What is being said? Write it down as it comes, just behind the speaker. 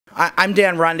I'm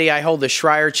Dan Runde. I hold the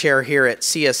Schreyer chair here at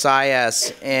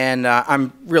CSIS, and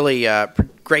I'm really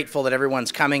grateful that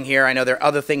everyone's coming here. I know there are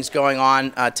other things going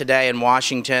on today in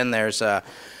Washington. There's the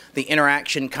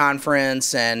Interaction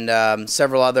Conference and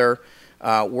several other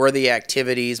worthy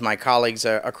activities. My colleagues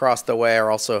across the way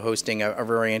are also hosting a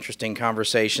very interesting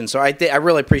conversation. So I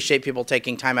really appreciate people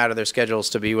taking time out of their schedules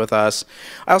to be with us.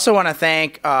 I also want to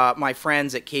thank my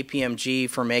friends at KPMG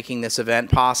for making this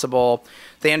event possible.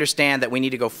 They understand that we need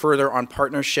to go further on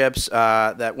partnerships,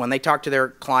 that when they talk to their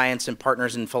clients and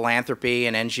partners in philanthropy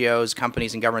and NGOs,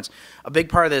 companies and governments, a big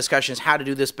part of the discussion is how to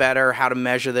do this better, how to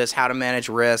measure this, how to manage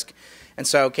risk. And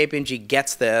so KPMG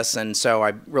gets this, and so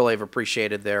I really have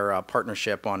appreciated their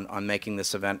partnership on making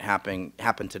this event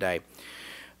happen today.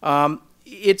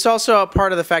 It's also a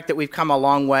part of the fact that we've come a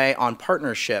long way on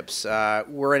partnerships.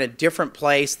 We're in a different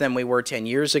place than we were 10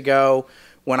 years ago.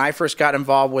 When I first got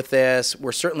involved with this,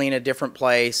 we're certainly in a different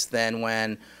place than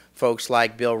when folks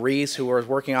like Bill Reese, who was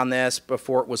working on this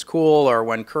before it was cool, or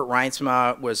when Kurt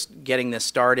Reinsma was getting this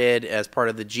started as part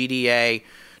of the GDA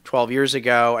 12 years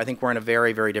ago. I think we're in a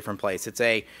very, very different place. It's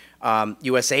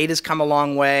USAID has come a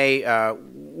long way.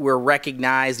 We're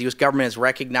recognized, the U.S. government is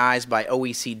recognized by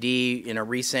OECD in a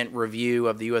recent review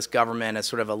of the U.S. government as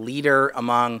sort of a leader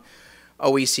among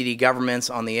OECD governments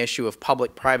on the issue of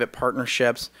public-private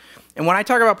partnerships. And when I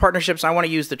talk about partnerships, I want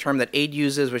to use the term that AID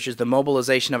uses, which is the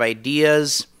mobilization of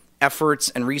ideas,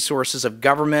 efforts, and resources of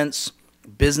governments,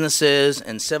 businesses,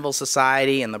 and civil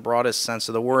society in the broadest sense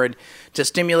of the word to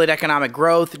stimulate economic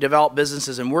growth, develop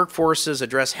businesses and workforces,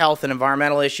 address health and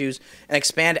environmental issues, and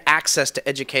expand access to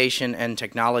education and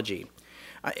technology.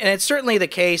 And it's certainly the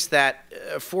case that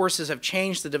forces have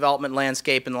changed the development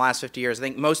landscape in the last 50 years. I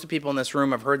think most of the people in this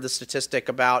room have heard the statistic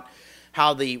about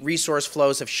how the resource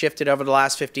flows have shifted over the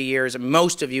last 50 years.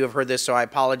 Most of you have heard this, so I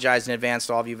apologize in advance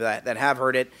to all of you that have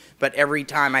heard it. But every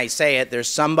time I say it, there's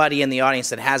somebody in the audience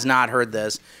that has not heard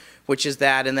this, which is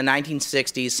that in the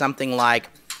 1960s, something like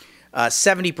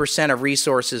 70% of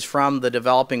resources from the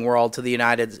developing world to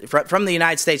from the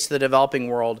United States to the developing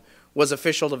world was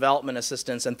official development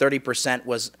assistance, and 30%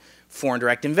 was foreign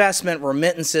direct investment,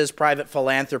 remittances, private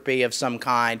philanthropy of some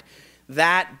kind.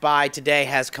 That, by today,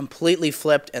 has completely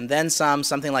flipped, and then some.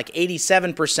 Something like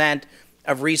 87%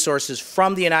 of resources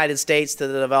from the United States to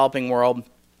the developing world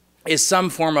is some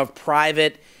form of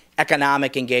private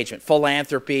economic engagement,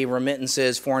 philanthropy,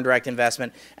 remittances, foreign direct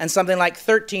investment, and something like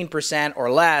 13% or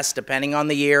less, depending on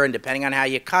the year and depending on how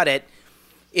you cut it,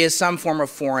 is some form of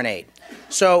foreign aid.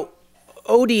 So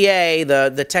ODA,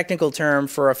 the technical term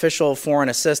for official foreign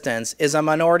assistance, is a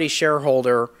minority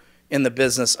shareholder in the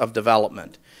business of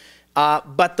development.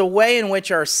 But the way in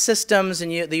which our systems in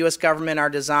the U.S. government are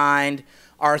designed,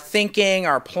 our thinking,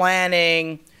 our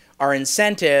planning, our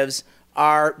incentives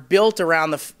are built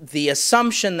around the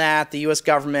assumption that the U.S.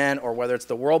 government, or whether it's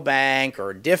the World Bank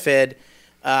or DFID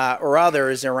or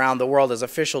others around the world as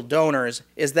official donors,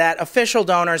 is that official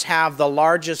donors have the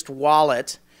largest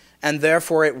wallet, and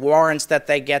therefore it warrants that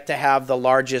they get to have the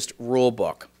largest rule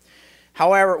book.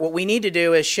 However, what we need to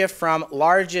do is shift from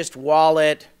largest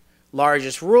wallet,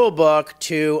 largest rule book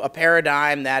to a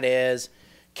paradigm that is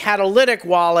catalytic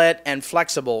wallet and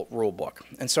flexible rule book.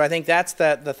 And so I think that's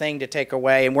the thing to take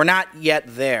away, and we're not yet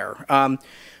there.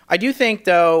 I do think,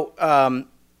 though,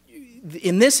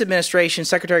 in this administration,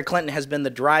 Secretary Clinton has been the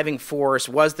driving force,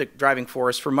 was the driving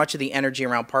force for much of the energy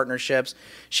around partnerships.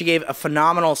 She gave a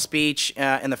phenomenal speech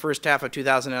in the first half of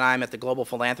 2009 at the Global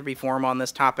Philanthropy Forum on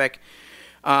this topic.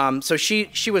 So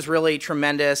she was really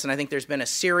tremendous, and I think there's been a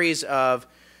series of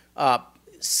a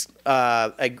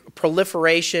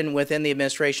proliferation within the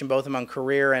administration, both among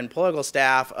career and political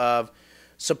staff, of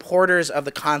supporters of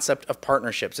the concept of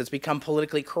partnerships. It's become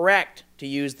politically correct to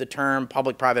use the term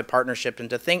public-private partnership and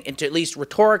to think, and to at least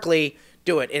rhetorically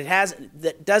do it.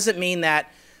 That doesn't mean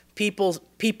that people's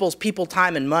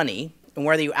time and money, and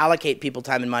whether you allocate people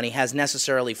time and money, has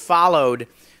necessarily followed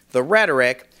the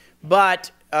rhetoric,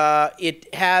 but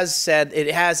it has said,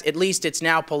 at least it's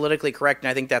now politically correct, and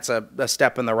I think that's a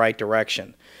step in the right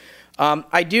direction.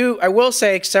 I will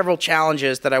say several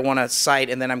challenges that I want to cite,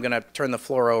 and then I'm going to turn the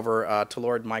floor over to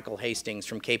Lord Michael Hastings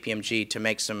from KPMG to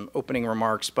make some opening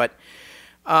remarks. But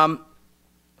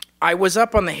I was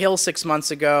up on the Hill 6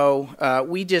 months ago.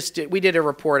 We did a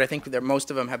report, I think that most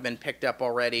of them have been picked up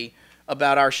already,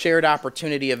 about our shared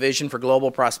opportunity, a vision for global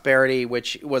prosperity,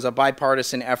 which was a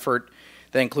bipartisan effort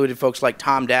that included folks like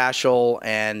Tom Daschle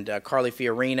and Carly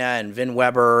Fiorina and Vin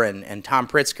Weber and Tom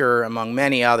Pritzker, among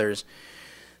many others,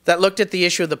 that looked at the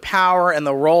issue of the power and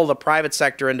the role of the private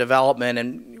sector in development.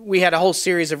 And we had a whole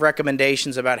series of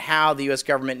recommendations about how the U.S.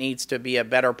 government needs to be a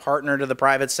better partner to the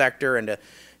private sector and to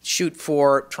shoot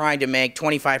for trying to make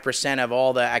 25% of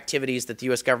all the activities that the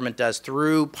U.S. government does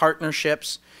through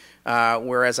partnerships.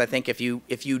 Whereas I think if you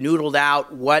noodled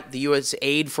out what the U.S.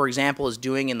 aid, for example, is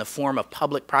doing in the form of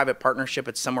public-private partnership,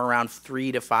 it's somewhere around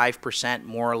 3 to 5%,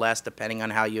 more or less, depending on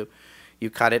how you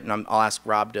cut it. And I'll ask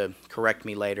Rob to correct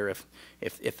me later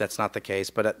if that's not the case,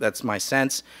 but that's my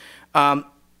sense.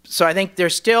 So I think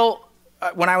there's still,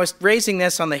 when I was raising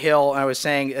this on the Hill, I was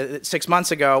saying 6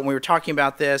 months ago, when we were talking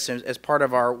about this as part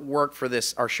of our work for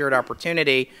this, our shared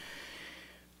opportunity,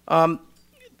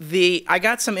 I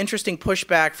got some interesting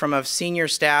pushback from a senior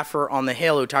staffer on the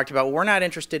Hill who talked about, well, we're not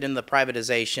interested in the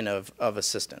privatization of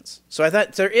assistance. So I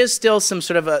thought there is still some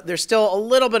sort of there's still a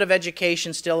little bit of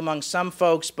education still among some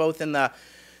folks, both in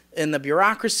the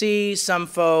bureaucracy, some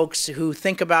folks who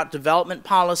think about development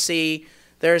policy.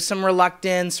 There's some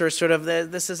reluctance, or sort of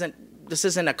this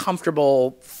isn't a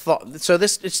comfortable thought. So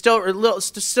it's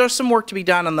still some work to be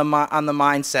done on the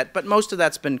mindset, but most of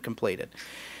that's been completed.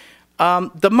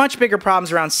 The much bigger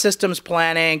problems around systems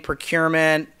planning,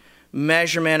 procurement,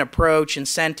 measurement, approach,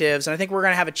 incentives, and I think we're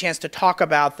going to have a chance to talk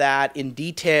about that in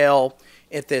detail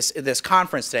at this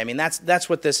conference today. I mean, that's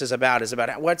what this is about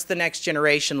what's the next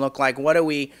generation look like? What do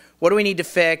we need to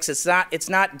fix? It's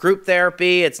not group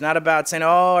therapy. It's not about saying,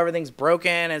 oh, everything's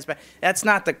broken. That's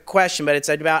not the question, but it's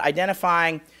about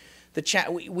identifying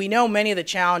we know many of the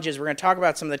challenges. We're going to talk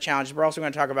about some of the challenges. We're also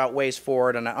going to talk about ways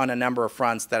forward on a number of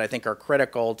fronts that I think are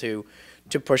critical to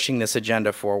pushing this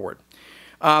agenda forward.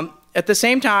 At the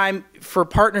same time, for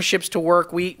partnerships to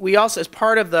work, we also, as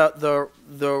part of the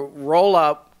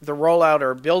rollout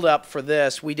or build-up for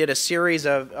this, we did a series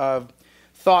of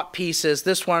thought pieces.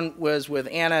 This one was with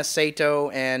Anna Sato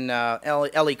and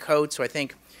Ellie Coates, who I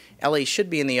think Ellie should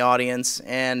be in the audience,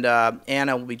 and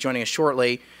Anna will be joining us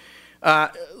shortly.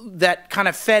 That kind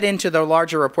of fed into the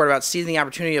larger report about seizing the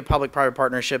opportunity of public-private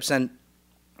partnerships, and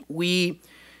we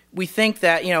think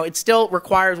that it still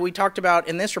requires. We talked about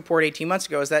in this report 18 months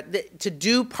ago is that to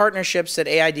do partnerships at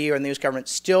AID or in the U.S. government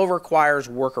still requires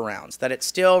workarounds. That it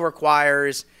still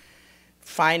requires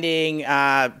finding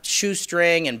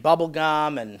shoestring and bubble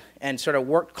gum and sort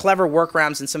of clever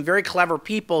workarounds, and some very clever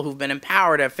people who've been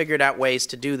empowered have figured out ways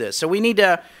to do this. So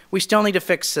we still need to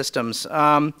fix systems.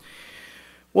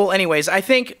 Well, anyways, I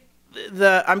think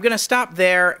I'm going to stop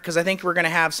there because I think we're going to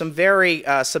have some very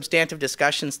substantive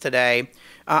discussions today.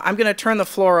 I'm going to turn the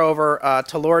floor over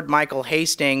to Lord Michael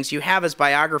Hastings. You have his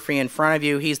biography in front of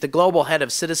you. He's the global head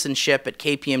of citizenship at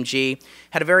KPMG,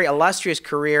 had a very illustrious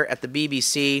career at the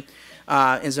BBC,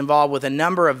 is involved with a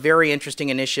number of very interesting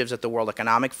initiatives at the World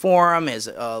Economic Forum, is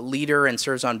a leader and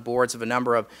serves on boards of a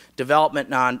number of development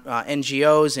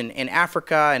NGOs in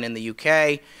Africa and in the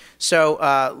UK. So,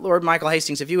 Lord Michael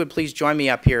Hastings, if you would please join me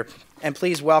up here, and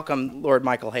please welcome Lord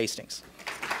Michael Hastings.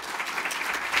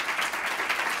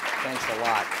 Thanks a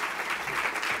lot.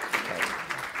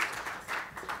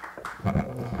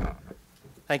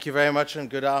 Thank you very much, and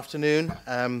good afternoon.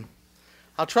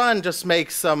 I'll try and just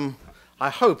make some, I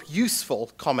hope,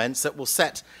 useful comments that will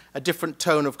set a different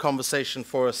tone of conversation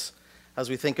for us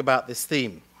as we think about this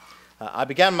theme. I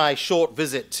began my short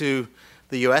visit to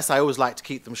the US. I always like to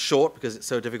keep them short because it's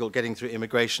so difficult getting through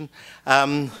immigration.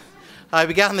 I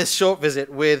began this short visit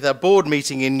with a board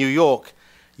meeting in New York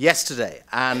yesterday,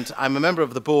 and I'm a member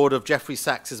of the board of Jeffrey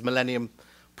Sachs's Millennium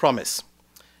Promise.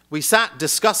 We sat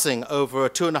discussing over a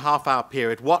 2.5-hour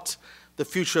period what the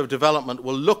future of development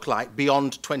will look like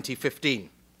beyond 2015.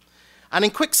 And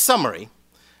in quick summary,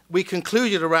 we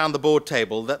concluded around the board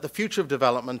table that the future of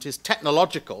development is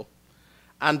technological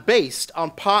and based on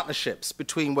partnerships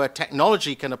between where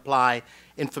technology can apply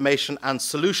information and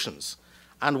solutions,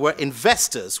 and where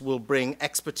investors will bring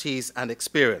expertise and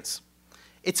experience.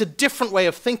 It's a different way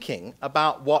of thinking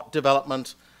about what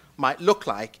development might look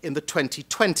like in the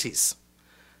 2020s.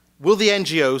 Will the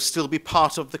NGOs still be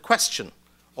part of the question,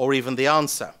 or even the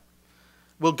answer?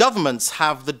 Will governments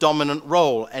have the dominant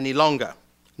role any longer?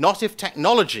 Not if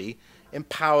technology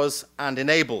empowers and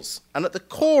enables. And at the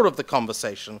core of the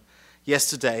conversation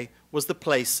yesterday was the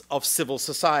place of civil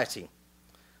society.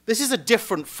 This is a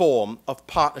different form of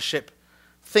partnership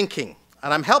thinking,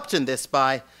 and I'm helped in this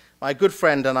by my good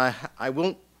friend, and I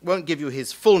won't give you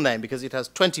his full name because it has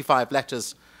 25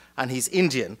 letters and he's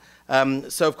Indian,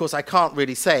 so of course I can't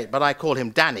really say it, but I call him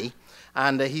Danny,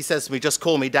 and he says to me, just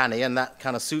call me Danny, and that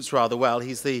kind of suits rather well.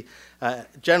 He's the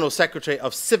General Secretary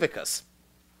of Civicus,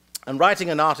 and writing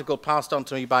an article passed on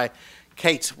to me by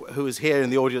Kate, who is here in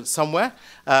the audience somewhere,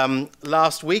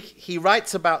 last week, he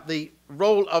writes about the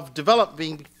role of development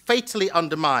being fatally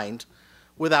undermined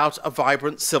without a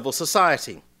vibrant civil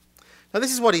society. Now,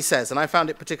 this is what he says, and I found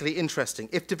it particularly interesting.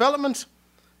 If development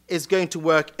is going to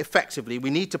work effectively, we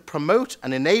need to promote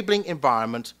an enabling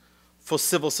environment for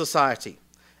civil society.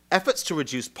 Efforts to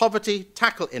reduce poverty,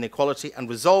 tackle inequality, and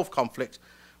resolve conflict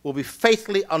will be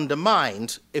fatally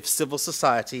undermined if civil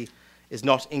society is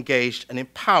not engaged and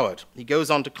empowered. He goes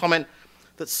on to comment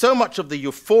that so much of the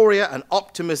euphoria and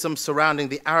optimism surrounding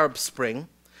the Arab Spring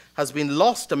has been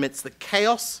lost amidst the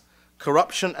chaos,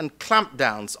 corruption, and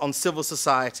clampdowns on civil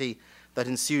society that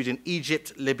ensued in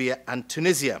Egypt, Libya, and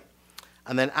Tunisia.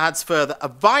 And then adds further, a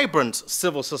vibrant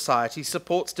civil society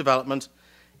supports development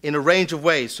in a range of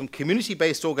ways, from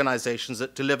community-based organizations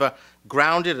that deliver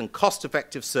grounded and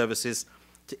cost-effective services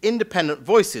to independent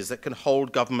voices that can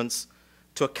hold governments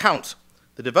to account.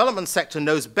 The development sector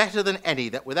knows better than any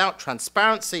that without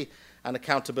transparency and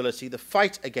accountability, the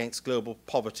fight against global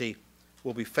poverty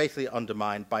will be fatally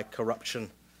undermined by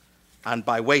corruption and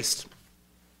by waste.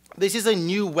 This is a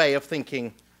new way of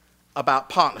thinking about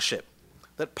partnership.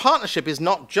 That partnership is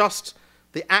not just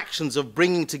the actions of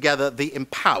bringing together the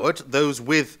empowered, those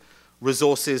with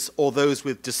resources or those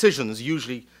with decisions,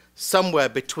 usually somewhere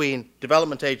between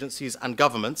development agencies and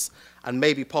governments, and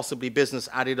maybe possibly business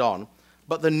added on,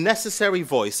 but the necessary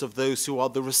voice of those who are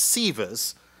the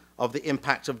receivers of the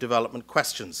impact of development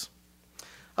questions.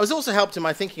 I was also helped in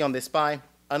my thinking on this by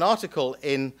an article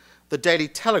in the Daily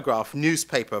Telegraph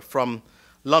newspaper from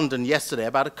London yesterday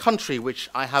about a country which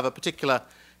I have a particular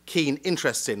keen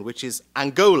interest in, which is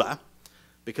Angola,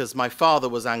 because my father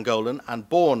was Angolan and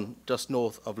born just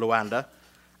north of Luanda,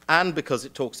 and because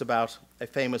it talks about a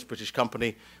famous British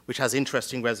company which has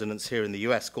interesting resonance here in the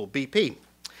US called BP.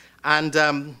 And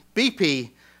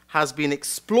BP has been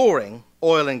exploring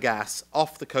oil and gas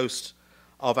off the coast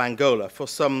of Angola for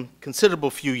some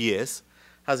considerable few years,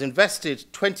 has invested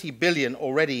 20 billion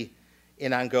already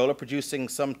in Angola, producing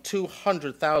some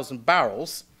 200,000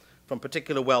 barrels from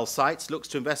particular well sites, looks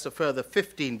to invest a further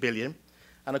 15 billion,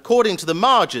 and according to the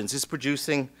margins is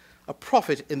producing a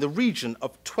profit in the region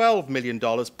of $12 million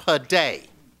per day.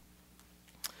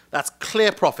 That's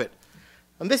clear profit.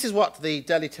 And this is what the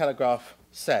Daily Telegraph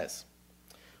says.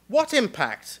 What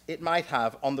impact it might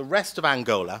have on the rest of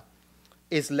Angola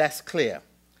is less clear.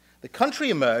 The country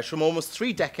emerged from almost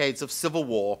 3 decades of civil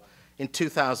war in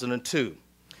 2002.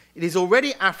 It is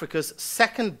already Africa's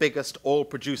second biggest oil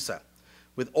producer,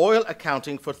 with oil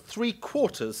accounting for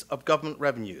 3/4 of government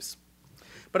revenues.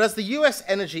 But as the US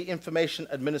Energy Information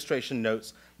Administration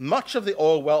notes, much of the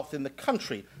oil wealth in the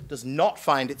country does not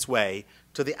find its way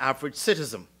to the average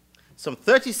citizen. Some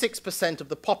 36% of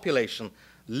the population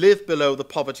live below the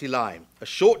poverty line. A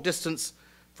short distance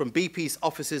from BP's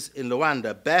offices in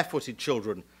Luanda, barefooted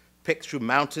children pick through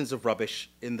mountains of rubbish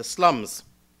in the slums.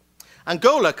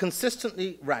 Angola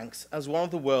consistently ranks as one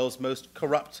of the world's most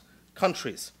corrupt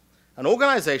countries. And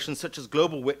organizations such as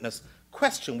Global Witness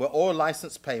question where oil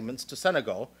license payments to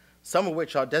Senegal, some of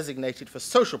which are designated for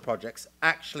social projects,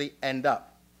 actually end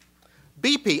up.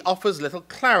 BP offers little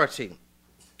clarity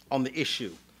on the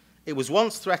issue. It was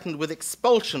once threatened with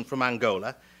expulsion from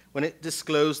Angola when it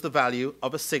disclosed the value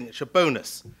of a signature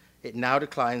bonus. It now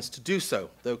declines to do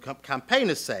so, though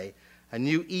campaigners say a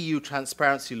new EU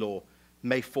transparency law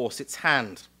may force its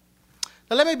hand.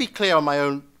 Now, let me be clear on my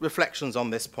own reflections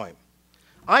on this point.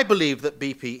 I believe that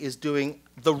BP is doing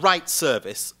the right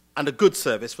service and a good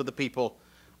service for the people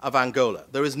of Angola.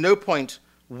 There is no point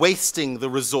wasting the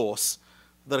resource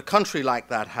that a country like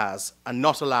that has and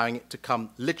not allowing it to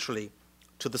come literally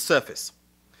to the surface.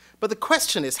 But the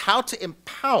question is how to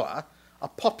empower a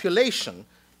population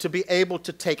to be able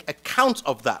to take account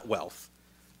of that wealth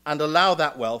and allow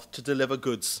that wealth to deliver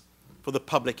goods for the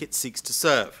public it seeks to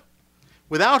serve.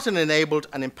 Without an enabled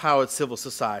and empowered civil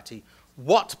society,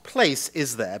 what place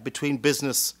is there between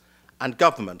business and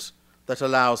government that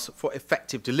allows for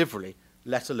effective delivery,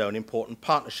 let alone important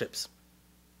partnerships?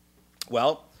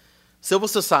 Well, civil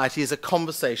society is a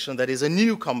conversation that is a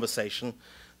new conversation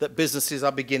that businesses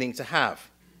are beginning to have.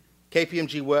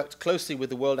 KPMG worked closely with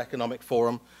the World Economic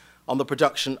Forum on the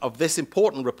production of this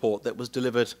important report that was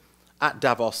delivered at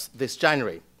Davos this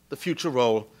January, The Future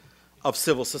Role of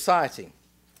Civil Society.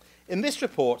 In this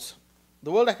report,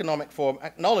 the World Economic Forum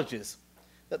acknowledges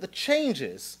that the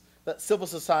changes that civil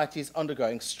society is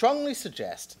undergoing strongly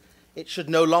suggest it should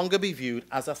no longer be viewed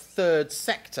as a third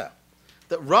sector,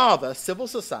 that rather civil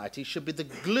society should be the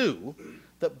glue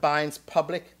that binds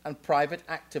public and private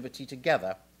activity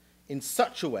together in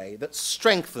such a way that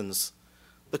strengthens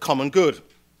the common good.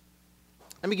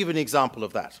 Let me give you an example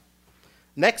of that.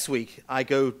 Next week, I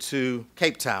go to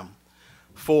Cape Town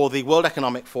for the World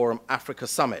Economic Forum Africa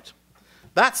Summit.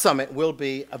 That summit will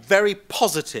be a very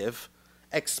positive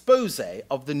expose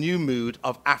of the new mood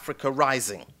of Africa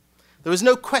rising. There is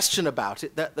no question about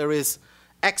it that there is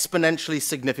exponentially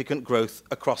significant growth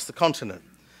across the continent.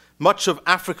 Much of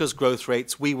Africa's growth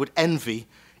rates we would envy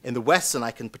in the West, and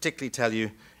I can particularly tell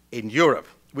you in Europe.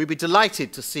 We'd be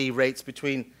delighted to see rates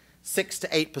between 6 to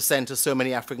 8% as so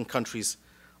many African countries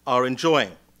are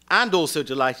enjoying, and also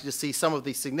delighted to see some of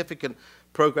the significant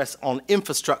progress on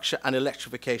infrastructure and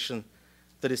electrification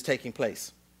that is taking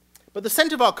place. But the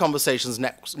center of our conversations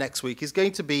next week is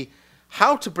going to be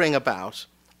how to bring about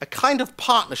a kind of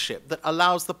partnership that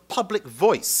allows the public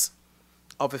voice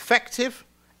of effective,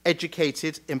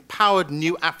 educated, empowered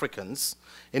new Africans,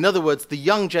 in other words, the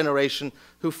young generation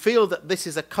who feel that this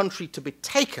is a country to be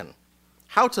taken,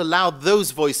 how to allow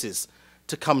those voices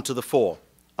to come to the fore.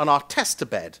 And our tester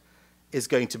bed is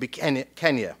going to be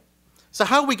Kenya. So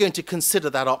how are we going to consider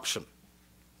that option?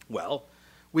 Well,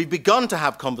 we've begun to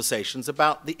have conversations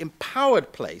about the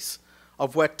empowered place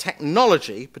of where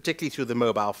technology, particularly through the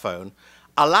mobile phone,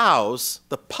 allows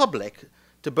the public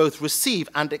to both receive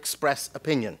and express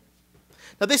opinion.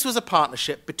 Now, this was a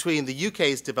partnership between the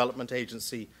UK's development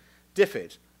agency,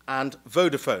 DFID, and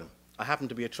Vodafone. I happen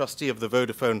to be a trustee of the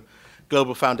Vodafone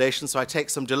Global Foundation, so I take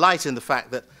some delight in the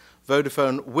fact that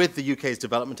Vodafone, with the UK's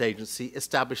development agency,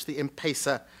 established the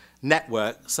M-Pesa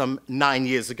network some 9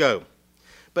 years ago.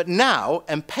 But now,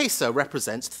 M-Pesa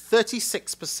represents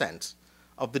 36%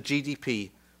 of the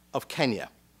GDP of Kenya.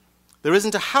 There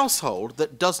isn't a household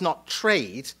that does not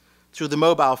trade through the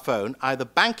mobile phone either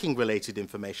banking-related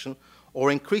information or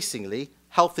increasingly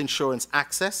health insurance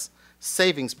access,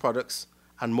 savings products,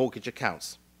 and mortgage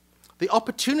accounts. The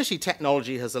opportunity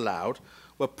technology has allowed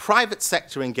where private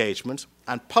sector engagement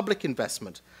and public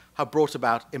investment have brought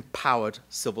about empowered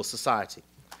civil society.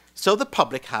 So the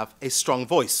public have a strong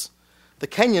voice. The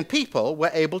Kenyan people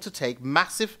were able to take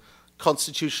massive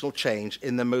constitutional change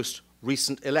in the most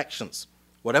recent elections.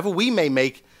 Whatever we may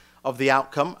make of the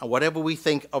outcome and whatever we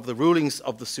think of the rulings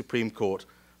of the Supreme Court,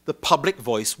 the public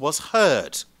voice was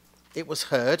heard. It was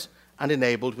heard and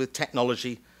enabled with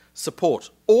technology support.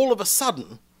 All of a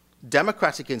sudden,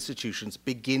 democratic institutions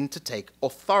begin to take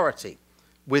authority.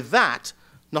 With that,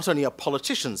 not only are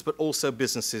politicians, but also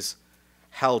businesses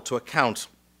held to account.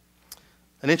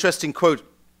 An interesting quote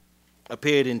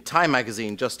appeared in Time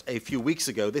magazine just a few weeks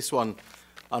ago, this one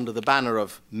under the banner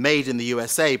of Made in the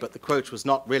USA, but the quote was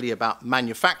not really about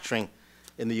manufacturing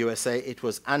in the USA. It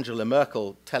was Angela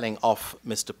Merkel telling off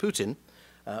Mr. Putin,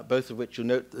 both of which you'll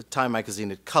note the Time magazine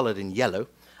had colored in yellow.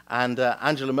 And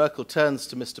Angela Merkel turns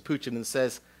to Mr. Putin and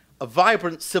says, "A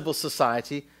vibrant civil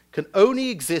society can only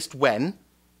exist when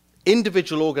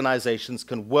individual organizations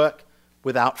can work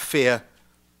without fear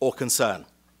or concern."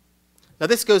 Now,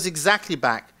 this goes exactly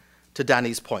back to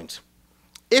Danny's point.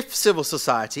 If civil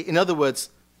society, in other words,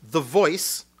 the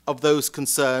voice of those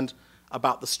concerned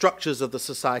about the structures of the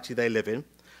society they live in,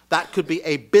 that could be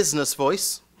a business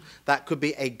voice, that could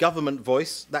be a government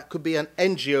voice, that could be an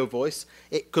NGO voice,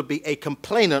 it could be a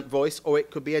complainant voice, or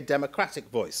it could be a democratic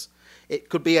voice. It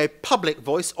could be a public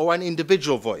voice or an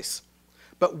individual voice.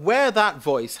 But where that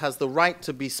voice has the right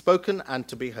to be spoken and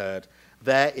to be heard,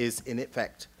 there is, in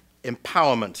effect,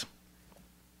 empowerment.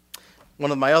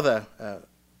 One of my other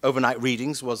overnight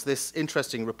readings was this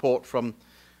interesting report from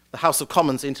the House of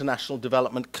Commons International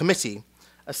Development Committee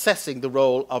assessing the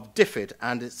role of DFID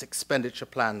and its expenditure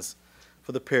plans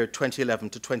for the period 2011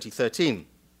 to 2013.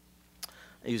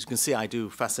 As you can see, I do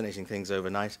fascinating things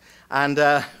overnight. And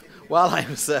while I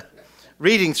was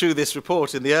reading through this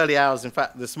report in the early hours, in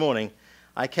fact, this morning,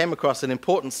 I came across an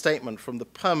important statement from the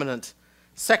permanent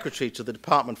secretary to the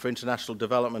Department for International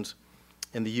Development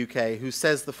in the UK, who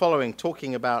says the following,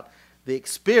 talking about the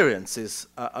experiences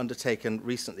undertaken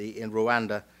recently in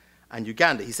Rwanda and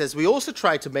Uganda. He says, "We also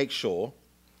try to make sure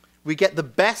we get the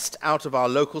best out of our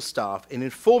local staff in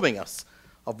informing us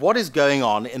of what is going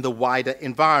on in the wider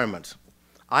environment.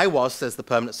 I was," says the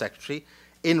permanent secretary,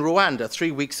 "in Rwanda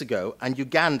 3 weeks ago and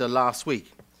Uganda last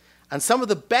week. And some of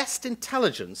the best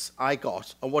intelligence I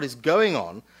got on what is going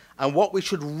on and what we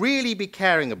should really be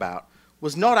caring about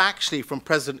was not actually from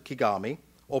President Kagame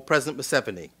or President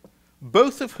Museveni,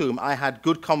 both of whom I had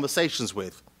good conversations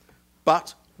with,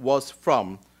 but was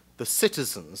from the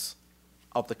citizens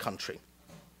of the country."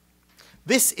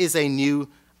 This is a new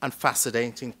and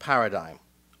fascinating paradigm.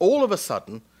 All of a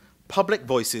sudden, public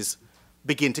voices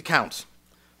begin to count.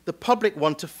 The public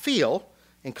want to feel,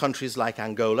 in countries like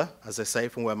Angola, as I say,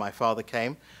 from where my father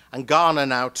came, and Ghana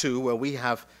now too, where we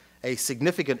have a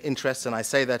significant interest, and I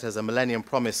say that as a Millennium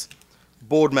Promise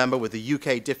board member with the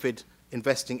UK DFID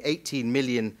investing £18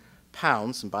 million,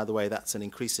 and by the way, that's an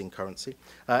increasing currency,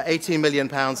 £18 million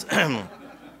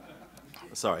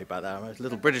Sorry about that. A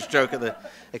little British joke at the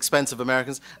expense of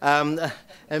Americans.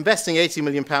 Investing £80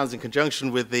 million in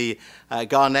conjunction with the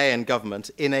Ghanaian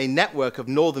government in a network of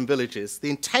northern villages, the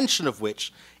intention of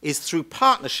which is through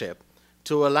partnership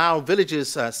to allow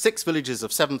villages, 6 villages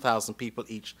of 7,000 people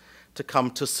each, to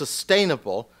come to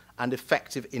sustainable and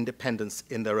effective independence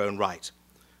in their own right.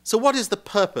 So what is the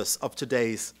purpose of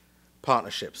today's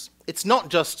partnerships? It's not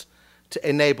just to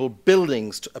enable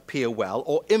buildings to appear well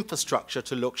or infrastructure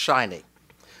to look shiny,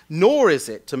 nor is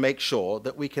it to make sure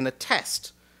that we can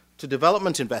attest to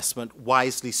development investment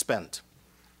wisely spent.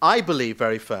 I believe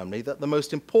very firmly that the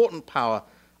most important power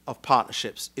of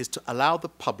partnerships is to allow the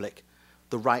public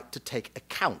the right to take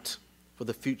account for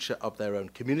the future of their own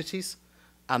communities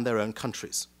and their own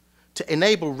countries, to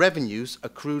enable revenues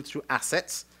accrued through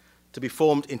assets to be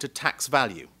formed into tax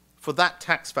value. For that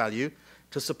tax value,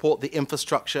 to support the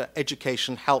infrastructure,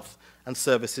 education, health, and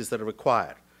services that are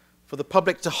required. For the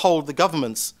public to hold the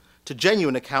governments to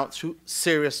genuine account through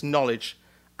serious knowledge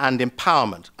and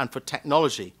empowerment, and for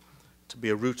technology to be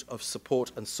a route of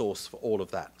support and source for all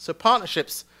of that. So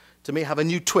partnerships, to me, have a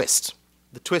new twist.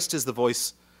 The twist is the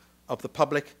voice of the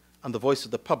public, and the voice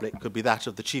of the public could be that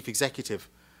of the chief executive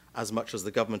as much as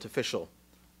the government official,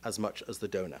 as much as the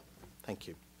donor. Thank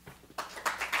you.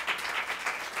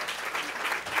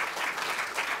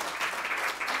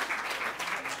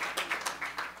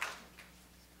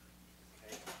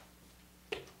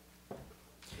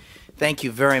 Thank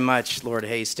you very much, Lord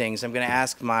Hastings. I'm going to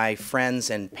ask my friends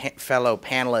and fellow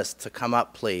panelists to come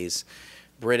up, please.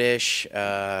 British,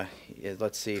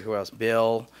 let's see, who else?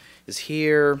 Bill is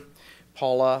here,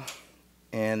 Paula,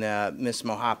 and Ms.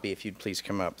 Mohapi, if you'd please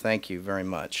come up. Thank you very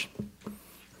much.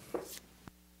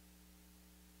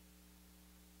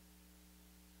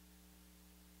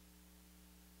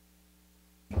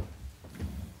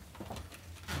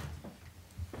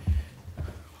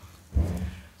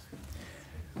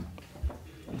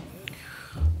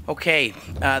 Okay,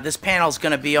 this panel is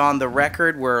going to be on the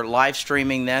record. We're live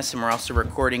streaming this, and we're also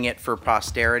recording it for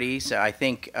posterity. So I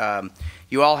think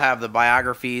you all have the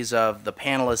biographies of the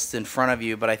panelists in front of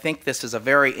you, but I think this is a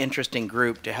very interesting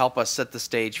group to help us set the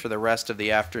stage for the rest of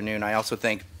the afternoon. I also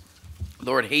think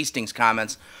Lord Hastings'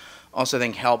 comments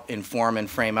help inform and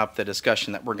frame up the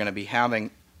discussion that we're going to be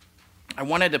having. I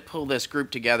wanted to pull this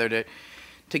group together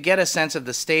to get a sense of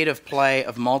the state of play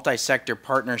of multi-sector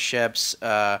partnerships,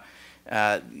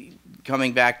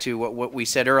 coming back to what we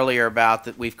said earlier about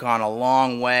that we've gone a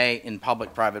long way in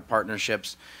public-private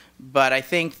partnerships, but I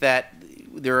think that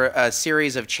there are a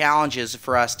series of challenges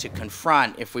for us to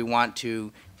confront if we want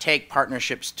to take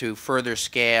partnerships to further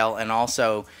scale, and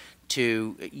also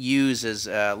to use, as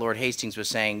Lord Hastings was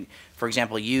saying, for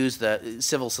example, use the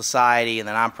civil society and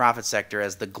the nonprofit sector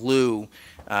as the glue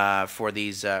for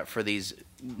these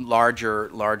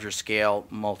larger scale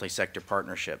multi-sector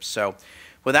partnerships. So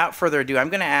without further ado, I'm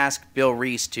going to ask Bill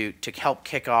Reese to help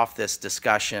kick off this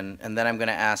discussion, and then I'm going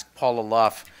to ask Paula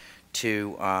Luff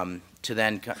to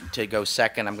go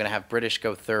second. I'm going to have British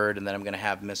go third, and then I'm going to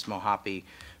have Ms. Mohapi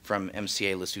from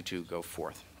MCA Lesotho go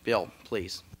fourth. Bill,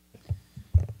 please.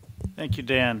 Thank you,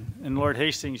 Dan. And Lord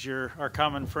Hastings, our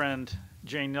common friend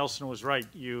Jane Nelson was right.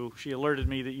 She alerted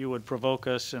me that you would provoke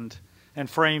us and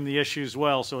frame the issues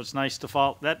well. So it's nice to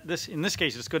follow that. In this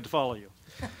case, it's good to follow you.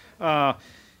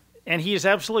 And he is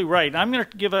absolutely right. I'm going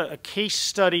to give a case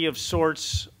study of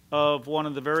sorts of one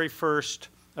of the very first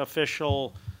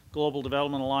official Global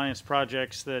Development Alliance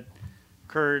projects that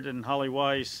Kurt and Holly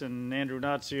Weiss and Andrew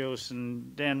Natsios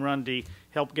and Dan Runde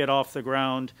helped get off the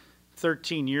ground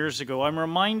 13 years ago. I'm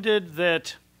reminded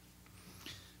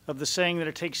of the saying that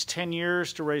it takes 10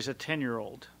 years to raise a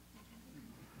 10-year-old.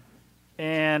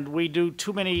 And we do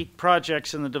too many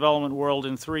projects in the development world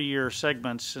in 3-year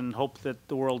segments and hope that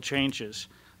the world changes.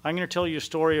 I'm going to tell you a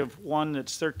story of one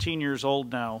that's 13 years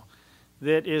old now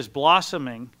that is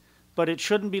blossoming, but it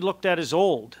shouldn't be looked at as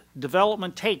old.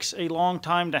 Development takes a long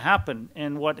time to happen,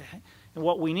 and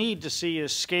what we need to see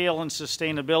is scale and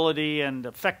sustainability and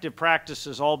effective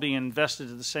practices all being invested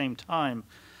at the same time.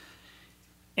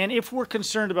 And if we're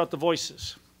concerned about the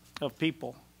voices of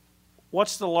people,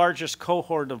 what's the largest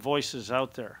cohort of voices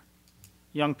out there?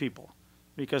 Young people.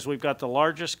 Because we've got the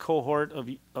largest cohort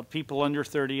of people under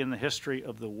 30 in the history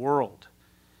of the world.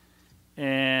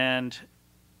 And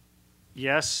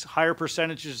yes, higher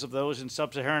percentages of those in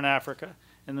sub-Saharan Africa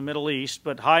and the Middle East,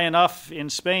 but high enough in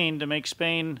Spain to make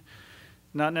Spain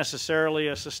not necessarily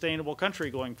a sustainable country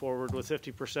going forward with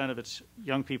 50% of its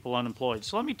young people unemployed.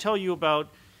 So let me tell you about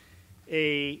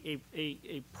a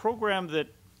program that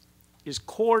is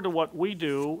core to what we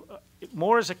do,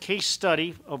 more as a case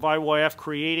study of IYF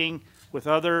creating with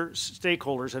other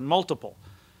stakeholders and multiple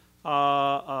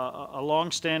a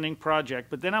long-standing project.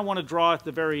 But then I want to draw at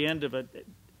the very end of it.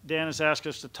 Dan has asked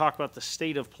us to talk about the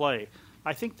state of play.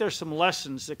 I think there's some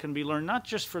lessons that can be learned, not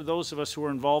just for those of us who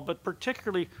are involved, but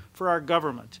particularly for our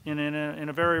government in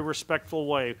a very respectful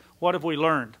way. What have we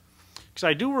learned? Because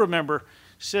I do remember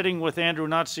sitting with Andrew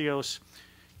Natsios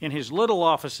in his little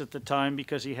office at the time,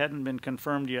 because he hadn't been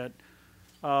confirmed yet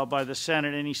by the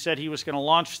Senate, and he said he was going to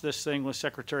launch this thing with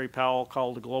Secretary Powell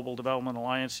called the Global Development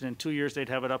Alliance, and in 2 years they'd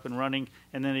have it up and running,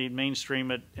 and then they'd mainstream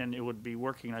it, and it would be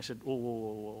working. And I said, whoa, whoa,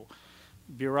 whoa, whoa.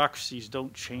 Bureaucracies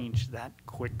don't change that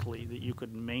quickly that you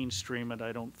could mainstream it,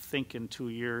 I don't think, in 2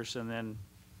 years and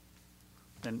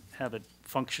then have it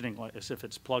functioning as if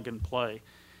it's plug and play.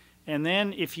 And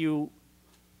then if you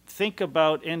think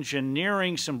about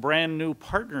engineering some brand new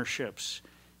partnerships,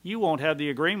 you won't have the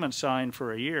agreement signed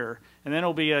for a year, and then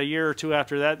it'll be a year or two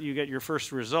after that you get your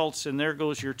first results, and there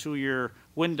goes your 2-year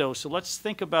window. So let's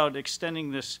think about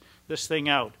extending this thing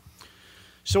out.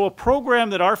 So a program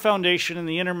that our foundation and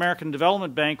the Inter-American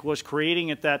Development Bank was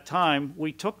creating at that time,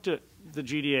 we took to the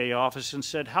GDA office and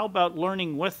said, how about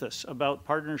learning with us about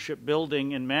partnership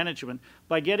building and management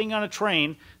by getting on a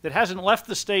train that hasn't left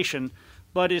the station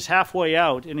but is halfway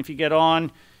out, and if you get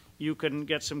on, you can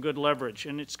get some good leverage.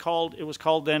 And it was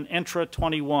called then Entra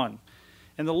 21.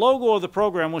 And the logo of the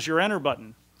program was your enter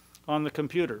button on the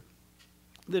computer,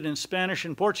 that in Spanish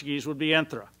and Portuguese would be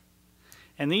Entra.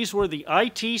 And these were the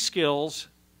IT skills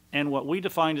and what we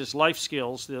defined as life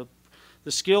skills, the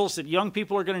skills that young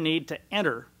people are going to need to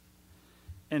enter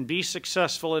and be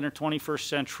successful in a 21st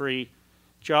century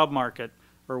job market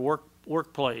or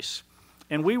workplace.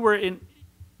 And we were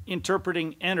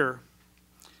interpreting enter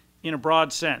in a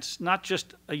broad sense, not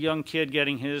just a young kid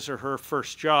getting his or her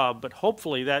first job, but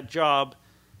hopefully that job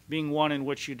being one in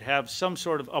which you'd have some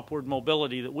sort of upward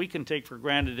mobility that we can take for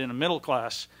granted in a middle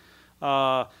class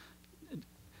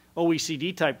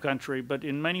OECD type country, but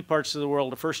in many parts of the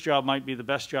world, the first job might be the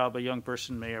best job a young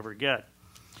person may ever get.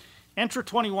 Entra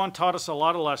 21 taught us a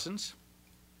lot of lessons.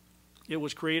 It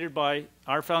was created by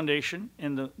our foundation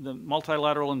and the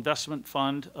Multilateral Investment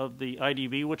Fund of the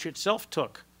IDB, which itself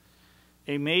took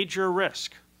a major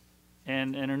risk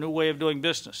and a new way of doing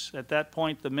business. At that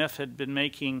point, the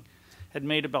MIF had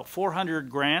made about 400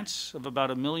 grants of about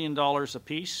 $1 million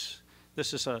apiece.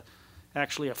 This is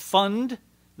actually a fund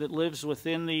that lives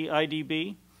within the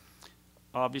IDB,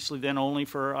 obviously then only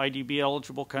for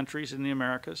IDB-eligible countries in the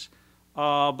Americas.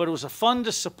 But it was a fund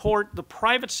to support the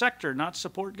private sector, not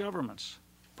support governments.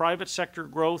 Private sector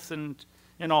growth and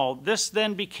all. This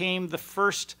then became the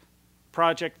first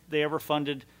project they ever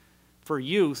funded for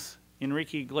youth.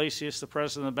 Enrique Iglesias, the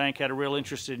president of the bank, had a real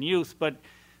interest in youth, but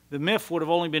the MIF would have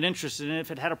only been interested in it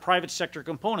if it had a private sector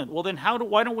component. Well, then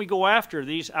why don't we go after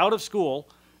these out of school,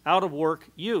 out of work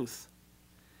youth?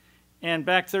 And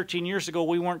back 13 years ago,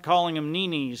 we weren't calling them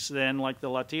ninis then like the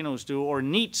Latinos do, or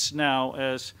NEETs now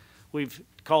as we've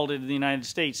called it in the United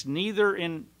States, neither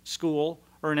in school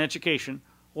or in education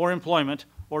or employment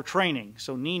or training.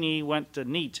 So Nini went to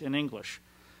NEET in English.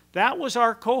 That was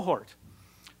our cohort.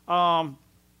 The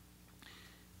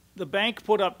bank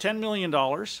put up $10 million,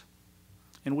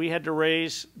 and we had to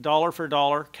raise dollar for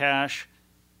dollar cash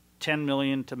 $10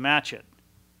 million to match it.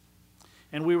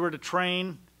 And we were to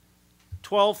train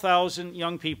 12,000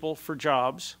 young people for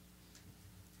jobs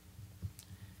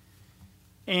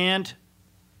and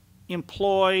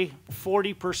employ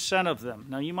 40% of them.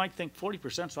 Now, you might think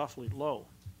 40% is awfully low,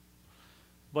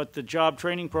 but the job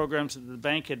training programs that the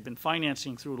bank had been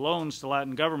financing through loans to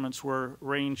Latin governments were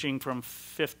ranging from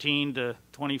 15 to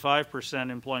 25%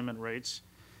 employment rates,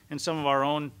 and some of our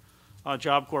own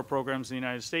Job Corps programs in the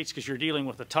United States, because you're dealing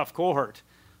with a tough cohort.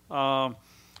 And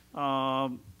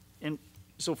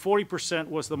so 40%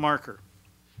 was the marker.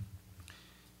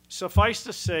 Suffice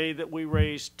to say that we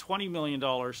raised $20 million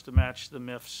to match the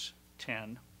MIF's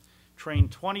 10,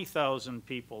 trained 20,000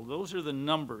 people. Those are the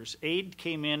numbers. Aid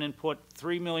came in and put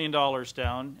 $3 million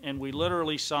down, and we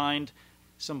literally signed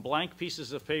some blank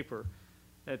pieces of paper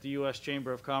at the U.S.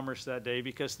 Chamber of Commerce that day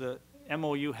because the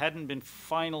MOU hadn't been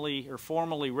finally or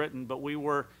formally written, but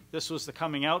this was the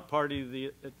coming out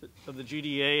party of the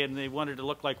GDA, and they wanted to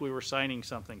look like we were signing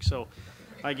something. So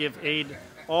I give Aid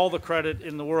all the credit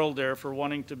in the world there for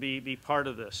wanting to be part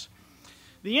of this.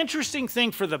 The interesting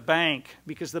thing for the bank,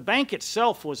 because the bank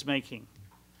itself was making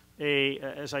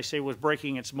as I say, was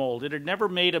breaking its mold. It had never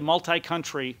made a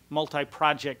multi-country,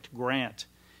 multi-project grant.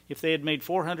 If they had made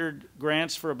 400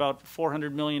 grants for about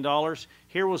 $400 million,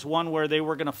 here was one where they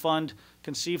were going to fund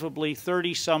conceivably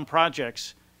 30-some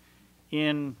projects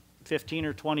in 15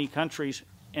 or 20 countries,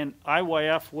 and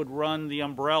IYF would run the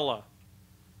umbrella,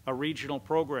 a regional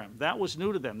program. That was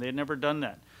new to them. They had never done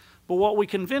that. But what we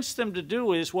convinced them to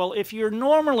do is, well, if you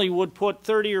normally would put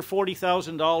 $30,000 or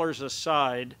 $40,000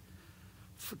 aside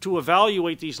to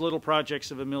evaluate these little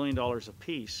projects of $1 million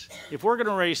apiece, if we're going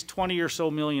to raise $20 or so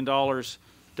million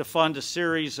to fund a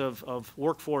series of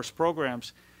workforce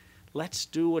programs, let's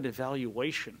do an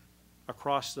evaluation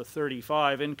across the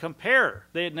 35 and compare.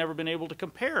 They had never been able to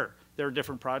compare their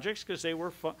different projects because they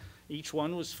were each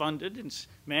one was funded and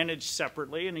managed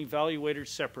separately and evaluated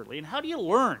separately. And how do you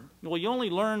learn? Well, you only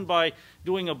learn by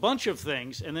doing a bunch of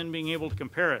things and then being able to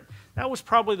compare it. That was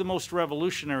probably the most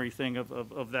revolutionary thing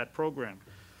of that program.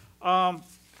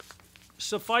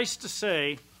 Suffice to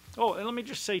say, oh, and let me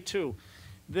just say too,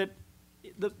 that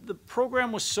the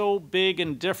program was so big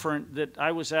and different that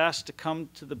I was asked to come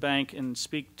to the bank and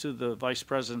speak to the vice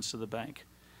presidents of the bank,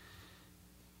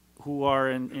 who are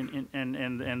and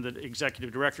the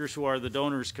executive directors, who are the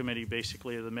donors committee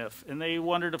basically of the MIF. And they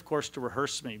wanted, of course, to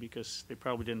rehearse me because they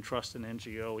probably didn't trust an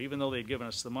NGO, even though they'd given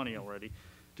us the money already,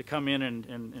 to come in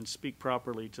and speak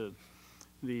properly to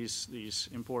these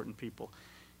important people.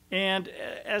 And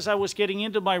as I was getting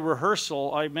into my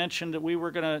rehearsal, I mentioned that we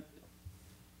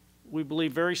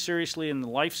believe very seriously in the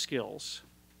life skills,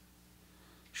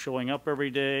 showing up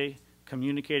every day,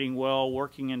 communicating well,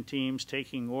 working in teams,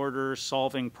 taking orders,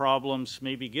 solving problems,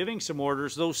 maybe giving some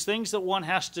orders, those things that one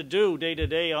has to do day to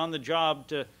day on the job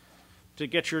to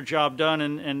get your job done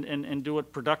and do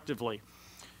it productively.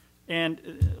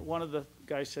 And one of the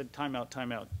guys said, time out,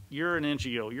 time out. You're an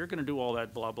NGO. You're going to do all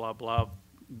that blah, blah, blah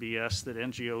BS that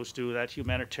NGOs do, that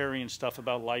humanitarian stuff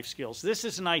about life skills. This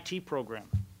is an IT program.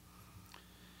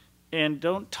 And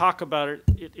don't talk about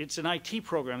it. It's an IT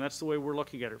program. That's the way we're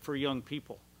looking at it for young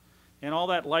people. And all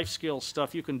that life skills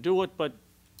stuff, you can do it, but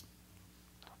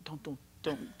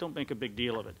don't make a big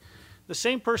deal of it. The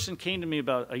same person came to me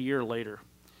about a year later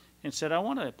and said, I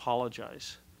want to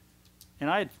apologize. And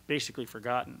I had basically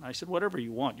forgotten. I said, whatever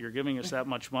you want. You're giving us that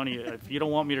much money. If you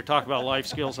don't want me to talk about life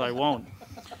skills, I won't.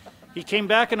 He came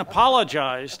back and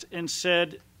apologized and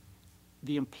said,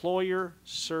 the employer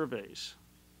surveys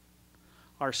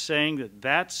are saying that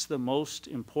that's the most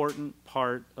important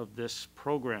part of this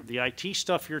program. The IT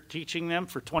stuff you're teaching them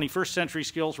for 21st century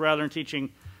skills rather than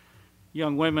teaching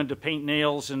young women to paint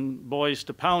nails and boys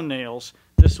to pound nails.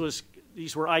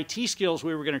 These were IT skills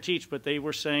we were going to teach, but they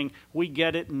were saying, we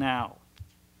get it now.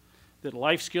 That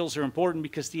life skills are important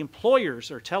because the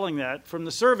employers are telling that from the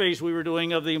surveys we were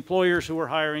doing of the employers who were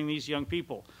hiring these young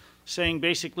people, saying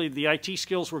basically the IT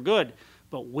skills were good,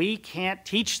 but we can't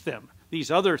teach them these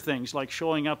other things like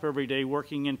showing up every day,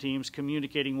 working in teams,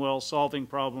 communicating well, solving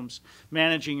problems,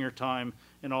 managing your time,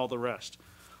 and all the rest.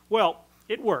 Well,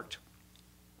 it worked.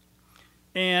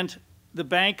 And the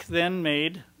bank then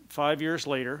made, 5 years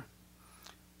later,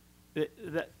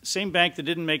 that same bank that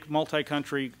didn't make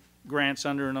multi-country grants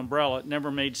under an umbrella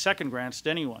never made second grants to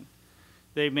anyone.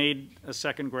 They made a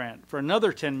second grant for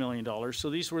another $10 million. So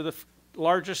these were the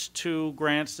largest 2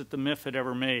 grants that the MIF had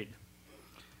ever made.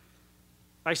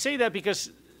 I say that because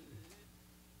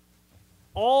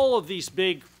all of these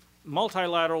big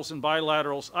multilaterals and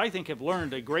bilaterals, I think, have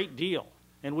learned a great deal.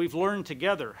 And we've learned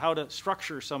together how to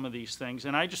structure some of these things.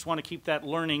 And I just want to keep that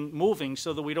learning moving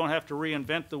so that we don't have to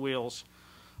reinvent the wheels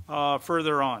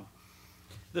further on.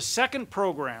 The second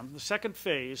program, the second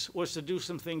phase, was to do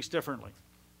some things differently.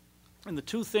 And the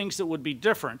 2 things that would be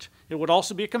different, it would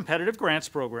also be a competitive grants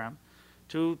program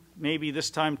to maybe this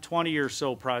time 20 or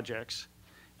so projects,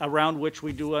 around which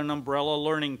we do an umbrella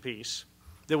learning piece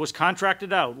that was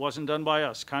contracted out, wasn't done by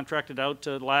us, contracted out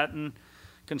to Latin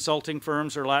consulting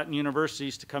firms or Latin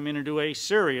universities to come in and do a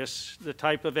serious, the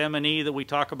type of M&E that we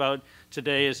talk about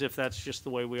today as if that's just the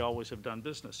way we always have done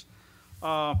business.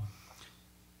 The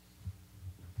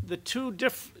 2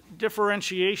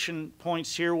 differentiation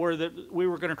points here were that we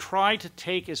were going to try to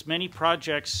take as many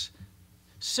projects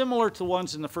similar to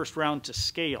ones in the first round to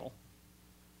scale,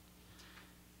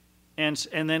 and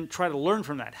then try to learn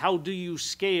from that. How do you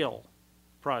scale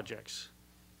projects?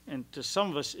 And to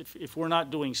some of us, if we're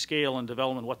not doing scale and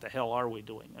development, what the hell are we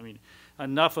doing? I mean,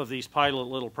 enough of these pilot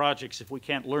little projects if we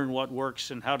can't learn what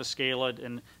works and how to scale it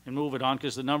and move it on,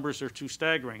 because the numbers are too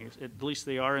staggering. At least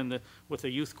they are with a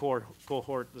youth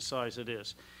cohort the size it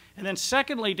is. And then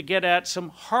secondly, to get at some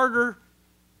harder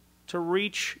to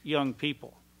reach young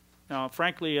people. Now,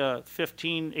 frankly, a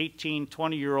 15, 18,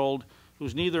 20-year-old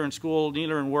who's neither in school,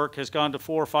 neither in work, has gone to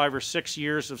 4, 5, or 6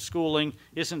 years of schooling,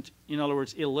 isn't, in other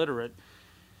words, illiterate,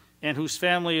 and whose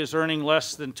family is earning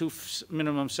less than 2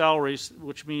 minimum salaries,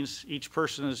 which means each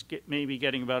person is maybe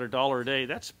getting about $1 a day.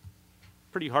 That's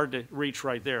pretty hard to reach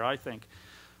right there, I think.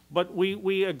 But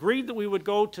we agreed that we would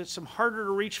go to some harder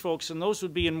to reach folks, and those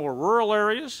would be in more rural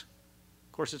areas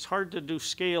Of course, it's hard to do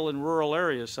scale in rural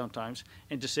areas sometimes.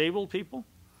 And disabled people,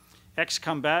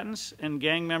 ex-combatants, and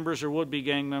gang members or would-be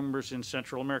gang members in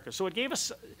Central America. So it gave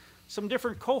us some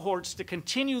different cohorts to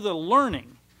continue the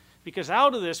learning, because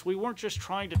out of this, we weren't just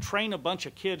trying to train a bunch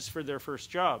of kids for their first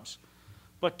jobs,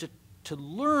 but to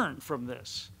learn from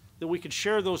this, that we could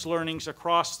share those learnings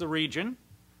across the region,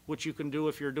 which you can do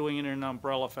if you're doing it in an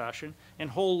umbrella fashion, and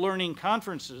hold learning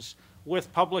conferences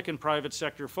with public and private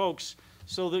sector folks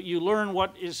so that you learn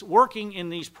what is working in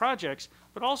these projects,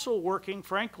 but also working,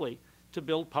 frankly, to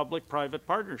build public-private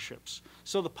partnerships.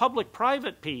 So the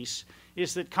public-private piece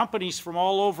is that companies from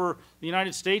all over the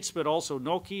United States, but also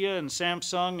Nokia and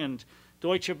Samsung and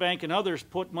Deutsche Bank and others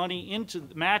put money into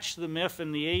match the MIF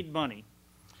and the aid money.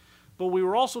 But we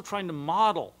were also trying to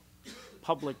model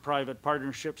public-private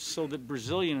partnerships so that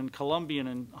Brazilian and Colombian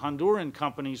and Honduran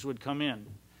companies would come in.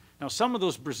 Now, some of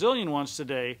those Brazilian ones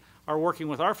today are working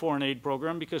with our foreign aid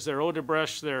program because they're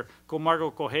Odebrecht, they're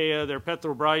Camargo Correa, they're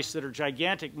Petrobras, that are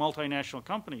gigantic multinational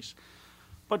companies.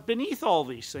 But beneath all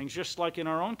these things, just like in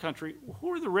our own country,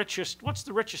 who are the richest, what's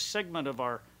the richest segment of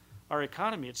our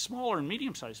economy? It's smaller and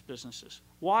medium-sized businesses.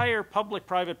 Why are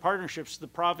public-private partnerships the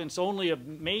province only of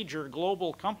major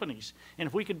global companies? And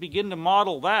if we could begin to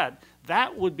model that,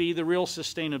 that would be the real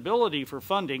sustainability for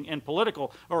funding and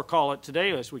political, or call it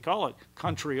today, as we call it,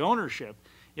 country ownership.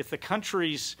 If the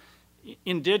country's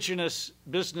indigenous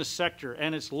business sector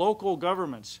and its local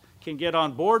governments can get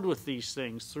on board with these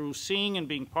things through seeing and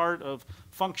being part of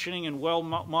functioning and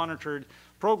well-monitored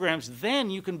programs, then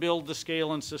you can build the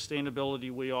scale and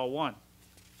sustainability we all want.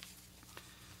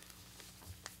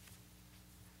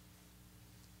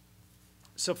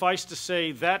 Suffice to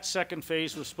say, that second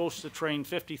phase was supposed to train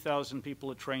 50,000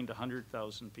 people. It trained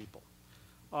 100,000 people.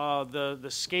 The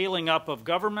scaling up of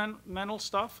governmental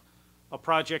stuff, a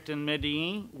project in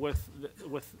Medellin with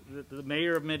the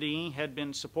mayor of Medellin had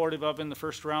been supportive of in the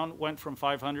first round, went from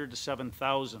 500 to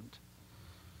 7,000.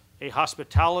 A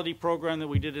hospitality program that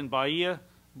we did in Bahia,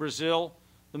 Brazil.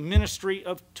 The Ministry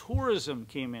of Tourism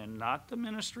came in, not the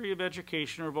Ministry of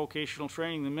Education or Vocational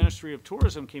Training. The Ministry of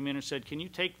Tourism came in and said, can you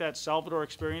take that Salvador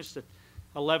experience to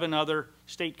 11 other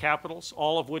state capitals,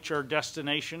 all of which are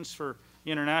destinations for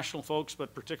international folks,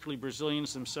 but particularly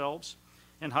Brazilians themselves?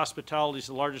 And hospitality is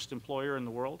the largest employer in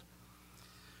the world.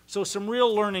 So some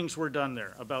real learnings were done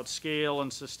there about scale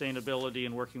and sustainability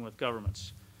and working with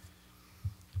governments.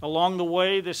 Along the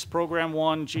way, this program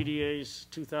won GDA's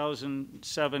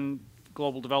 2007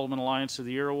 Global Development Alliance of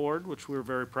the Year Award, which we were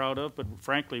very proud of, but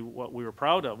frankly, what we were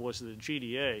proud of was that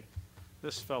GDA,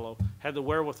 this fellow, had the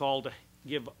wherewithal to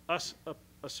give us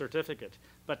a certificate,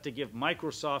 but to give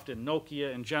Microsoft and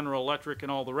Nokia and General Electric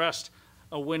and all the rest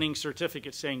a winning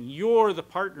certificate saying, you're the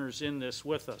partners in this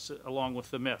with us, along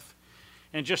with the MIF.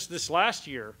 And just this last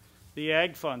year, the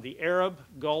Ag Fund, the Arab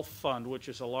Gulf Fund, which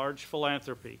is a large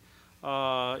philanthropy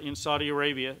in Saudi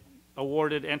Arabia,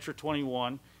 awarded Entra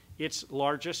 21 its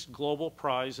largest global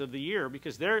prize of the year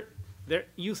because their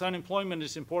youth unemployment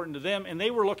is important to them, and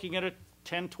they were looking at a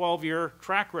 10, 12-year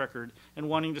track record and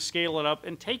wanting to scale it up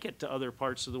and take it to other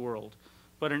parts of the world.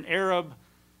 But an Arab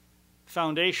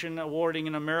foundation awarding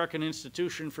an American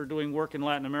institution for doing work in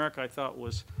Latin America, I thought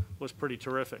was pretty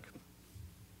terrific.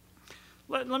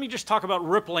 Let me just talk about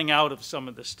rippling out of some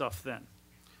of this stuff then.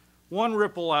 One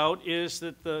ripple out is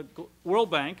that the World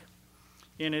Bank,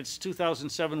 in its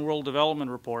 2007 World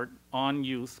Development Report on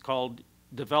youth called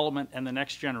Development and the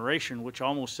Next Generation, which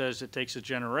almost says it takes a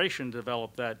generation to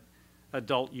develop that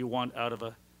adult you want out of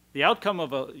the outcome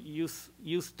of a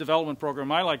youth development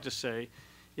program, I like to say,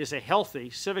 is a healthy,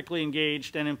 civically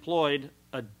engaged, and employed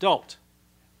adult.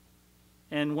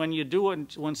 And when you do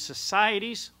it, when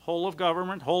societies, whole of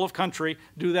government, whole of country,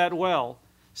 do that well,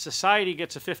 society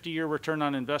gets a 50-year return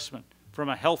on investment from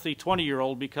a healthy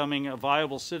 20-year-old becoming a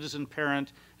viable citizen,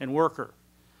 parent, and worker.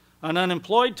 An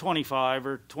unemployed 25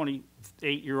 or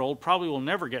 28-year-old probably will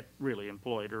never get really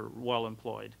employed or well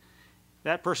employed.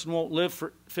 That person won't live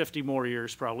for 50 more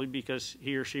years probably because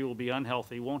he or she will be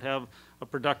unhealthy, won't have a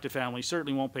productive family,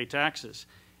 certainly won't pay taxes,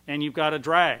 and you've got a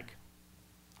drag.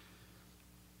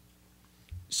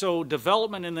 So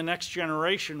development in the next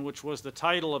generation, which was the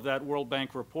title of that World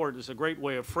Bank report, is a great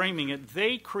way of framing it.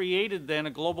 They created then a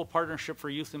global partnership for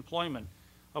youth employment,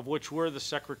 of which we're the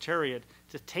secretariat,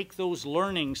 to take those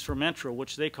learnings from Entra,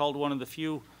 which they called one of the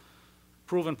few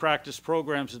proven practice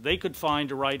programs that they could find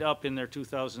to write up in their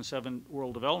 2007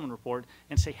 World Development Report,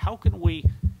 and say, how can we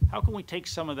take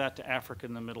some of that to Africa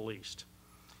and the Middle East?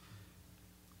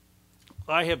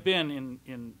 I have been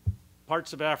in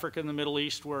parts of Africa and the Middle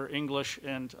East where English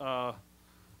and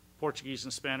Portuguese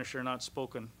and Spanish are not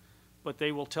spoken. but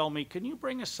they will tell me, can you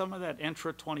bring us some of that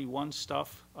Entra 21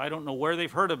 stuff? I don't know where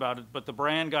they've heard about it, but the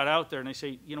brand got out there, and they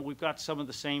say, you know, we've got some of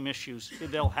the same issues.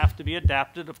 They'll have to be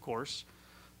adapted, of course,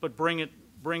 but bring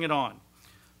it on.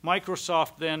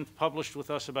 Microsoft then published with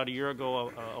us about a year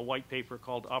ago a white paper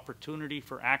called Opportunity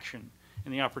for Action.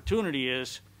 And the opportunity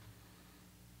is,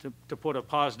 to put a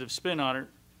positive spin on it,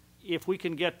 if we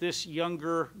can get this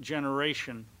younger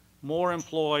generation more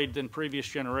employed than previous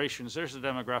generations, there's a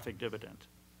demographic dividend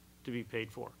to be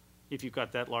paid for if you've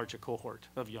got that large a cohort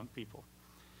of young people.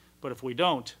 But if we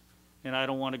don't, and I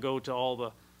don't want to go to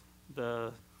all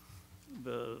the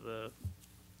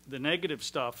negative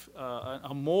stuff,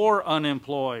 a more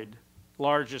unemployed,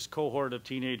 largest cohort of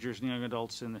teenagers and young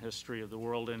adults in the history of the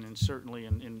world, and certainly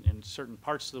in certain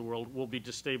parts of the world, will be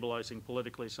destabilizing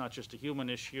politically. It's not just a human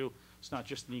issue. It's not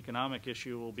just an economic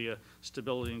issue. It will be a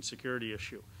stability and security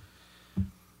issue.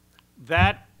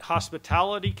 That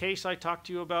hospitality case I talked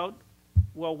to you about,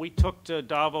 well, we took to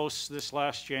Davos this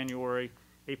last January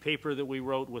a paper that we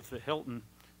wrote with the Hilton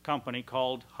company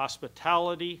called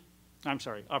Opportunities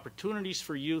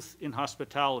for Youth in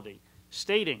Hospitality,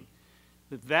 stating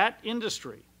that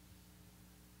industry,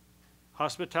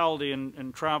 hospitality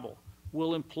and travel,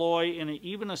 will employ in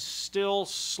even a still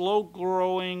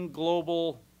slow-growing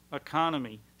global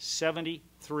economy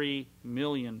 73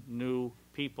 million new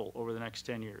people over the next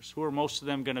 10 years. Who are most of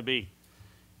them going to be?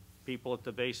 People at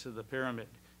the base of the pyramid,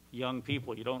 young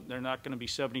people. They're not going to be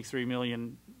 73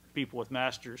 million people with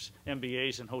masters,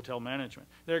 MBAs, and hotel management.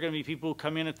 They're going to be people who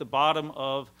come in at the bottom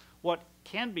of what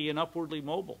can be an upwardly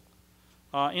mobile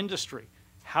industry.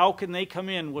 How can they come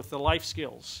in with the life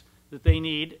skills that they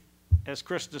need? As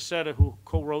Chris DeSeta, who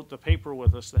co-wrote the paper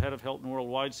with us, the head of Hilton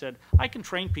Worldwide, said, I can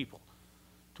train people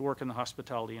to work in the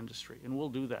hospitality industry, and we'll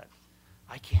do that.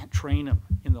 I can't train them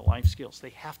in the life skills. They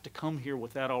have to come here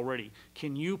with that already.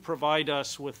 Can you provide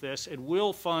us with this? And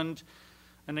we'll fund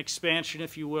an expansion,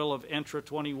 if you will, of Entra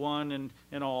 21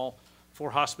 and all for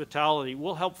hospitality.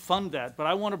 We'll help fund that. But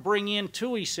I want to bring in,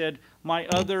 too, he said, my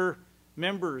other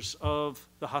members of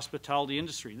the hospitality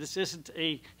industry. This isn't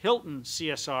a Hilton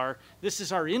CSR. This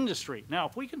is our industry. Now,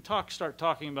 if we can start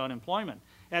talking about employment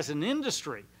as an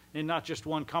industry, and not just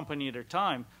one company at a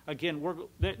time, again,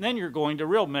 then you're going to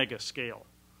real mega scale.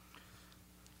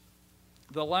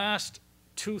 The last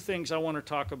two things I want to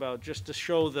talk about just to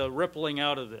show the rippling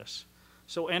out of this.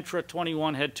 So Entra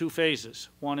 21 had two phases,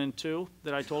 1 and 2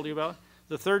 that I told you about.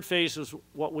 The third phase was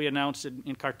what we announced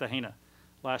in Cartagena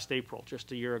last April,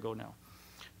 just a year ago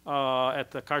now,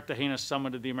 at the Cartagena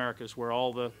Summit of the Americas, where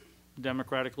all the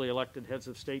democratically elected heads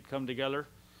of state come together.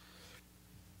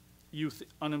 Youth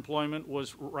unemployment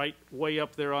was way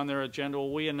up there on their agenda.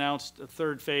 Well, we announced a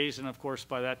third phase, and of course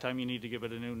by that time you need to give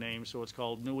it a new name, so it's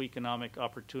called New Economic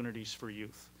Opportunities for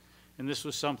Youth. And this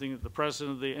was something that the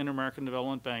president of the Inter-American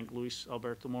Development Bank, Luis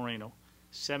Alberto Moreno,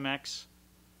 Cemex,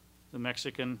 the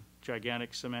Mexican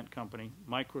gigantic cement company,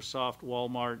 Microsoft,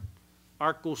 Walmart,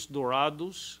 Arcos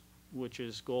Dorados, which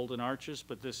is Golden Arches,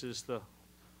 but this is the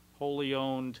wholly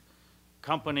owned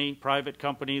company, private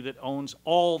company that owns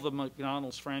all the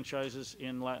McDonald's franchises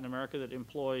in Latin America, that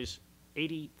employs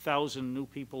 80,000 new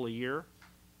people a year.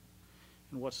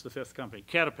 And what's the fifth company?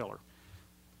 Caterpillar.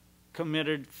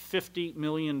 Committed $50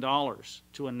 million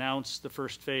to announce the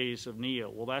first phase of NEO.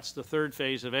 Well, that's the third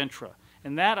phase of Entra.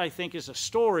 And that, I think, is a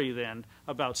story then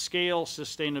about scale,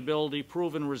 sustainability,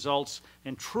 proven results,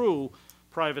 and true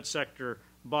private sector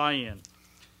buy-in.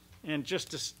 And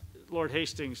just as Lord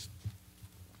Hastings,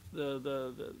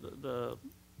 the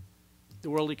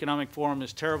World Economic Forum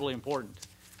is terribly important,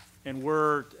 and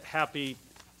we're happy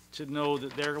to know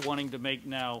that they're wanting to make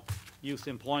now youth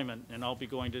employment, and I'll be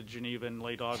going to Geneva in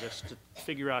late August to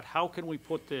figure out how can we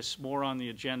put this more on the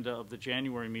agenda of the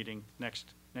January meeting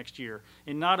next year,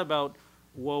 and not about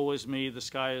woe is me, the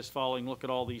sky is falling, look at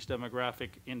all these demographic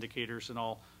indicators and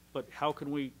all, but how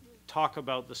can we talk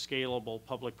about the scalable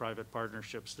public-private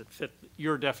partnerships that fit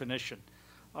your definition.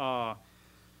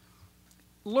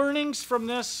 Learnings from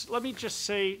this, let me just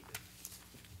say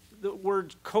the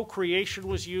word co-creation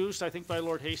was used, I think, by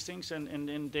Lord Hastings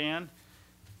and Dan.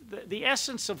 The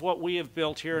essence of what we have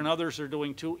built here, and others are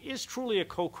doing too, is truly a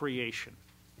co-creation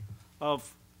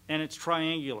of, and it's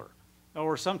triangular.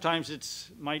 Or sometimes it's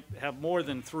might have more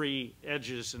than 3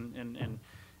 edges and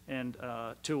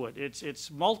to it.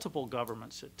 It's multiple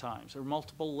governments at times, or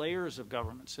multiple layers of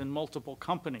governments and multiple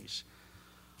companies.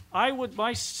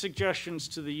 My suggestions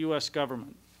to the U.S.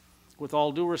 government, with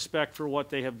all due respect for what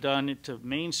they have done to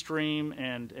mainstream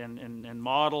and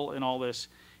model and all this,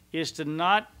 is to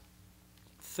not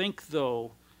think,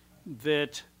 though,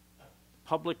 that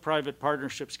public-private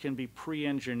partnerships can be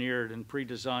pre-engineered and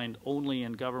pre-designed only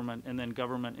in government, and then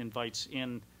government invites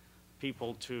in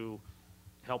people to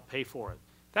help pay for it.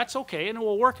 That's okay, and it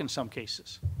will work in some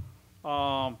cases.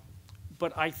 But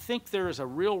I think there is a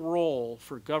real role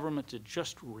for government to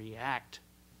just react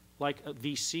like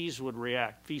VCs would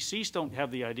react. VCs don't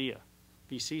have the idea.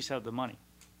 VCs have the money.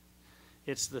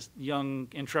 It's the young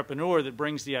entrepreneur that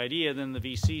brings the idea, then the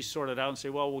VCs sort it out and say,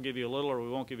 well, we'll give you a little, or we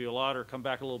won't give you a lot, or come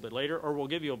back a little bit later, or we'll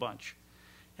give you a bunch.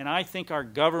 And I think our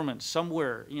government,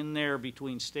 somewhere in there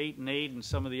between state and aid and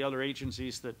some of the other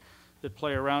agencies that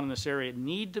play around in this area,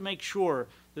 need to make sure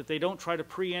that they don't try to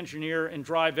pre-engineer and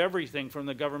drive everything from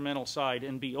the governmental side,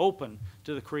 and be open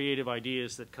to the creative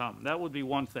ideas that come. That would be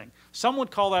one thing. Some would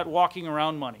call that walking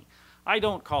around money. I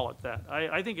don't call it that.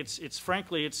 I think it's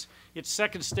frankly, it's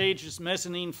second stage, it's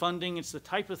mezzanine funding. It's the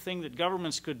type of thing that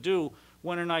governments could do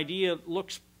when an idea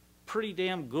looks pretty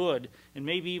damn good and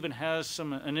maybe even has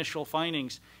some initial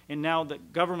findings, and now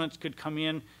that governments could come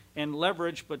in and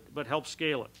leverage but help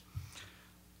scale it.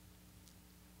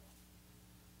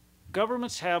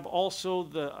 Governments have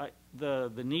also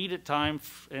the need at times,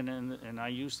 and I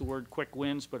use the word quick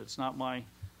wins, but it's not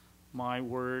my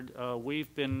word.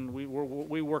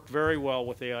 We worked very well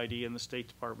with AID in the State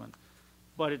Department,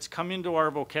 but it's come into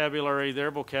our vocabulary,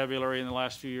 their vocabulary in the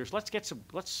last few years.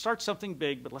 Let's start something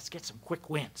big, but let's get some quick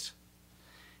wins.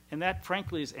 And that,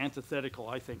 frankly, is antithetical,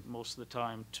 I think, most of the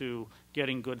time to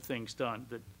getting good things done.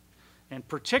 And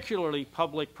particularly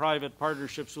public-private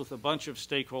partnerships with a bunch of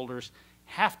stakeholders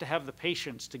have to have the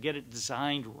patience to get it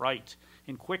designed right.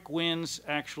 And quick wins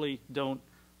actually don't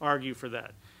argue for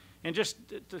that. And just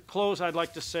to close, I'd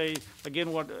like to say, again,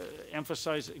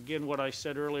 emphasize again what I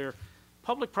said earlier.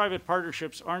 Public-private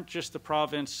partnerships aren't just the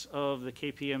province of the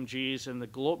KPMGs and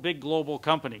the big global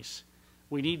companies.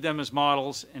 We need them as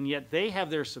models, and yet they have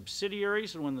their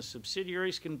subsidiaries, and when the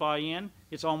subsidiaries can buy in,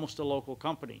 it's almost a local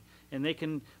company. And they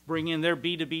can bring in their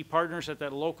B2B partners at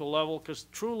that local level, because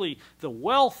truly the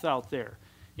wealth out there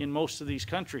in most of these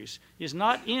countries is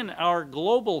not in our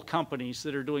global companies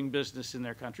that are doing business in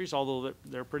their countries, although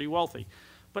they're pretty wealthy.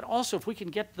 But also, if we can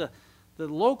get the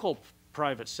local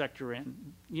private sector in,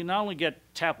 you not only get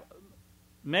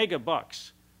mega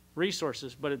bucks,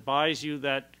 resources, but it buys you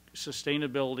that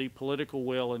sustainability, political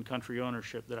will, and country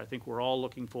ownership that I think we're all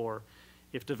looking for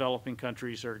if developing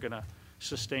countries are going to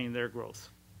sustain their growth.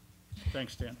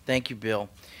 Thanks, Dan. Thank you, Bill.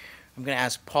 I'm going to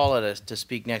ask Paula to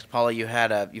speak next. Paula, you've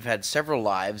had several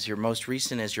lives. Your most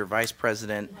recent is your Vice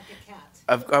President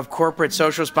of Corporate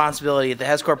Social Responsibility at the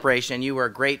Hess Corporation, and you were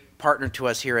a great partner to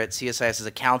us here at CSIS as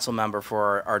a council member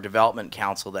for our Development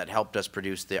Council that helped us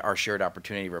produce our Shared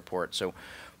Opportunity Report. So,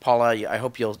 Paula, I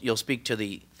hope you'll speak to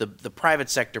the private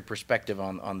sector perspective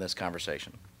on this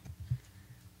conversation.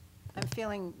 I'm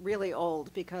feeling really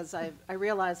old because I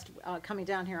realized coming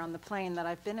down here on the plane that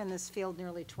I've been in this field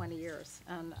nearly 20 years.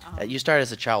 And you started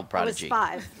as a child prodigy.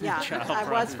 I was 5, yeah, I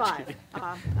was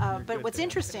 5. But what's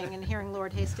interesting in hearing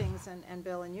Lord Hastings and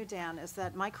Bill and you, Dan, is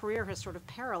that my career has sort of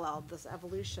paralleled this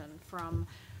evolution from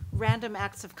random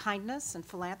acts of kindness and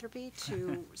philanthropy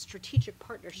to strategic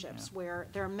partnerships where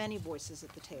there are many voices at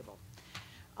the table.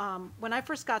 When I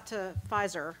first got to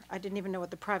Pfizer, I didn't even know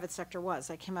what the private sector was.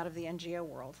 I came out of the NGO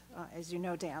world, as you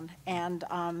know, Dan. And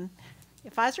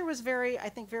Pfizer was I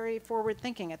think, very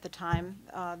forward-thinking at the time.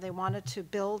 They wanted to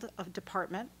build a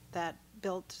department that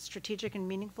built strategic and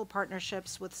meaningful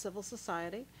partnerships with civil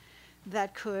society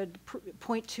that could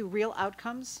point to real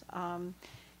outcomes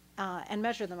and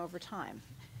measure them over time.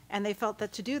 And they felt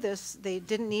that to do this, they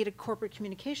didn't need a corporate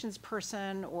communications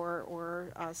person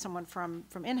or someone from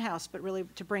in-house, but really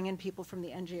to bring in people from the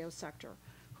NGO sector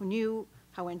who knew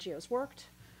how NGOs worked,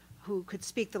 who could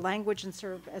speak the language and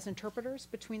serve as interpreters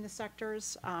between the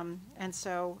sectors. And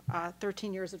so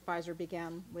 13 years at Pfizer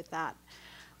began with that.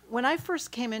 When I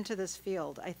first came into this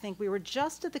field, I think we were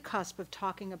just at the cusp of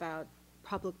talking about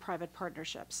public-private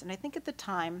partnerships. And I think at the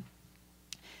time,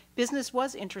 business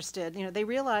was interested. You know, they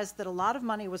realized that a lot of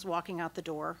money was walking out the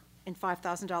door in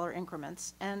 $5,000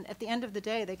 increments, and at the end of the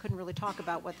day, they couldn't really talk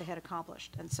about what they had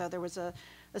accomplished. And so there was a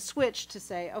switch to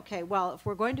say, okay, well, if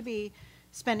we're going to be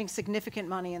spending significant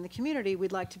money in the community,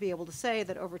 we'd like to be able to say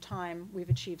that over time we've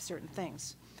achieved certain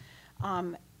things.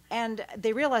 And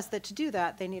they realized that to do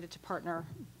that, they needed to partner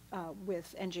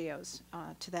with NGOs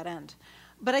to that end.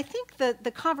 But I think that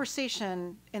the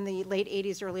conversation in the late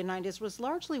 80s, early 90s was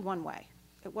largely one way.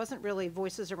 It wasn't really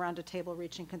voices around a table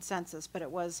reaching consensus, but it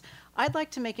was, I'd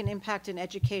like to make an impact in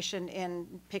education in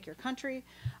pick your country.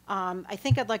 I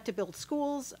think I'd like to build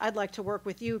schools. I'd like to work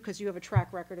with you because you have a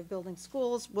track record of building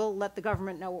schools. We'll let the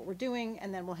government know what we're doing,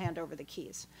 and then we'll hand over the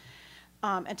keys.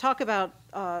 and talk about,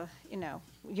 you know,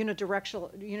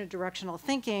 unidirectional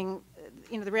thinking.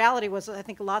 You know, the reality was, I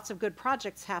think lots of good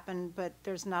projects happen, but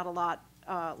there's not a lot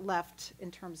left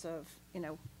in terms of, you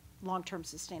know, long-term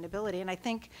sustainability. And I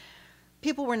think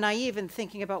people were naive in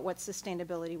thinking about what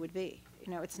sustainability would be.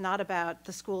 You know, it's not about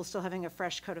the school still having a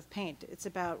fresh coat of paint. It's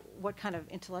about what kind of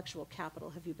intellectual capital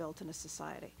have you built in a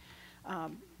society.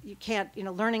 You can't, you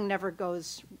know, learning never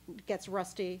gets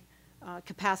rusty.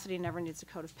 Capacity never needs a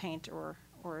coat of paint or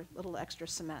a little extra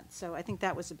cement. So I think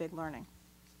that was a big learning.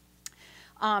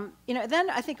 You know, then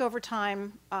I think over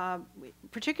time,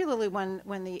 particularly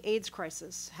when the AIDS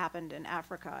crisis happened in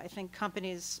Africa, I think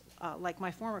companies like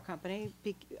my former company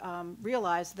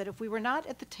realized that if we were not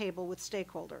at the table with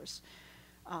stakeholders,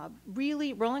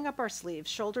 really rolling up our sleeves,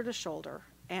 shoulder to shoulder,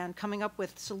 and coming up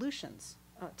with solutions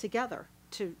together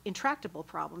to intractable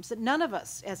problems that none of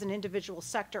us as an individual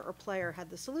sector or player had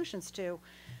the solutions to,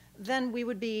 then we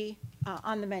would be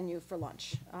on the menu for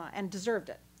lunch and deserved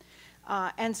it.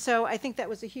 And so I think that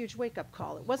was a huge wake-up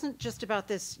call. It wasn't just about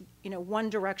this, you know,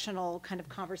 one-directional kind of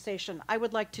conversation, I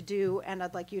would like to do and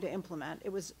I'd like you to implement.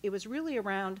 It was really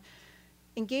around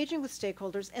engaging with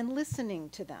stakeholders and listening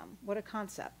to them. What a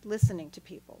concept, listening to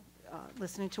people,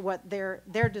 listening to what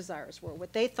their desires were,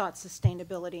 what they thought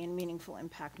sustainability and meaningful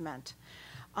impact meant.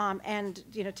 And,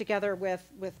 you know, together with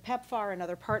PEPFAR and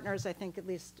other partners, I think at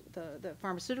least the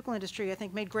pharmaceutical industry, I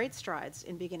think, made great strides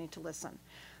in beginning to listen.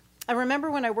 I remember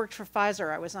when I worked for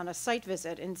Pfizer, I was on a site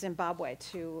visit in Zimbabwe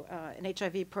to an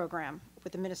HIV program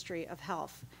with the Ministry of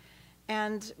Health.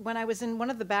 And when I was in one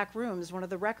of the back rooms, one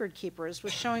of the record keepers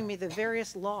was showing me the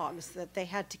various logs that they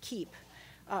had to keep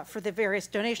for the various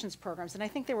donations programs. And I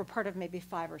think they were part of maybe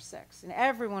 5 or 6, and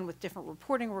everyone with different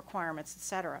reporting requirements, et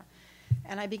cetera.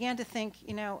 And I began to think,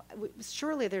 you know,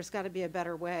 surely there's got to be a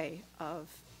better way of,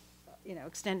 you know,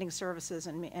 extending services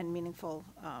and meaningful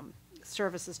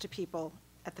services to people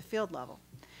at the field level.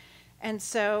 And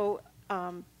so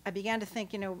I began to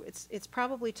think, you know, it's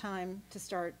probably time to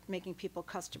start making people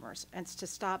customers and to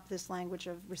stop this language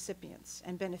of recipients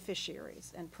and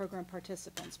beneficiaries and program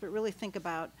participants, but really think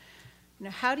about, you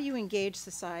know, how do you engage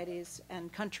societies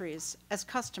and countries as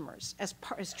customers,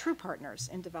 as true partners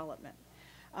in development?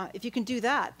 If you can do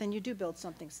that, then you do build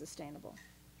something sustainable.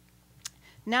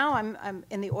 Now I'm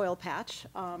in the oil patch,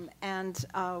 and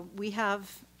we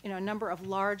have, you know, a number of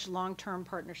large long-term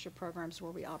partnership programs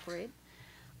where we operate.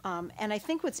 And I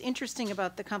think what's interesting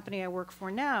about the company I work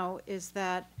for now is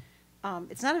that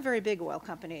it's not a very big oil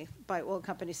company by oil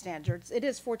company standards. It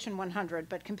is Fortune 100,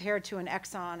 but compared to an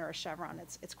Exxon or a Chevron,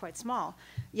 it's quite small.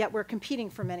 Yet we're competing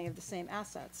for many of the same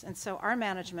assets. And so our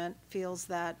management feels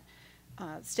that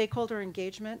stakeholder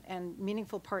engagement and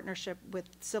meaningful partnership with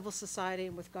civil society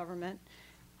and with government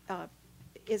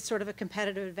is sort of a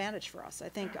competitive advantage for us. I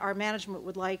think our management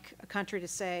would like a country to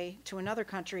say to another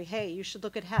country, hey, you should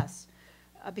look at Hess,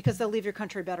 because they'll leave your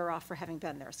country better off for having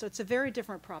been there. So it's a very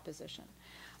different proposition.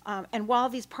 And while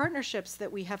these partnerships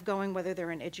that we have going, whether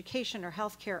they're in education or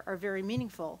healthcare, are very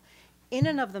meaningful, in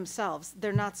and of themselves,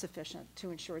 they're not sufficient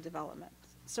to ensure development.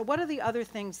 So what are the other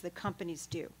things that companies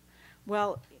do?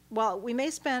 Well, while we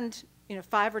may spend, you know,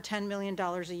 $5 or $10 million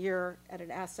a year at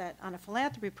an asset on a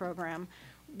philanthropy program,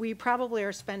 we probably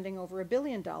are spending over $1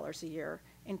 billion a year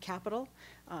in capital,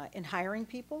 in hiring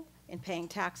people, in paying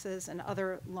taxes, and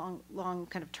other long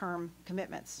kind of term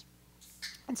commitments.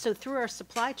 And so through our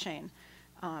supply chain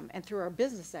and through our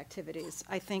business activities,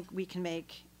 I think we can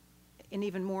make an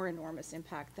even more enormous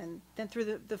impact than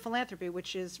through the philanthropy,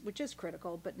 which is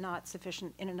critical, but not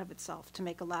sufficient in and of itself to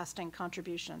make a lasting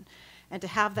contribution, and to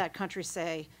have that country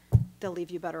say they'll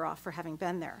leave you better off for having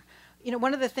been there. You know,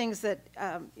 one of the things that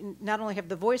not only have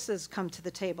the voices come to the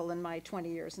table in my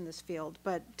 20 years in this field,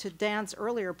 but to Dan's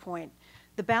earlier point,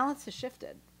 the balance has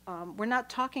shifted. We're not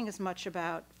talking as much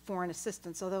about foreign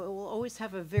assistance, although it will always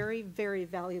have a very, very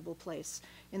valuable place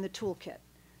in the toolkit,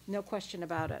 no question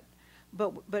about it.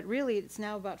 But really, it's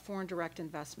now about foreign direct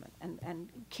investment. And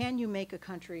can you make a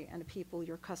country and a people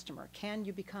your customer? Can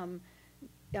you become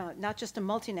not just a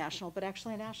multinational, but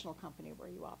actually a national company where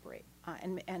you operate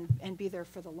and be there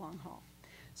for the long haul?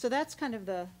 So that's kind of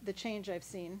the change I've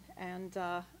seen. And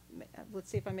let's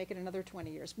see if I make it another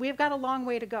 20 years. We've got a long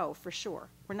way to go, for sure.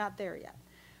 We're not there yet.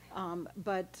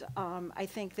 But I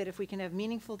think that if we can have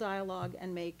meaningful dialogue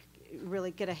and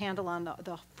really get a handle on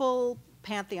the full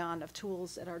pantheon of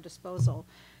tools at our disposal,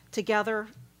 together,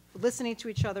 listening to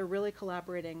each other, really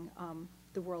collaborating,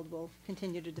 the world will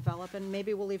continue to develop, and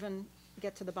maybe we'll even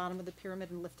get to the bottom of the pyramid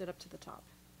and lift it up to the top.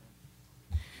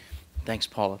 Thanks,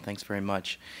 Paula. Thanks very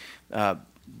much.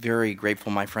 very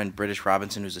grateful my friend British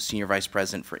Robinson, who's a Senior Vice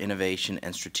President for Innovation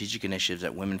and Strategic Initiatives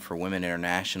at Women for Women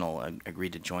International,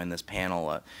 agreed to join this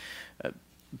panel.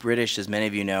 British, as many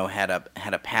of you know, had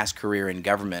a past career in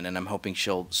government, and I'm hoping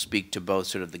she'll speak to both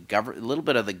sort of a little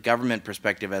bit of the government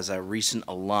perspective as a recent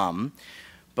alum,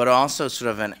 but also sort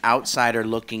of an outsider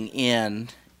looking in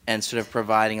and sort of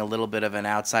providing a little bit of an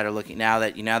outsider looking. Now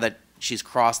that she's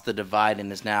crossed the divide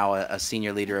and is now a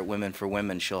senior leader at Women for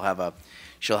Women, she'll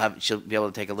be able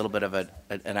to take a little bit of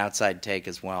an outside take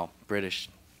as well. British.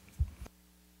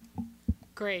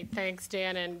 Great, thanks,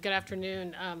 Dan, and good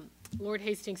afternoon. Lord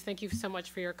Hastings, thank you so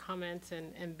much for your comments,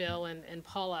 and Bill and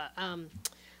Paula.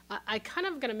 I kind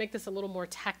of going to make this a little more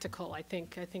tactical. I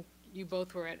think you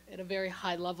both were at a very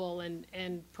high level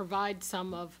and provide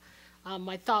some of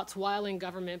my thoughts while in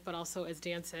government, but also, as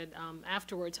Dan said,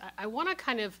 afterwards. I want to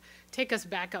kind of take us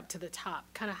back up to the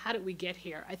top, kind of how did we get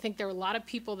here? I think there are a lot of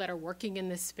people that are working in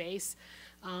this space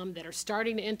that are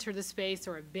starting to enter the space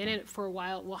or have been in it for a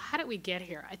while. Well, how did we get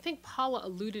here? I think Paula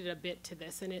alluded a bit to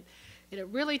this, and it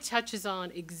really touches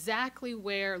on exactly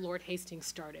where Lord Hastings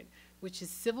started, which is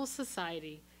civil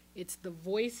society. It's the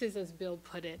voices, as Bill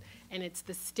put it, and it's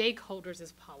the stakeholders,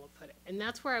 as Paula put it. And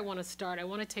that's where I want to start. I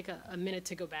want to take a minute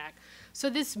to go back. So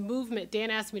this movement, Dan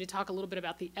asked me to talk a little bit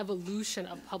about the evolution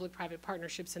of public-private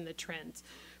partnerships and the trends.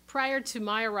 Prior to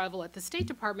my arrival at the State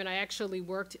Department, I actually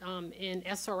worked in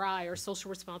SRI, or social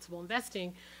responsible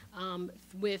investing,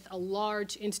 with a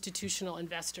large institutional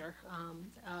investor,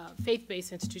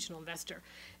 faith-based institutional investor.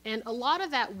 And a lot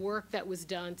of that work that was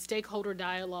done, stakeholder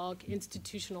dialogue,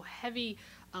 heavy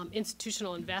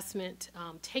institutional investment,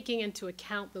 taking into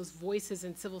account those voices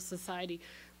in civil society,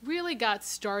 really got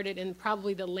started in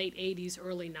probably the late 80s,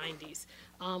 early 90s,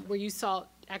 where you saw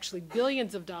actually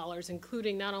billions of dollars,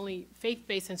 including not only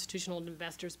faith-based institutional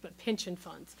investors, but pension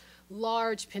funds,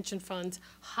 large pension funds,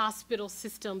 hospital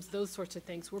systems, those sorts of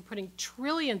things. We're putting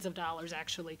trillions of dollars,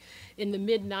 actually, in the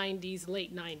mid-90s,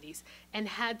 late 90s, and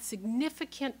had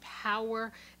significant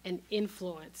power and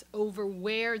influence over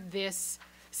where this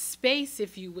space,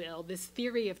 if you will, this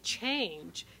theory of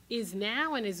change is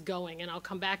now and is going, and I'll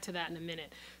come back to that in a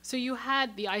minute. So you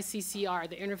had the ICCR,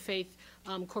 the Interfaith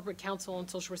Corporate Council on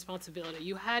Social Responsibility.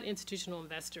 You had institutional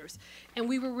investors. And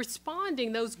we were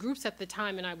responding, those groups at the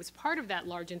time, and I was part of that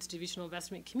large institutional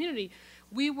investment community,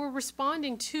 we were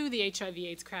responding to the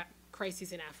HIV/AIDS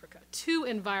crises in Africa, to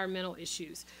environmental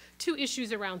issues, to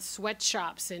issues around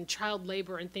sweatshops and child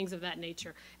labor and things of that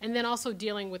nature, and then also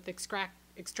dealing with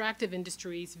extractive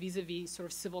industries vis-a-vis sort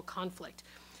of civil conflict.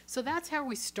 So that's how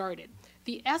we started.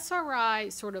 The SRI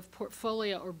sort of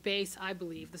portfolio or base, I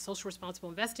believe, the social responsible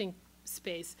investing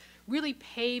space, really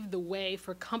paved the way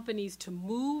for companies to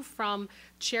move from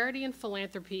charity and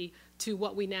philanthropy to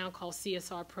what we now call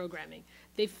CSR programming.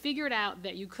 They figured out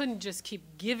that you couldn't just keep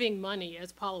giving money,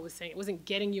 as Paula was saying. It wasn't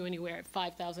getting you anywhere at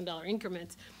 $5,000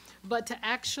 increments, but to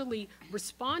actually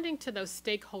responding to those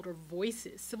stakeholder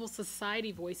voices, civil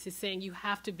society voices saying you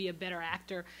have to be a better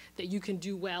actor, that you can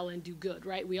do well and do good,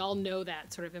 right? We all know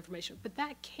that sort of information. But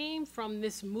that came from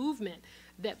this movement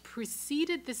that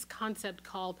preceded this concept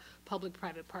called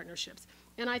public-private partnerships.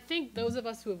 And I think those of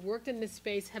us who have worked in this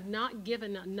space have not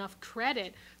given enough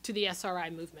credit to the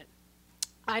SRI movement.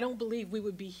 I don't believe we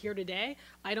would be here today.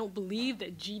 I don't believe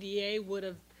that GDA would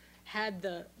have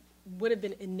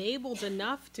been enabled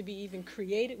enough to be even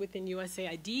created within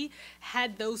USAID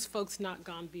had those folks not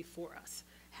gone before us,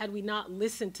 had we not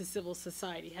listened to civil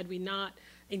society, had we not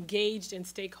engaged in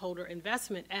stakeholder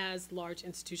investment as large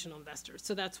institutional investors.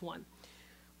 So that's one.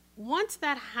 Once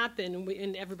that happened,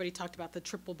 and everybody talked about the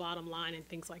triple bottom line and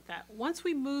things like that, once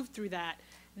we moved through that,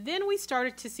 then we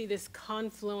started to see this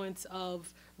confluence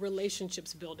of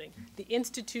relationships building, the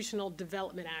institutional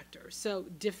development actors, so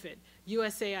DFID,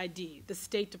 USAID, the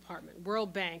State Department,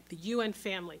 World Bank, the UN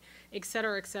family, et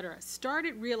cetera,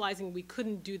 started realizing we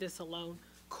couldn't do this alone.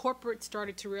 Corporate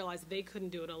started to realize they couldn't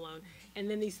do it alone. And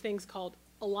then these things called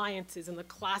alliances in the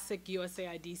classic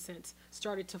USAID sense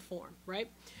started to form, right?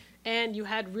 And you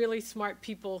had really smart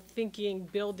people thinking,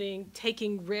 building,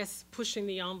 taking risks, pushing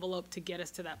the envelope to get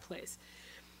us to that place.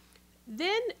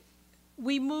 Then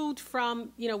we moved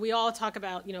from, we all talk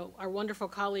about, our wonderful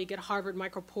colleague at Harvard,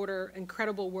 Michael Porter,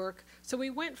 incredible work. So we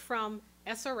went from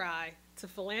SRI to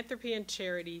philanthropy and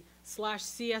charity /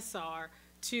 CSR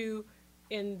to,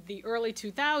 in the early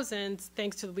 2000s,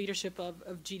 thanks to the leadership of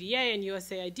GDA and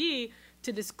USAID,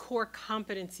 to this core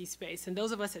competency space. And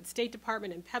those of us at State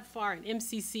Department and PEPFAR and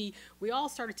MCC, we all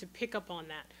started to pick up on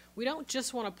that. We don't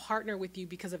just want to partner with you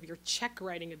because of your check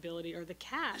writing ability or the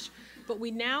cash, but we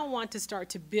now want to start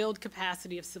to build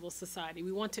capacity of civil society.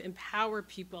 We want to empower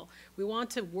people. We want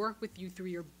to work with you through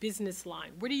your business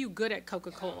line. What are you good at,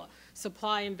 Coca-Cola?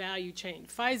 Supply and value chain.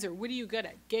 Pfizer, what are you good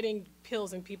at? Getting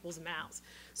pills in people's mouths.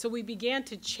 So we began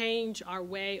to change our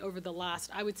way over the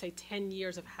last, I would say, 10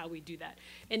 years of how we do that.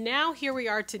 And now here we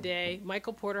are today.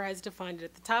 Michael Porter has defined it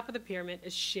at the top of the pyramid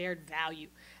as shared value.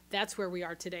 That's where we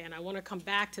are today, and I want to come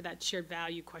back to that shared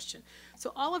value question.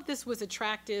 So all of this was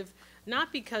attractive,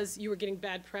 not because you were getting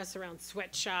bad press around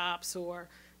sweatshops or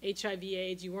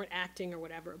HIV/AIDS, you weren't acting or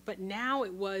whatever, but now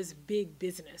it was big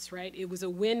business, right? It was a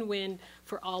win-win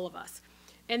for all of us.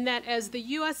 And that as the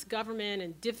U.S. government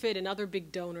and DFID and other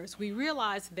big donors, we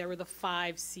realized there were the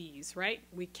 5 C's, right?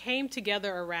 We came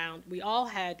together around, we all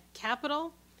had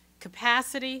capital,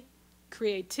 capacity,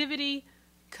 creativity,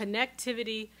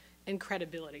 connectivity, and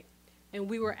credibility. And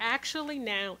we were actually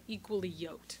now equally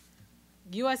yoked.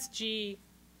 USG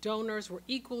donors were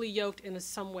equally yoked in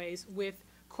some ways with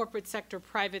corporate sector,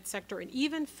 private sector, and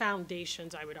even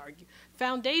foundations, I would argue.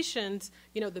 Foundations,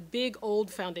 you know, the big old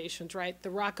foundations, right?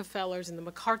 The Rockefellers and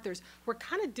the MacArthurs were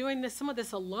kind of doing this, some of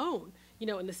this alone, you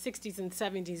know, in the 60s and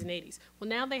 70s and 80s. Well,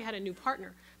 now they had a new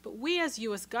partner. But we as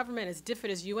U.S. government, as DFID,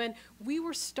 as UN, we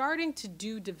were starting to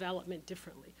do development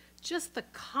differently. Just the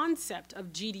concept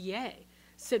of GDA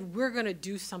said we're going to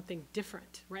do something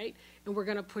different, right? And we're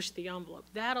going to push the envelope.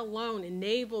 That alone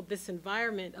enabled this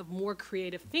environment of more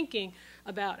creative thinking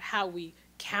about how we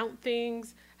count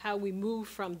things, how we move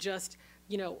from just,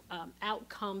 you know,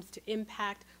 outcomes to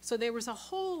impact. So there was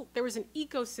an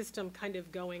ecosystem kind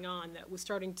of going on that was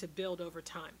starting to build over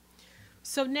time.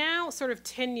 So now, sort of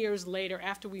 10 years later,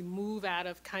 after we move out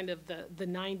of kind of the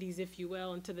 90s, if you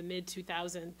will, into the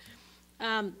mid-2000s,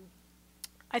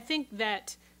 I think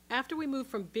that after we moved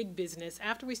from big business,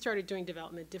 after we started doing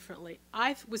development differently,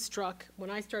 I was struck when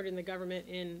I started in the government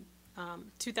in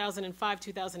 2005,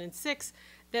 2006,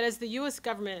 that as the U.S.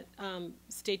 government,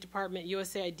 State Department,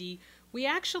 USAID, we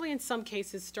actually in some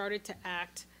cases started to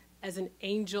act as an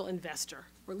angel investor,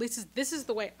 or at least this is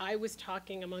the way I was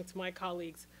talking amongst my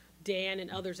colleagues, Dan and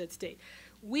others at State.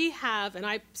 We have, and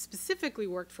I specifically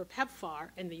worked for PEPFAR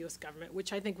in the U.S. government,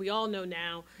 which I think we all know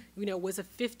now, you know,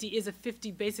 basically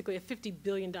a $50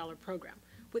 billion program.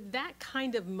 With that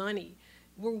kind of money,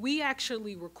 were we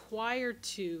actually required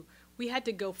to, we had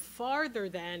to go farther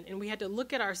than, and we had to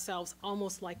look at ourselves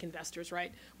almost like investors,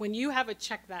 right? When you have a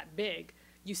check that big,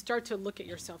 you start to look at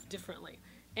yourself differently.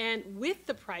 And with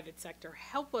the private sector,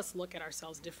 help us look at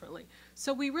ourselves differently.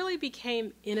 So we really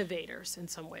became innovators in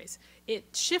some ways. It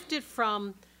shifted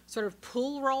from sort of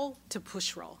pull role to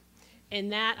push role.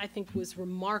 And that, I think, was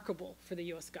remarkable for the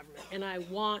U.S. government. And I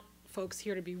want folks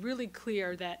here to be really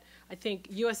clear that I think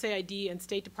USAID and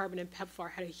State Department and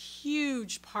PEPFAR had a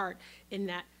huge part in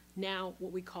that now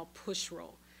what we call push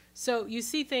role. So you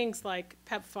see things like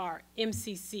PEPFAR,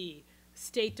 MCC,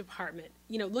 State Department,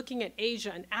 you know, looking at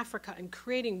Asia and Africa and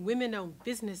creating women-owned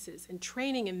businesses and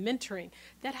training and mentoring.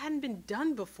 That hadn't been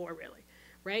done before, really,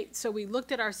 right? So we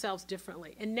looked at ourselves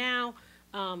differently. And now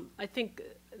I think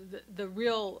the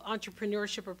real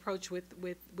entrepreneurship approach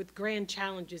with grand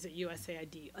challenges at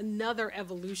USAID, another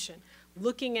evolution,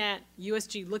 looking at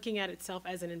USG, looking at itself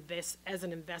as an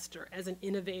investor, as an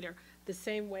innovator, the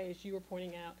same way as you were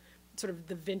pointing out, sort of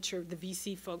the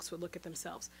VC folks would look at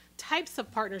themselves. Types of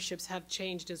partnerships have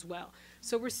changed as well.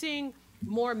 So we're seeing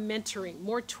more mentoring,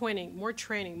 more twinning, more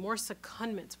training, more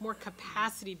secondments, more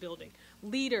capacity building.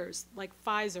 Leaders like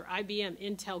Pfizer, IBM,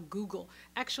 Intel, Google,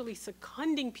 actually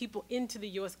seconding people into the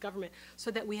U.S. government so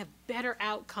that we have better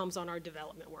outcomes on our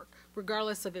development work,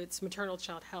 regardless of its maternal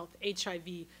child health,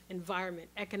 HIV, environment,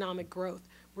 economic growth.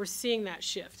 We're seeing that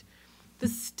shift. The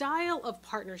style of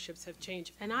partnerships have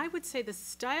changed, and I would say the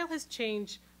style has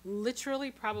changed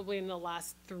literally probably in the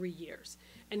last 3 years.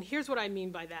 And here's what I mean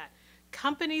by that.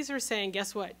 Companies are saying,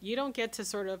 guess what? You don't get to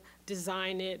sort of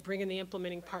design it, bring in the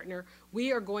implementing partner.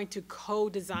 We are going to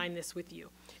co-design this with you.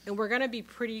 And we're going to be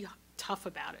pretty tough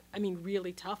about it. I mean,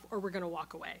 really tough, or we're going to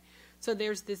walk away. So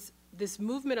there's this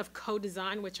movement of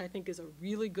co-design, which I think is a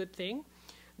really good thing.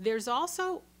 There's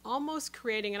also almost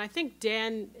creating, and I think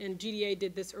Dan and GDA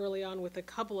did this early on with a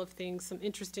couple of things, some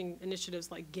interesting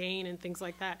initiatives like GAIN and things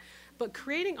like that, but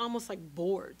creating almost like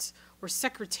boards or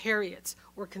secretariats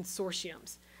or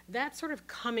consortiums. That's sort of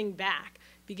coming back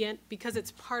because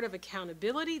it's part of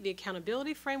accountability, the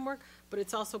accountability framework, but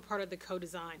it's also part of the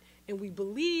co-design. And we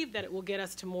believe that it will get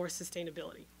us to more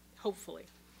sustainability, hopefully.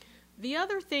 The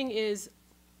other thing is,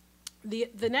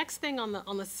 the next thing on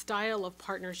the style of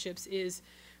partnerships is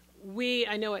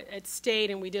I know at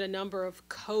State, and we did a number of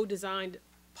co-designed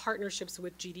partnerships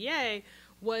with GDA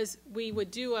was we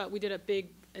did a big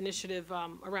initiative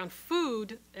around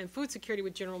food and food security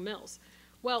with General Mills.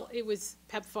 Well, it was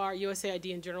PEPFAR,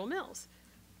 USAID, and General Mills.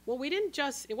 Well,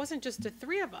 it wasn't just the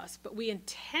three of us, but we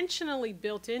intentionally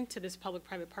built into this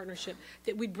public-private partnership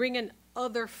that we'd bring in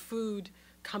other food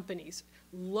companies,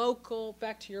 local,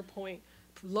 back to your point,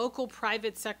 local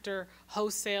private sector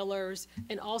wholesalers,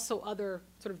 and also other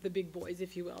sort of the big boys,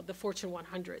 if you will, the Fortune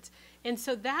 100s. And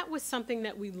so that was something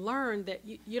that we learned, that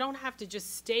you don't have to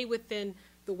just stay within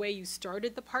the way you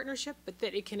started the partnership, but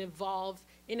that it can evolve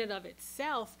in and of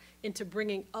itself into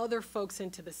bringing other folks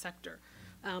into the sector.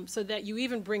 So that you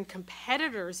even bring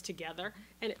competitors together.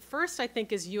 And at first, I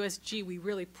think as USG, we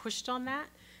really pushed on that.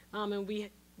 And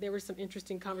there were some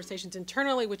interesting conversations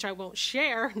internally, which I won't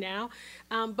share now.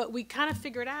 But we kind of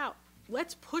figured out,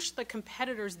 let's push the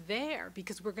competitors there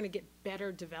because we're going to get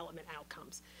better development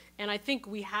outcomes. And I think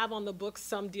we have on the books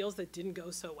some deals that didn't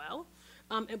go so well.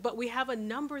 But we have a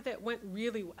number that went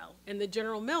really well. And the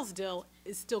General Mills deal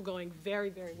is still going very,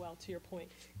 very well, to your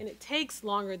point. And it takes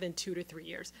longer than 2 to 3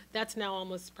 years. That's now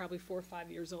almost probably 4 or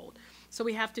 5 years old. So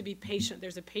we have to be patient.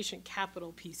 There's a patient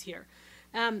capital piece here.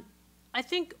 I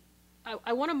think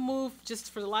I want to move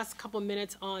just for the last couple of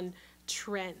minutes on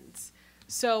trends.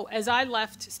 So as I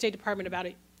left State Department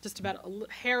just about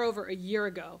a hair over a year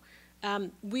ago,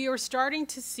 we are starting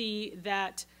to see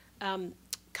that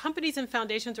companies and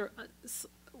foundations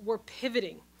were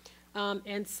pivoting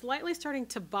and slightly starting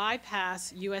to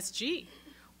bypass USG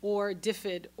or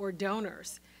DFID or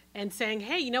donors and saying,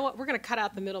 hey, you know what, we're going to cut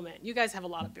out the middleman. You guys have a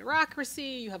lot of bureaucracy,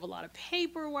 you have a lot of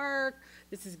paperwork,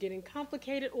 this is getting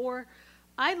complicated. Or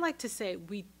I'd like to say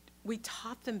we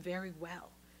taught them very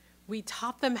well. We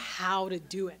taught them how to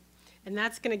do it. And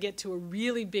that's going to get to a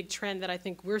really big trend that I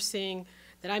think we're seeing,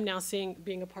 that I'm now seeing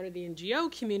being a part of the NGO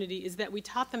community, is that we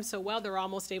taught them so well they're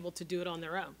almost able to do it on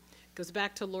their own. It goes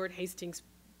back to Lord Hastings'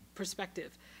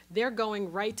 perspective. They're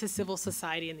going right to civil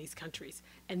society in these countries,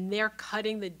 and they're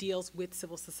cutting the deals with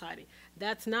civil society.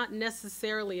 That's not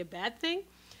necessarily a bad thing,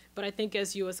 but I think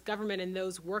as U.S. government and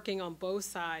those working on both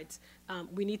sides,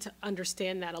 we need to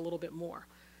understand that a little bit more.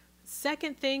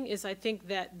 Second thing is I think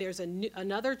that there's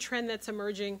another trend that's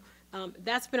emerging.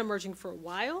 That's been emerging for a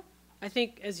while. I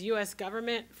think as U.S.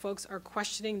 government, folks are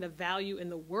questioning the value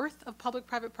and the worth of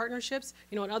public-private partnerships.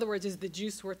 You know, in other words, is the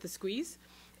juice worth the squeeze?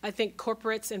 I think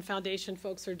corporates and foundation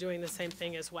folks are doing the same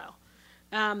thing as well.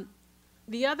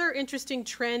 The other interesting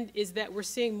trend is that we're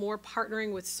seeing more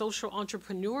partnering with social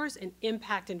entrepreneurs and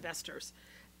impact investors.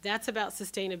 That's about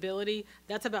sustainability.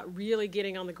 That's about really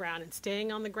getting on the ground and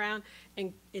staying on the ground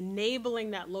and enabling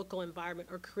that local environment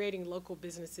or creating local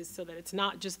businesses so that it's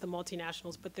not just the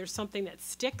multinationals, but there's something that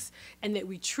sticks and that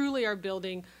we truly are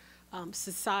building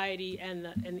society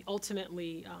and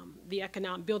ultimately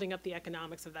building up the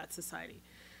economics of that society.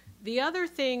 The other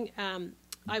thing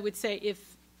I would say,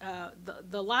 if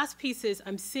the last piece is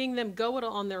I'm seeing them go it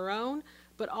on their own,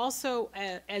 but also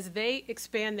as they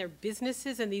expand their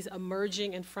businesses in these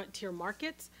emerging and frontier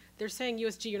markets, they're saying,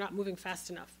 USG, you're not moving fast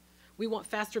enough. We want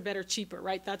faster, better, cheaper,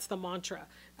 right? That's the mantra.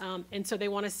 And so they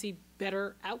want to see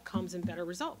better outcomes and better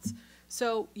results.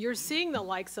 So you're seeing the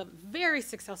likes of very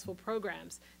successful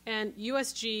programs. And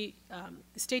USG,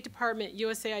 State Department,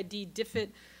 USAID, DFID,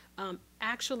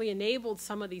 actually enabled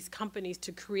some of these companies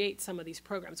to create some of these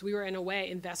programs. We were, in a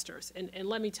way, investors. And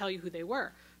let me tell you who they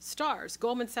were. STARS,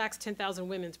 Goldman Sachs 10,000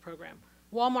 Women's Program.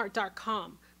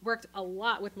 Walmart.com, worked a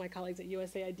lot with my colleagues at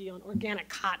USAID on organic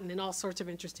cotton and all sorts of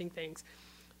interesting things.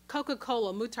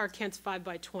 Coca-Cola, Muhtar Kent's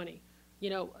 5x20. You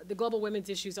know, the Global Women's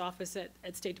Issues Office at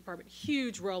State Department,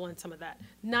 huge role in some of that.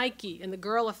 Nike and the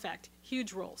Girl Effect,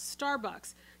 huge role.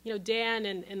 Starbucks, you know, Dan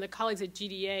and the colleagues at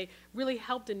GDA really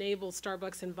helped enable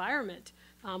Starbucks' environment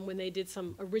when they did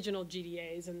some original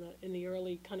GDAs in the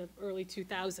early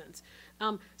 2000s.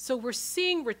 So we're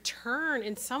seeing return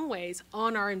in some ways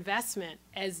on our investment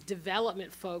as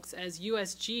development folks, as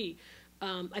USG.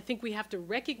 I think we have to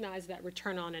recognize that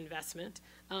return on investment.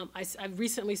 I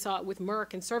recently saw it with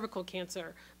Merck and cervical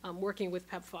cancer, working with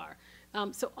PEPFAR.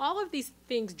 So all of these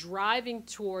things driving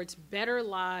towards better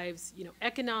lives, you know,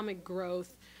 economic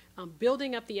growth,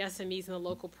 building up the SMEs in the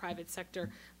local private sector.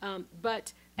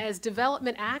 But as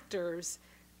development actors,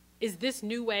 is this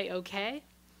new way okay?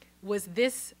 Was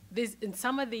this in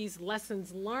some of these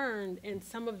lessons learned and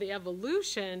some of the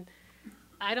evolution,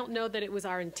 I don't know that it was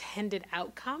our intended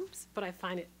outcomes, but I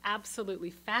find it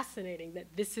absolutely fascinating that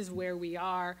this is where we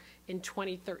are in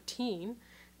 2013,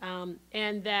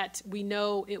 and that we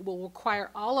know it will require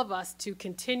all of us to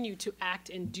continue to act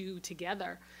and do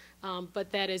together. But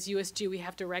that as USG, we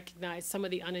have to recognize some of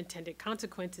the unintended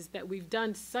consequences that we've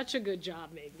done such a good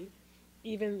job, maybe,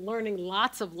 even learning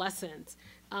lots of lessons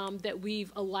that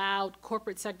we've allowed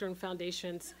corporate sector and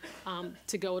foundations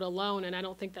to go it alone, and I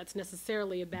don't think that's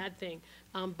necessarily a bad thing.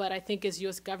 But I think as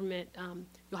U.S. government,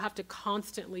 you'll have to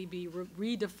constantly be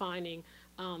redefining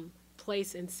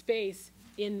place and space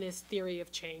in this theory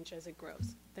of change as it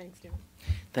grows. Thanks, Dan.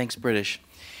 Thanks, British.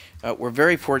 We're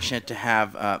very fortunate to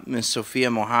have Ms. Sophia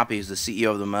Mohapi, who's the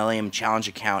CEO of the Millennium Challenge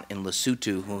Account in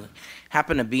Lesotho, who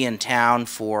happened to be in town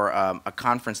for a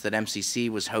conference that MCC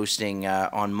was hosting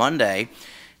on Monday.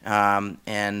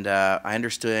 And I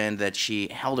understood that she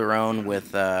held her own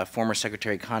with former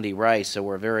Secretary Condi Rice, so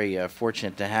we're very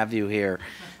fortunate to have you here,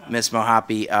 Ms.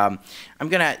 Mohapi. I'm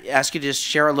going to ask you to just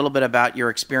share a little bit about your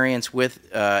experience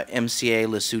with MCA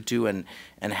Lesotho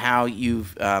and how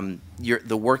you've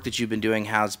the work that you've been doing,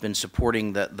 how it's been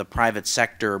supporting the private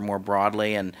sector more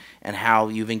broadly, and how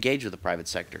you've engaged with the private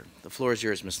sector. The floor is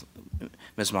yours, Ms.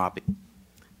 Mohapi.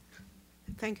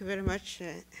 Thank you very much,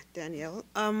 Danielle.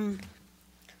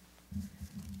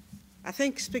 I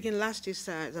think speaking last is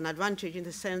an advantage in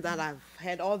the sense that I've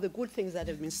heard all the good things that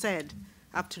have been said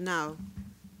up to now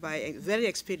by very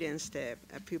experienced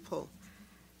people.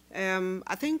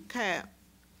 I think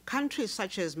countries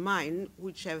such as mine,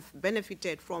 which have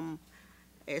benefited from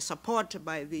support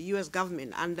by the U.S.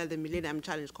 government under the Millennium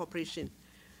Challenge Corporation,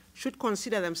 should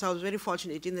consider themselves very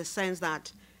fortunate in the sense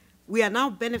that we are now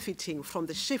benefiting from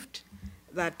the shift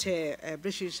that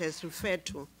British has referred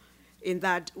to, in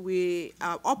that we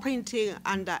are operating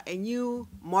under a new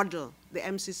model, the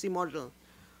MCC model,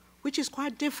 which is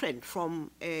quite different from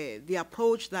the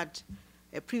approach that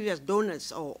previous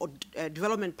donors or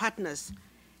development partners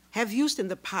have used in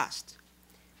the past.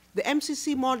 The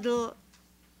MCC model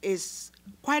is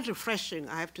quite refreshing,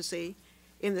 I have to say,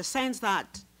 in the sense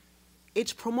that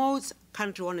it promotes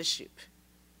country ownership.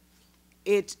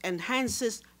 It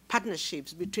enhances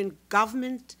partnerships between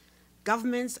governments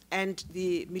and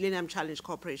the Millennium Challenge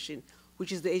Corporation,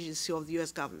 which is the agency of the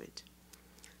U.S. government.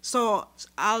 So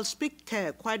I'll speak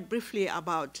quite briefly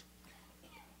about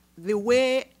the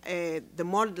way the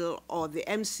model or the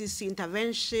MCC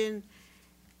intervention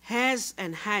has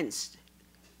enhanced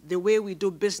the way we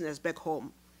do business back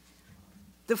home.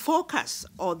 The focus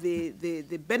or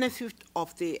the benefit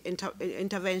of the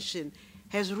intervention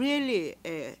has really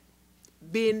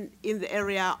been in the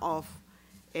area of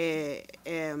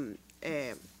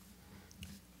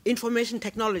information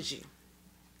technology.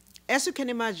 As you can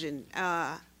imagine,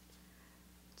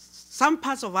 some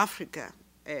parts of Africa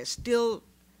still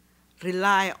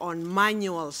rely on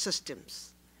manual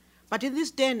systems. But in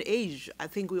this day and age, I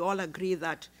think we all agree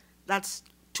that that's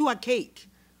too archaic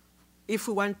if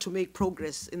we want to make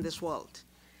progress in this world.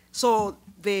 So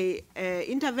the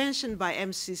intervention by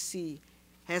MCC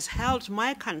has helped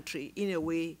my country in a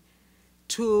way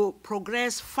to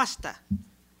progress faster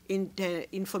in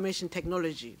information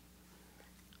technology.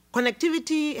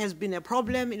 Connectivity has been a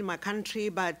problem in my country,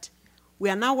 but we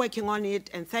are now working on it,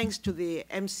 and thanks to the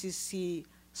MCC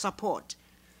support.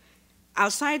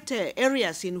 I'll cite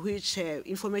areas in which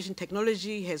information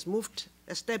technology has moved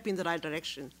a step in the right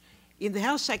direction. In the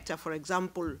health sector, for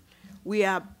example, we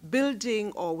are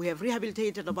building, or we have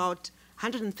rehabilitated about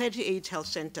 138 health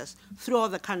centers throughout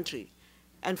the country.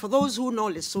 And for those who know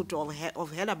Lesotho or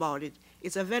have heard about it,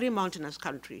 it's a very mountainous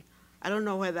country. I don't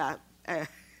know whether,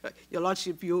 Your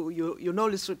Lordship, you know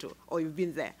Lesotho or you've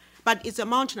been there. But it's a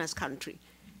mountainous country,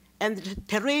 and the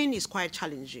terrain is quite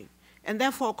challenging. And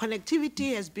therefore,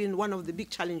 connectivity has been one of the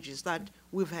big challenges that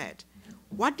we've had.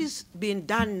 What is being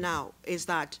done now is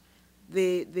that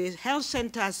the health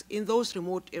centers in those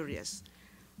remote areas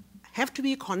have to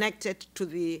be connected to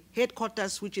the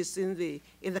headquarters, which is in the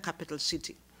capital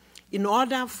city, in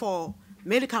order for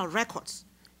medical records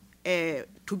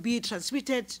to be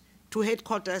transmitted to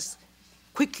headquarters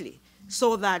quickly,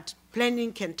 so that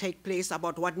planning can take place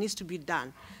about what needs to be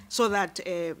done, so that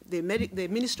the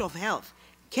Ministry of Health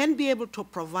can be able to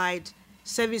provide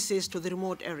services to the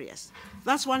remote areas.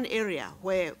 That's one area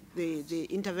where the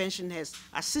intervention has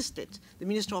assisted the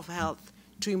Ministry of Health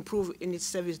to improve in its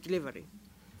service delivery.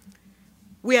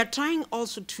 We are trying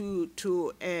also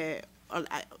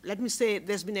let me say,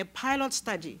 there's been a pilot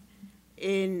study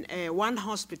in one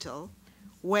hospital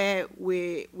where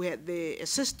the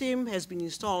system has been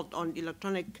installed on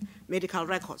electronic medical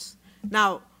records.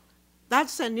 Now,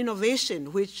 that's an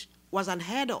innovation which was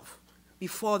unheard of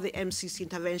before the MCC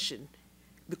intervention,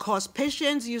 because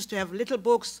patients used to have little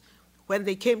books when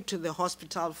they came to the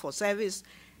hospital for service,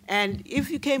 and if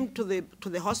you came to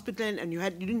the hospital and you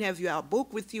didn't have your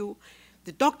book with you,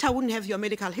 the doctor wouldn't have your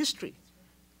medical history,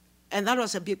 and that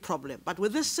was a big problem. But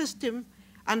with this system,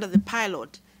 under the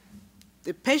pilot,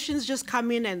 the patients just come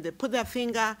in and they put their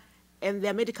finger, and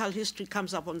their medical history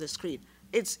comes up on the screen.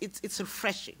 It's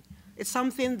refreshing. It's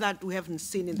something that we haven't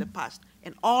seen in the past,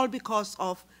 and all because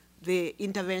of the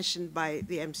intervention by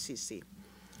the MCC.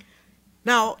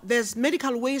 Now, there's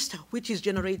medical waste which is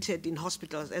generated in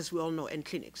hospitals, as we all know, and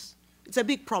clinics. It's a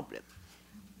big problem.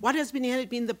 What has been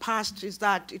helping in the past is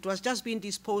that it was just being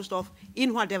disposed of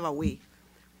in whatever way.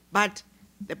 But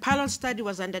the pilot study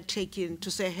was undertaken to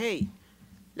say, hey,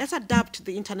 let's adapt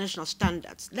the international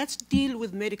standards. Let's deal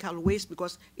with medical waste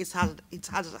because it's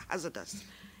hazardous.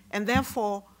 And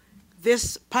therefore,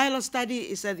 this pilot study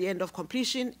is at the end of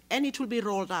completion, and it will be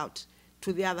rolled out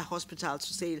to the other hospitals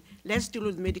to say, let's deal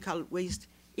with medical waste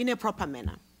in a proper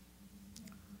manner.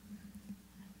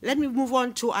 Let me move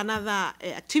on to another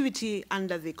activity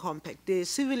under the compact, the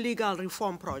Civil Legal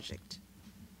Reform Project.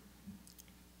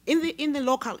 In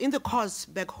the courts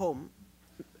back home,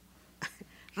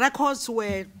 records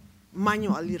were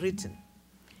manually written.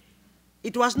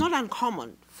 It was not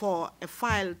uncommon for a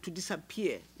file to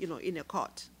disappear, in a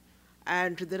court,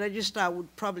 and the registrar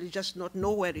would probably just not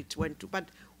know where it went to. But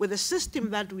with the system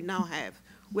that we now have,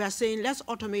 we are saying, let's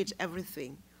automate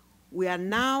everything. We are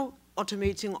now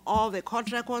automating all the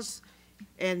court records,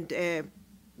 and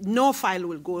no file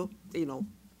will go,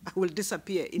 will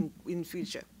disappear in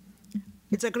future.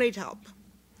 It's a great help.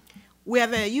 We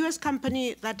have a US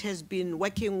company that has been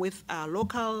working with a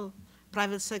local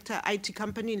private sector IT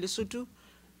company in Lesotho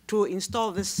to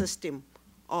install this system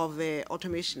of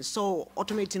automation, so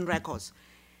automating records.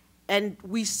 And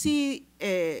we see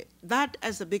that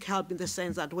as a big help in the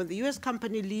sense that when the US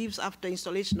company leaves after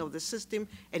installation of the system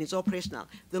and it's operational,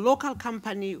 the local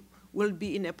company will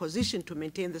be in a position to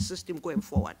maintain the system going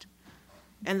forward.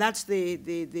 And that's the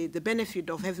benefit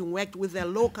of having worked with a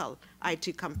local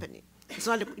IT company.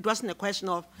 It wasn't a question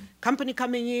of company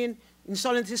coming in,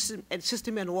 installing this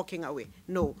system and walking away.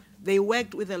 No, they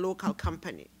worked with a local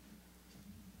company.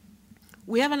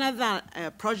 We have another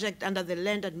project under the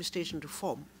Land Administration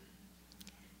Reform.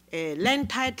 Land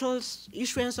titles,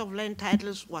 issuance of land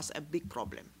titles was a big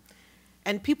problem.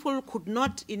 And people could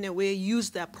not, in a way, use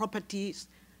their properties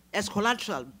as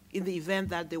collateral in the event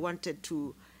that they wanted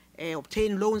to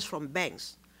obtain loans from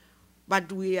banks.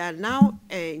 But we are now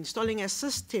installing a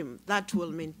system that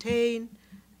will maintain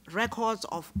records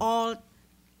of all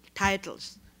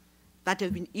titles that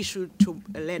have been issued to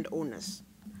landowners.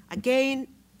 Again,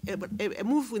 a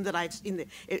move in the right,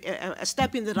 a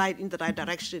step in the right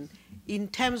direction in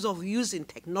terms of using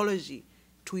technology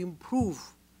to improve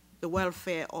the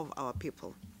welfare of our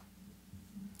people.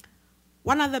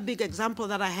 One other big example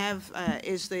that I have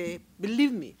is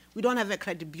believe me, we don't have a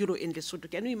credit bureau in Lesotho.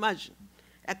 Can you imagine?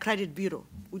 A credit bureau.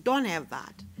 We don't have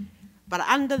that. But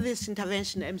under this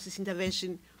intervention, MCC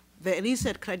intervention, there is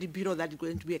a credit bureau that is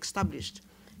going to be established.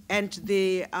 And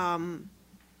the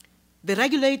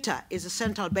regulator is the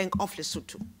Central Bank of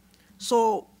Lesotho.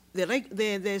 So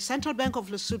the Central Bank of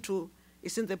Lesotho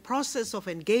is in the process of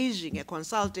engaging a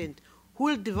consultant who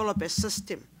will develop a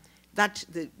system that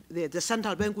the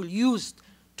Central Bank will use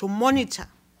to monitor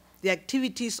the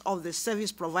activities of the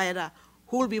service provider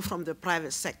who will be from the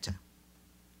private sector.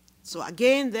 So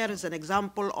again, there is an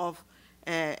example of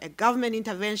a government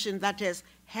intervention that has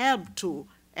helped to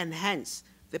enhance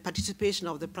the participation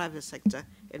of the private sector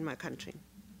in my country.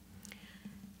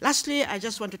 Lastly, I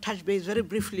just want to touch base very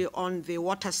briefly on the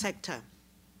water sector.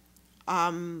 We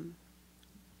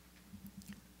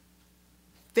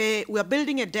are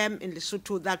building a dam in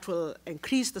Lesotho that will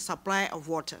increase the supply of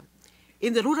water.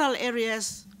 In the rural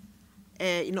areas,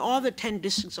 in all the 10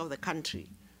 districts of the country,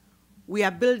 we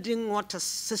are building water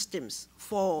systems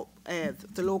for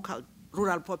the local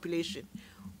rural population,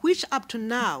 which up to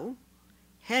now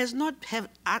has not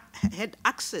had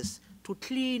access to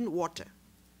clean water.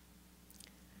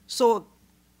 So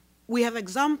we have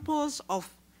examples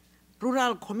of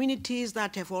rural communities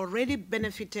that have already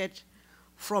benefited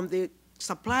from the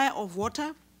supply of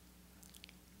water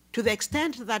to the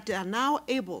extent that they are now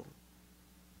able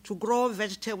to grow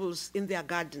vegetables in their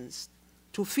gardens,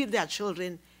 to feed their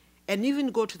children, and even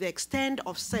go to the extent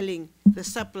of selling the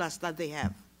surplus that they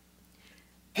have.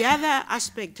 The other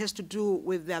aspect has to do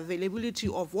with the availability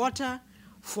of water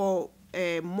for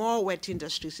more wet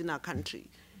industries in our country.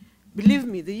 Believe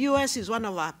me, the US is one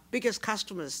of our biggest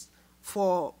customers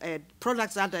for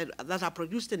products that are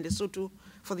produced in Lesotho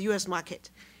for the US market.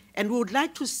 And we would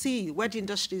like to see wet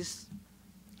industries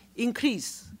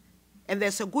increase. And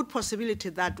there's a good possibility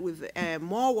that with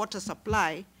more water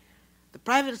supply, the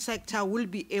private sector will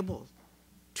be able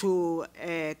to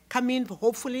come in,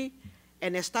 hopefully,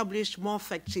 and establish more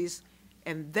factories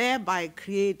and thereby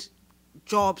create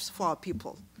jobs for our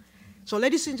people. So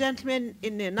ladies and gentlemen,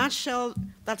 in a nutshell,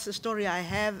 that's the story I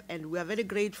have, and we are very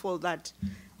grateful that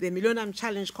the Millennium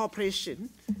Challenge Corporation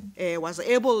was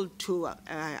able to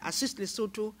assist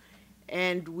Lesotho,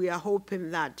 and we are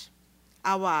hoping that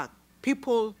our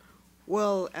people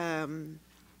will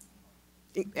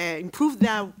improve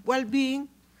their well-being,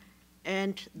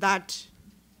 and that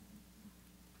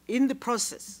in the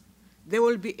process, they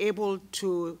will be able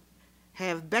to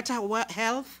have better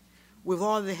health with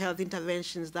all the health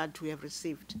interventions that we have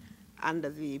received under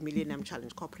the Millennium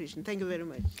Challenge Corporation. Thank you very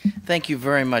much. Thank you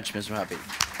very much, Ms. Mohapi.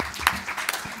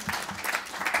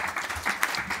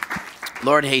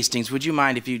 Lord Hastings, would you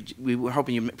mind if we were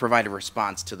hoping you provide a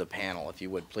response to the panel, if you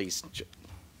would, please.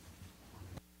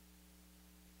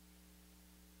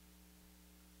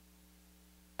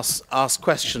 Ask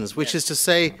questions, which is to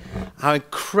say how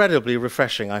incredibly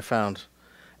refreshing I found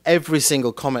every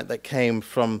single comment that came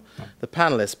from the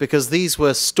panelists, because these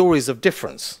were stories of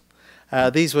difference.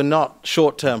 These were not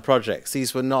short-term projects.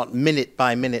 These were not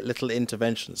minute-by-minute little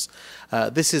interventions.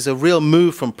 This is a real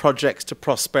move from projects to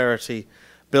prosperity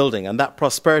building, and that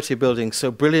prosperity building so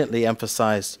brilliantly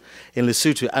emphasized in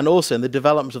Lesotho, and also in the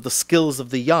development of the skills of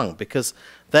the young, because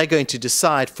they're going to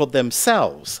decide for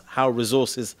themselves how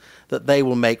resources that they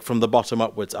will make from the bottom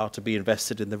upwards are to be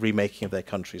invested in the remaking of their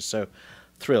countries. So,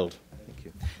 thrilled. Thank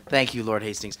you. Thank you, Lord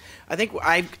Hastings. I think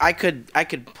I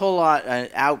could pull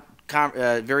out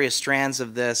various strands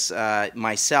of this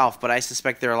myself, but I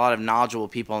suspect there are a lot of knowledgeable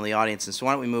people in the audience, and so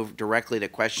why don't we move directly to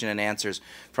question and answers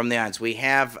from the audience. We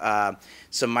have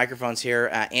some microphones here.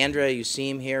 Andrea, you see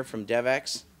him here from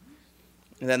DevEx,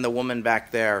 and then the woman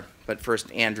back there. But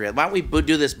first, Andrea. Why don't we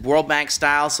do this World Bank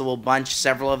style, so we'll bunch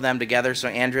several of them together. So,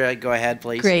 Andrea, go ahead,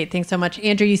 please. Great. Thanks so much.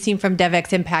 Andrea, you seem from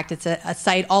DevEx Impact. It's a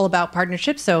site all about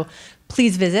partnerships, so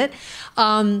please visit.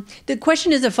 The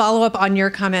question is a follow-up on your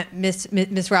comment,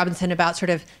 Ms. Robinson, about sort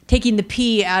of taking the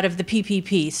P out of the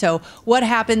PPP. So what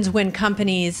happens when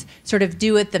companies sort of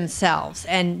do it themselves?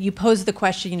 And you pose the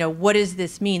question, what does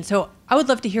this mean? So I would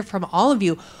love to hear from all of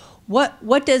you.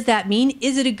 What does that mean?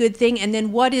 Is it a good thing? And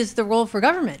then what is the role for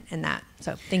government in that?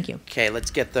 So thank you. Okay, let's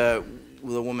get the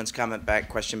woman's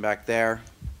question back there.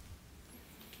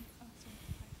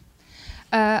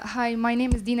 Hi, my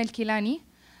name is Dina Al-Kilani.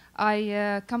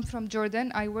 I come from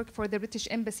Jordan. I work for the British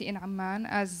Embassy in Amman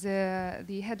as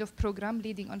the head of program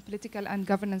leading on political and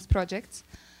governance projects.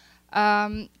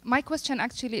 My question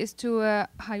actually is to,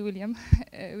 hi William,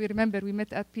 we remember we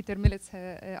met at Peter Millett's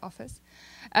office.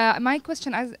 My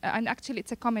question, and actually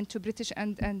it's a comment to British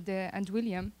and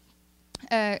William,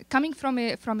 coming from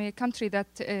a country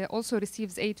that also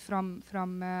receives aid from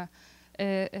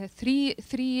three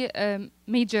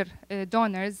major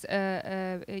donors,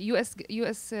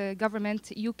 US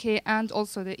government, UK, and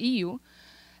also the EU.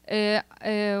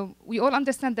 We all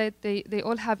understand that they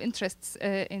all have interests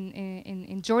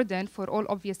in Jordan for all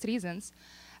obvious reasons,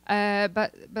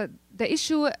 but the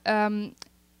issue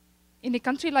in a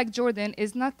country like Jordan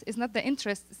is not the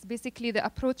interests. It's basically the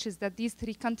approaches that these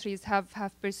three countries have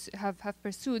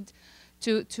pursued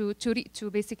to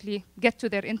basically get to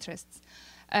their interests.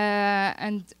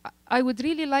 And I would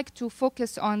really like to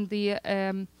focus on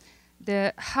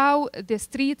how the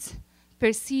streets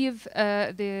perceive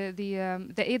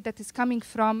the aid that is coming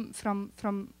from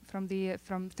the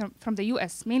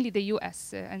U.S., mainly the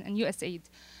U.S. And U.S. aid,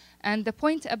 and the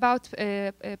point about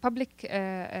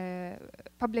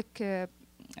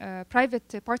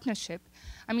public-private partnership.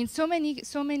 I mean, so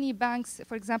many banks.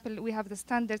 For example, we have the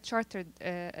Standard Chartered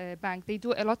Bank. They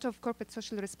do a lot of corporate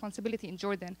social responsibility in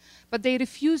Jordan, but they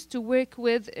refuse to work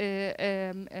with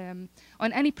on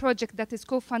any project that is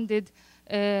co-funded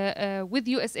with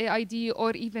USAID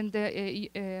or even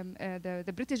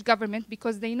the British government,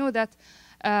 because they know that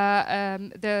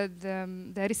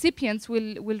the recipients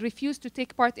will refuse to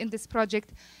take part in this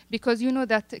project, because you know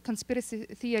that conspiracy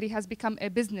theory has become a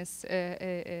business,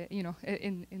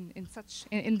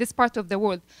 in this part of the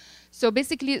world. So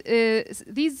basically,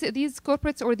 these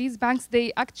corporates or these banks,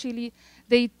 they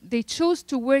chose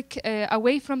to work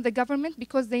away from the government,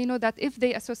 because they know that if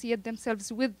they associate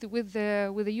themselves with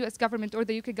the U.S. government or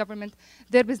the UK government,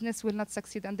 their business will not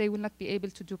succeed and they will not be able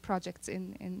to do projects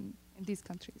in these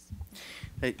countries.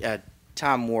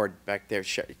 Tom Ward back there,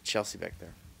 Chelsea back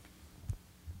there.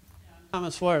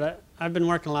 Thomas Ward. I've been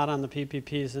working a lot on the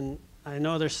PPPs, and I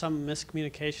know there's some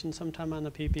miscommunication sometime on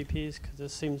the PPPs, because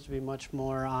this seems to be much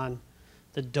more on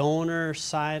the donor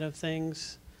side of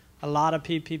things. A lot of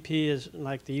PPP is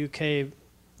like the UK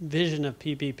vision of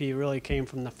PPP really came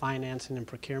from the financing and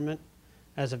procurement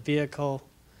as a vehicle,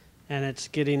 and it's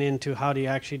getting into how do you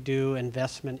actually do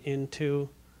investment into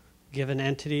given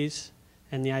entities.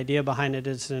 And the idea behind it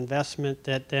is an investment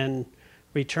that then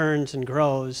returns and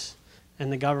grows,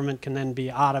 and the government can then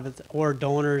be out of it, or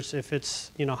donors, if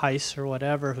it's, you know, Hess or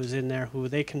whatever who's in there, who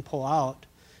they can pull out,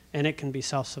 and it can be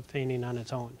self-sustaining on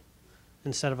its own.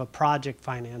 Instead of a project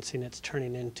financing, it's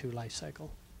turning into life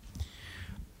cycle.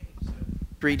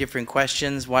 3 different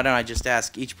questions. Why don't I just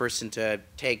ask each person to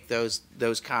take those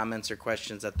comments or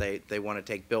questions that they want to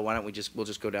take. Bill, why don't we'll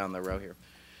just go down the row here.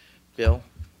 Bill?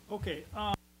 Okay.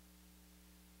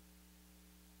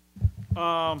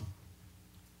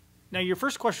 Now, your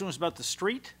first question was about the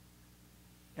street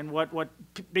and what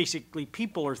basically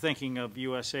people are thinking of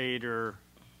USAID, or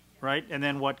right, and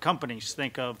then what companies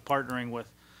think of partnering with.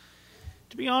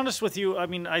 To be honest with you, I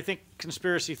mean, I think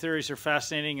conspiracy theories are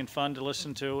fascinating and fun to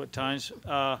listen to at times,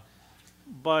 and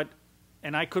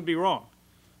I could be wrong.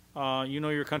 You know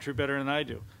your country better than I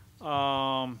do.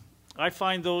 I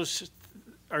find those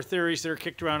are theories that are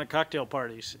kicked around at cocktail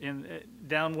parties.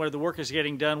 Down where the work is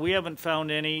getting done, we haven't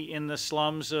found any in the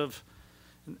slums of,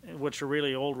 which are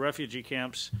really old refugee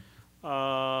camps.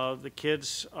 The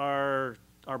kids are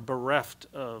bereft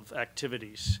of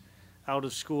activities.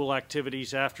 Out-of-school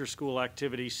activities, after-school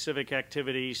activities, civic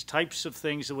activities, types of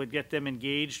things that would get them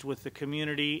engaged with the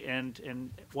community, and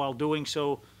while doing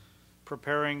so,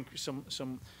 preparing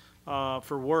some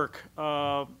for work.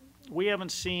 We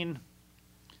haven't seen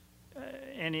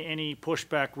any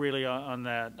pushback really on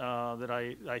that that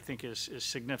I think is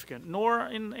significant, nor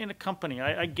in a company.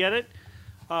 I get it.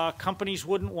 Companies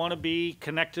wouldn't want to be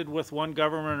connected with one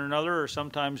government or another, or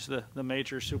sometimes the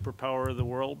major superpower of the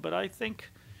world, but I think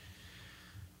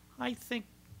I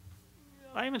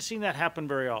haven't seen that happen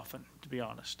very often, to be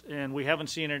honest. And we haven't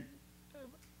seen it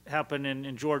happen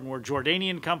in Jordan, where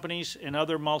Jordanian companies and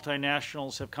other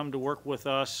multinationals have come to work with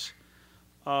us.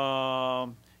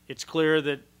 It's clear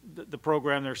that the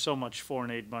program, there's so much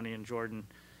foreign aid money in Jordan.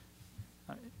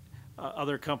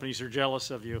 Other companies are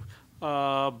jealous of you.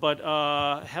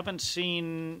 But haven't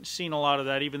seen a lot of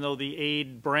that, even though the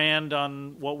aid brand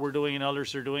on what we're doing and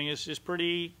others are doing is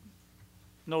pretty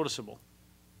noticeable.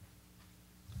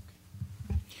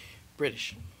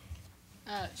 British.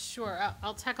 Sure.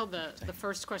 I'll tackle the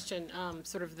first question,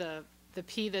 sort of the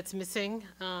P that's missing.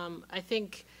 I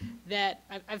think that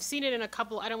I've seen it in a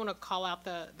couple, I don't want to call out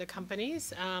the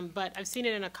companies, but I've seen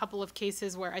it in a couple of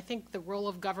cases where I think the role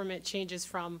of government changes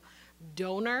from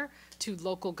donor to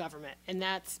local government. And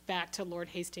that's back to Lord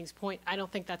Hastings' point. I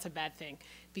don't think that's a bad thing,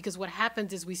 because what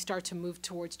happens is we start to move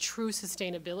towards true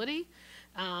sustainability.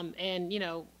 And, you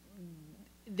know,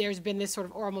 there's been this sort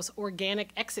of almost organic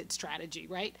exit strategy,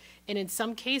 right? And in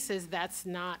some cases, that's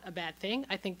not a bad thing.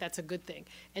 I think that's a good thing.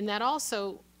 And that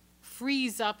also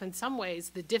frees up, in some ways,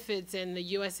 the DFIDs and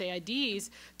the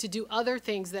USAIDs to do other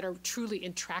things that are truly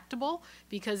intractable,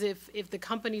 because if the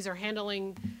companies are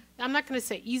handling, I'm not going to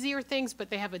say easier things, but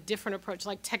they have a different approach,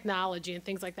 like technology and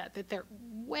things like that, that they're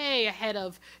way ahead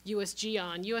of USG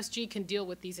on. USG can deal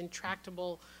with these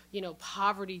intractable, you know,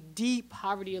 poverty, deep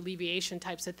poverty alleviation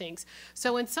types of things.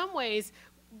 So in some ways,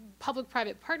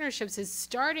 public-private partnerships is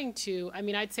starting to, I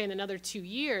mean, I'd say in another 2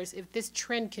 years, if this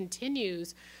trend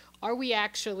continues, are we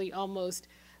actually almost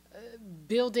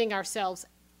building ourselves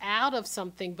out of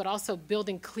something, but also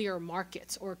building clear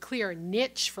markets or clear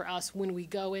niche for us when we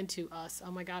go into us?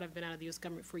 Oh my God, I've been out of the U.S.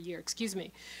 government for a year, excuse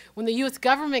me. When the U.S.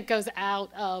 government goes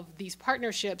out of these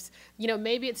partnerships, you know,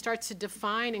 maybe it starts to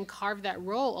define and carve that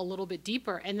role a little bit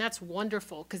deeper, and that's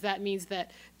wonderful, because that means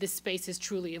that this space is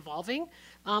truly evolving.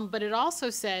 But it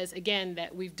also says, again,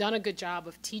 that we've done a good job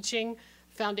of teaching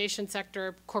foundation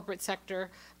sector, corporate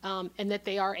sector, and that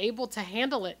they are able to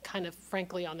handle it kind of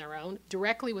frankly on their own,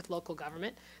 directly with local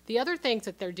government. The other things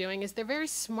that they're doing is they're very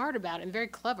smart about it and very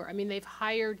clever. I mean, they've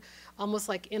hired almost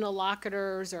like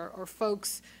interlocutors or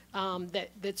folks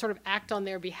that sort of act on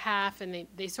their behalf, and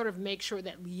they sort of make sure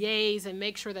that liaise and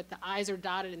make sure that the I's are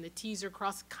dotted and the T's are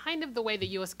crossed, kind of the way the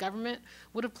U.S. government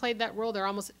would have played that role. They're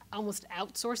almost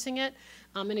outsourcing it.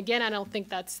 And again, I don't think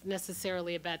that's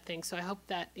necessarily a bad thing. So I hope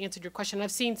that answered your question.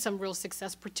 I've seen some real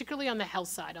success, particularly on the health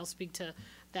side. I'll speak to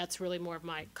that's really more of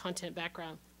my content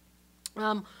background.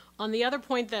 On the other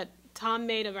point that Tom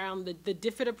made around the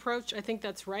DFID approach, I think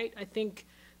that's right. I think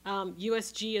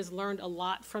USG has learned a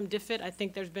lot from DFID. I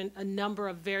think there's been a number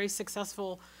of very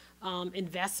successful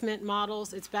investment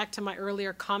models. It's back to my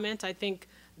earlier comment. I think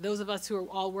those of us who are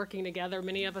all working together,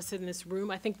 many of us in this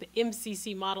room, I think the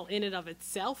MCC model in and of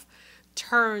itself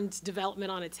turns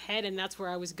development on its head, and that's where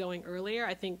I was going earlier.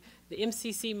 I think the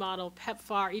MCC model,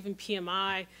 PEPFAR, even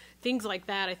PMI, things like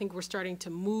that, I think we're starting to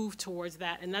move towards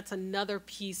that, and that's another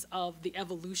piece of the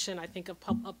evolution, I think, of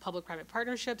public-private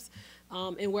partnerships,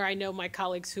 and where I know my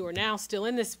colleagues who are now still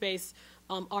in this space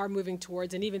are moving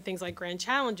towards, and even things like grand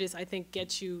challenges, I think,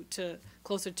 get you to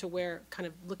closer to where kind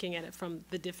of looking at it from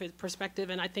the different perspective,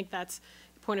 and I think that's,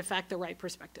 point of fact, the right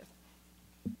perspective.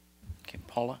 Okay,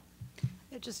 Paula?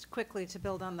 Yeah, just quickly to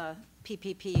build on the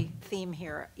PPP theme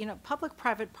here, you know,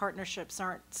 public-private partnerships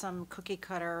aren't some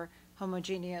cookie-cutter,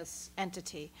 homogeneous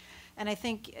entity. And I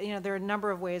think, you know, there are a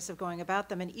number of ways of going about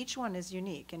them, and each one is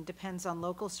unique and depends on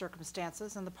local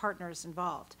circumstances and the partners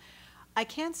involved. I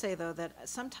can say, though, that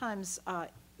sometimes,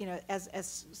 you know,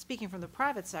 as speaking from the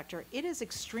private sector, it is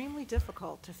extremely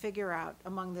difficult to figure out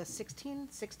among the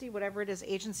 1660, whatever it is,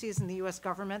 agencies in the U.S.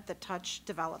 government that touch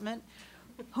development,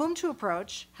 whom to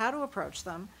approach, how to approach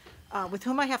them, with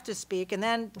whom I have to speak, and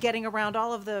then getting around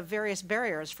all of the various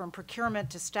barriers from procurement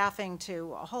to staffing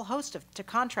to a whole host of, to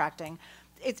contracting.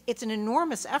 It's an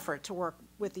enormous effort to work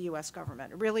with the U.S.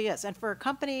 government. It really is. And for a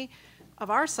company of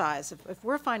our size, if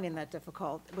we're finding that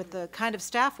difficult with the kind of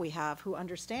staff we have who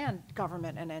understand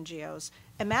government and NGOs,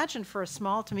 imagine for a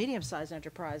small to medium-sized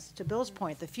enterprise, to Bill's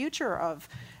point, the future of,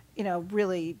 you know,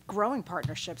 really growing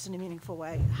partnerships in a meaningful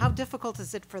way. How difficult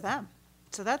is it for them?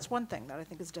 So that's one thing that I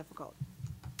think is difficult.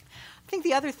 I think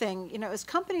the other thing, you know, as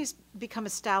companies become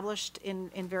established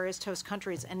in various host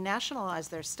countries and nationalize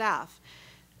their staff,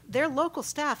 their local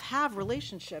staff have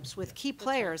relationships with key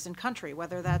players in country,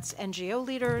 whether that's NGO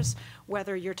leaders,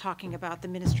 whether you're talking about the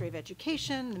Ministry of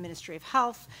Education, the Ministry of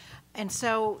Health. And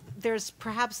so there's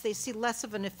perhaps they see less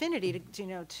of an affinity to, you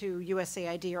know, to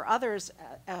USAID or others,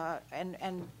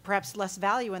 and perhaps less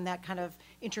value in that kind of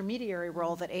intermediary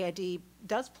role that AID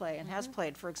does play and has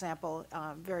played, for example,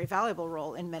 very valuable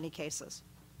role in many cases.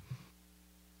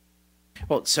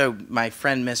 Well, so my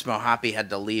friend Miss Mohapi had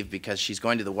to leave because she's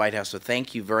going to the White House, so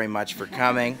thank you very much for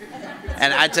coming.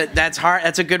 And that's hard.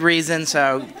 That's a good reason,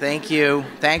 so thank you.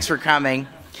 Thanks for coming.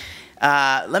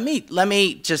 Let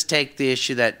me just take the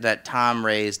issue that Tom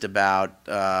raised about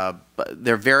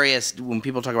there are various, when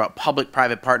people talk about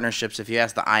public-private partnerships, if you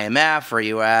ask the IMF or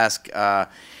you ask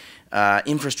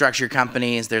infrastructure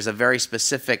companies, there's a very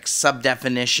specific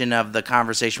sub-definition of the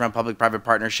conversation around public-private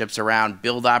partnerships around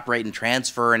build, operate, and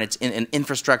transfer, and it's an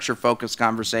infrastructure-focused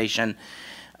conversation.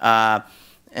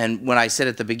 And what I said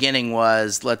at the beginning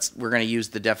was, we're going to use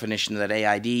the definition that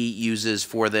AID uses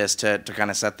for this to kind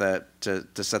of set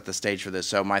the stage for this.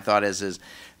 So my thought is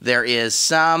there is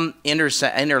some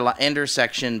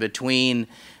intersection between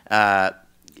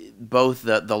both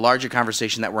the larger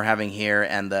conversation that we're having here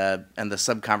and the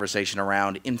sub-conversation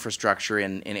around infrastructure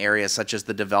in areas such as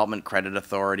the Development Credit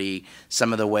Authority,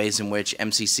 some of the ways in which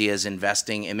MCC is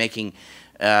investing and making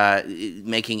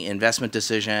investment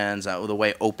decisions, the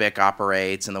way OPIC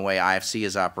operates and the way IFC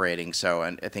is operating. So,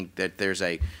 and I think that there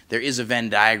is a Venn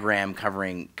diagram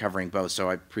covering both.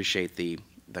 So I appreciate the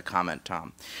comment,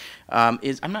 Tom. I'm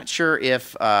not sure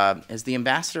if has the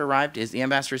ambassador arrived? Is the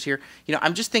ambassador's here? You know,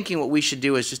 I'm just thinking what we should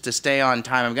do is just to stay on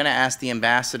time. I'm going to ask the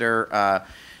ambassador,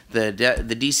 the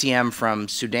DCM from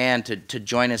Sudan, to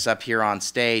join us up here on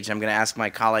stage. I'm going to ask my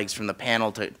colleagues from the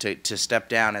panel to step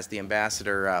down as the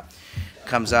ambassador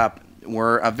comes up.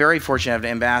 We're very fortunate to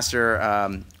have Ambassador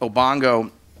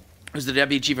Obongo, who's the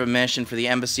Deputy Chief of Mission for the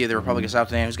Embassy of the Republic of South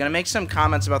Sudan, who's going to make some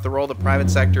comments about the role of the private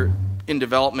sector in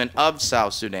development of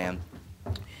South Sudan.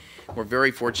 We're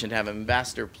very fortunate to have him.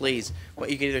 Ambassador, please,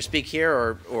 you can either speak here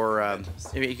or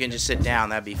you can just sit down.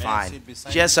 That'd be fine.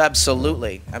 Yes,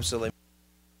 absolutely, absolutely.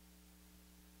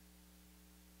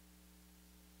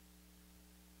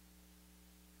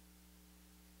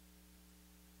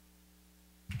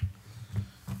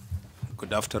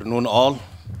 Good afternoon, all.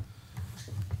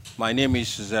 My name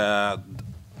is Dhanojak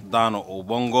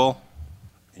Obongo,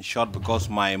 in short, because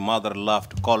my mother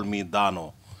loved to call me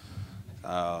Dano.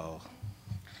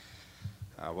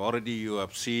 You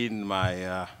have seen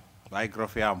my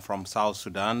biography. I'm from South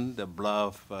Sudan, the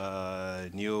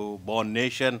beloved newborn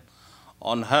nation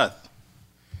on earth.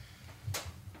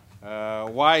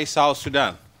 Why South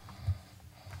Sudan?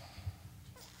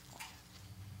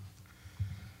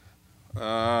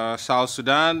 South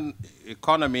Sudan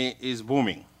economy is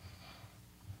booming.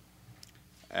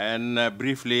 And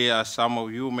briefly, as some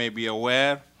of you may be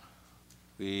aware,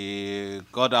 we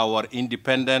got our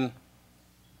independence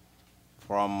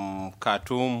from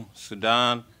Khartoum,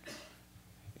 Sudan,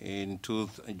 in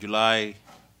July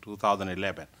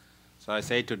 2011. So I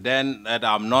say to them that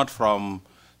I'm not from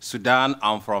Sudan,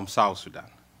 I'm from South Sudan.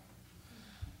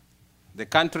 The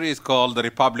country is called the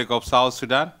Republic of South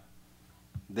Sudan.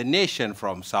 The nation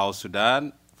from South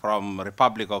Sudan, from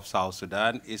Republic of South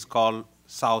Sudan, is called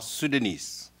South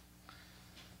Sudanese.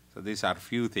 So these are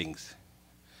few things.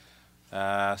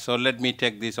 So let me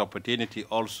take this opportunity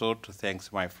also to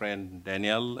thank my friend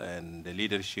Daniel and the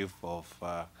leadership of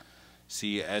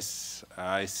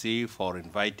CSIS for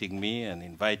inviting me and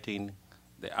inviting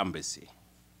the embassy.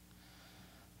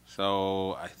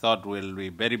 So I thought we'll be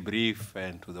very brief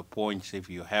and to the point. If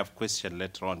you have questions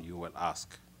later on, you will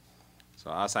ask.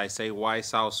 So as I say, why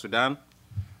South Sudan?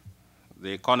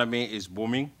 The economy is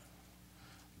booming,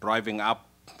 driving up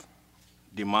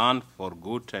demand for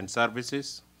goods and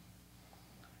services.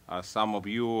 As some of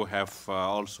you have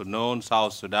also known,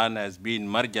 South Sudan has been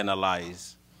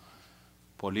marginalized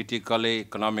politically,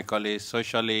 economically,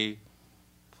 socially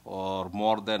for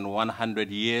more than 100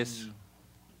 years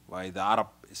by the Arab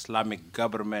Islamic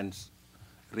governments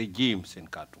regimes in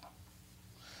Khartoum.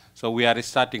 So we are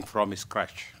starting from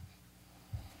scratch.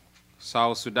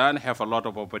 South Sudan have a lot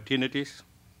of opportunities,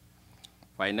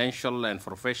 financial and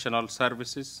professional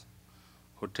services,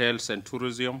 hotels and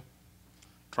tourism,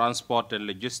 transport and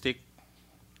logistics,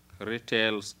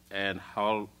 retails and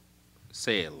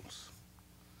wholesales.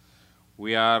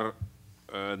 We are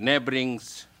neighboring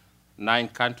 9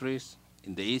 countries.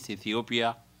 In the east,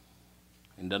 Ethiopia,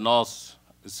 in the north,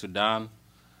 Sudan,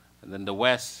 and then the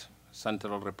west,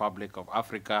 Central Republic of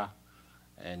Africa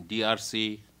and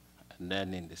DRC, and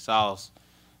then in the south,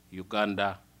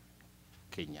 Uganda,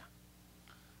 Kenya.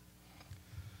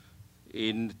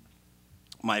 In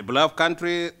my beloved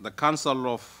country, the Council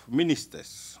of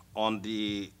Ministers on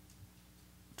the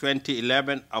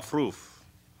 2011 approved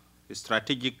a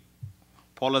strategic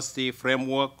policy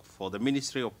framework for the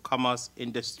Ministry of Commerce,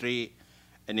 Industry,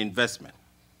 and Investment.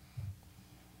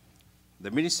 The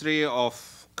Ministry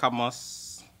of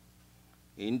Commerce,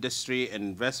 Industry, and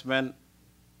Investment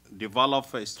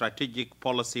developed a strategic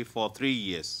policy for 3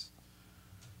 years,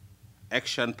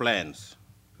 action plans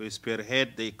to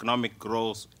spearhead the economic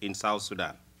growth in South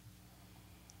Sudan.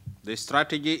 The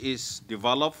strategy is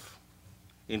developed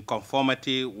in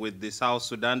conformity with the South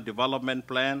Sudan Development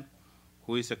Plan,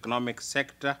 whose economic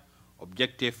sector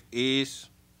objective is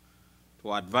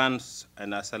to advance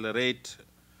and accelerate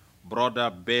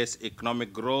broader-based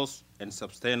economic growth and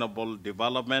sustainable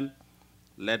development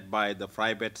led by the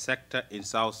private sector in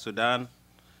South Sudan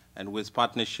and with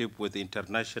partnership with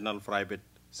international private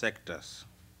sectors.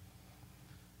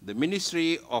 The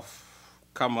Ministry of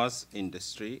Commerce,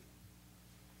 Industry,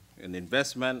 and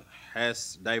Investment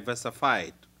has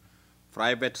diversified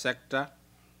private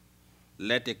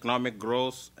sector-led economic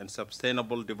growth and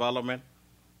sustainable development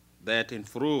that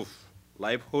improve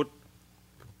livelihood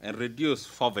and reduce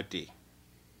poverty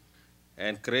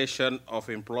and creation of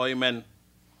employment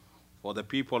for the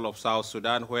people of South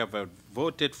Sudan who have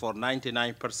voted for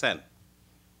 99%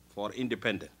 for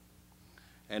independence,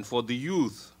 and for the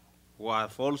youth who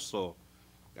have also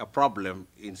a problem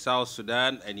in South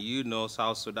Sudan. And you know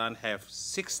South Sudan have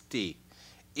 60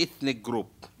 ethnic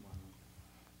groups,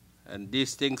 and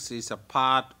these things is a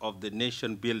part of the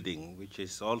nation building, which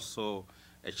is also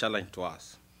a challenge to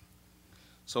us.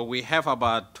 So we have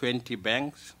about 20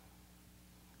 banks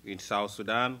in South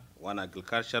Sudan, 1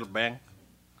 agricultural bank.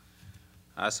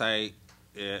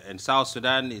 And South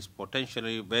Sudan is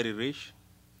potentially very rich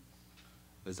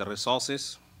with the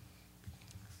resources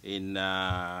in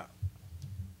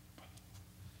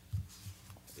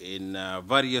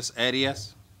various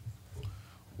areas.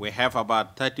 We have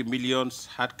about 30 million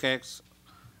hectares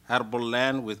arable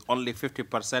land with only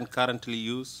 50% currently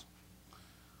used.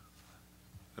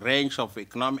 Range of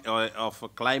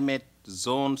climate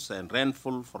zones and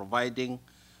rainfall providing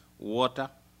water.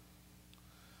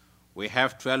 We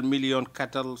have 12 million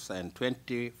cattle and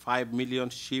 25 million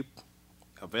sheep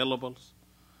available.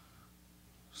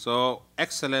 So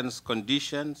excellent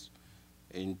conditions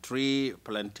in tree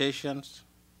plantations.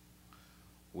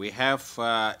 We have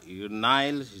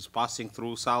Nile is passing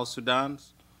through South Sudan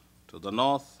to the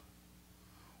north.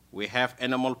 We have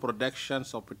animal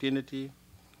productions opportunity.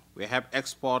 We have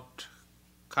export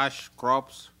cash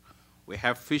crops. We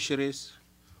have fisheries.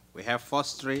 We have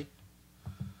forestry.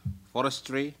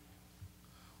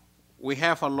 We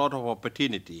have a lot of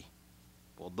opportunity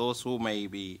for those who may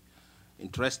be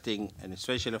interesting, and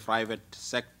especially private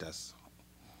sectors.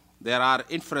 There are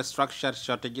infrastructure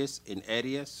shortages in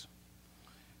areas,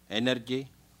 energy,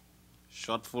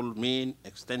 shortfall mean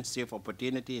extensive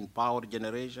opportunity in power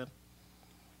generation,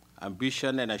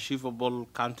 ambition and achievable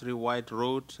countrywide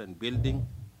roads and building,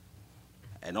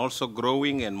 and also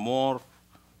growing and more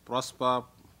prosper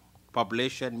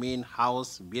population mean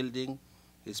house building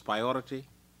is priority.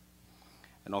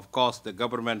 And of course, the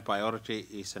government priority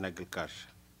is in agriculture.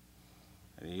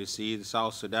 And you see,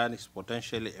 South Sudan is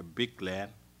potentially a big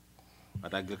land,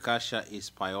 but agriculture is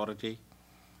priority.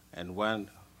 And when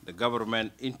the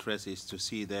government interest is to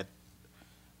see that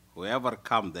whoever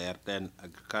come there, then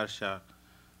agriculture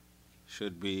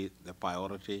should be the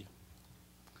priority.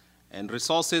 And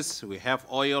resources, we have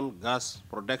oil, gas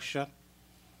production,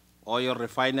 oil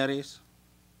refineries,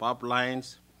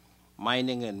 pipelines,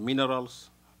 mining and minerals.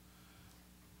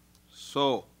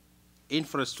 So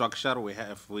infrastructure,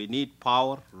 we need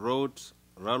power, roads,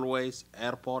 railways,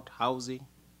 airport, housing,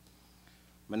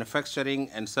 manufacturing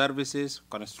and services,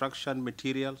 construction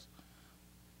materials,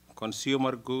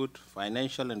 consumer goods,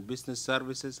 financial and business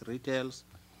services, retails,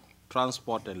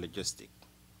 transport and logistics.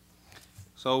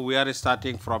 So we are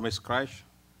starting from scratch.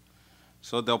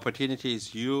 So the opportunity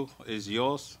is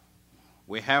yours.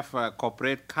 We have a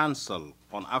corporate council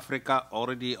on Africa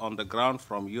already on the ground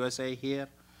from USA here.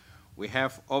 We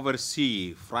have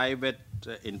overseas private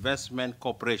investment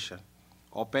corporation.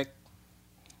 OPEC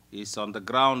is on the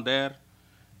ground there,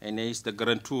 and is the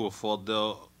guarantor for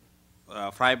the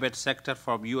private sector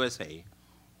from USA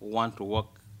who want to work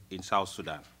in South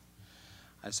Sudan.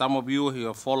 As some of you who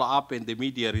have followed up in the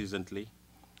media recently,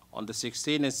 on the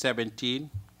 16th and 17th,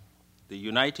 the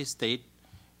United States,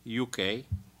 UK,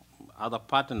 other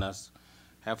partners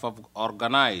have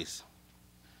organized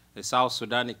the South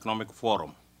Sudan Economic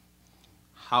Forum,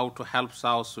 how to help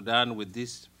South Sudan with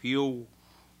these few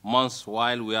months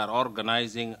while we are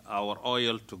organizing our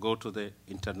oil to go to the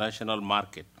international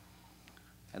market.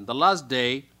 And the last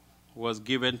day was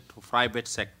given to private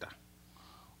sector,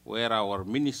 where our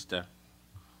Minister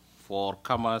for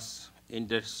Commerce,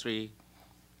 Industry,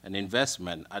 and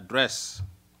Investment addressed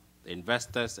the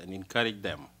investors and encouraged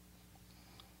them.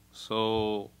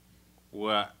 So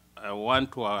I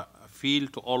want to appeal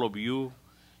to all of you,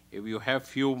 if you have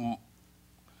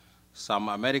some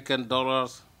American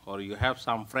dollars or you have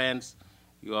some friends,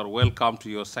 you are welcome to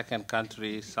your second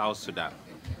country, South Sudan.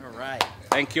 All right.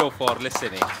 Thank you for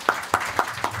listening.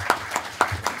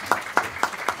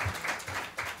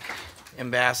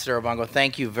 Ambassador Obongo,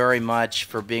 thank you very much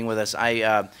for being with us.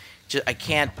 I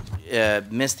can't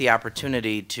miss the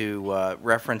opportunity to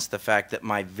reference the fact that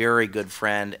my very good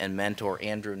friend and mentor,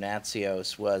 Andrew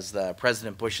Natsios, was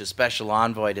President Bush's special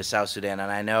envoy to South Sudan,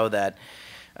 and I know that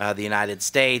the United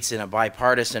States, in a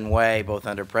bipartisan way, both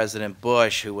under President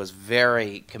Bush, who was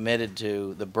very committed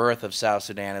to the birth of South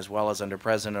Sudan, as well as under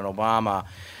President Obama,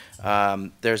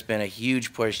 there's been a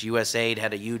huge push. USAID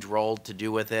had a huge role to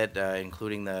do with it,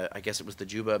 including I guess it was the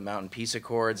Juba Mountain Peace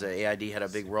Accords. AID had a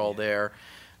big role there.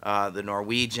 The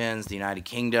Norwegians, the United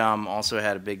Kingdom also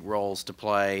had big roles to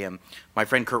play. And my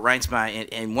friend Kurt Reinsma,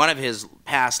 in one of his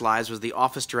past lives, was the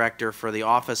office director for the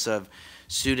Office of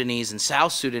Sudanese and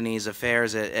South Sudanese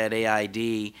Affairs at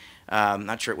AID.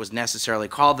 Not sure it was necessarily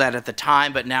called that at the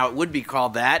time, but now it would be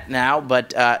called that now.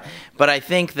 But I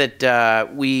think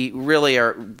that we really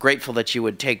are grateful that you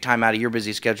would take time out of your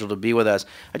busy schedule to be with us.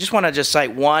 I just want to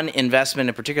cite one investment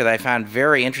in particular that I found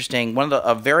very interesting. You have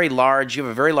a very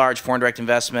large foreign direct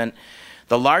investment.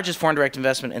 The largest foreign direct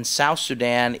investment in South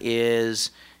Sudan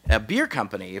is a beer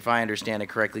company, if I understand it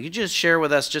correctly. You just share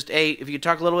with us if you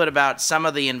talk a little bit about some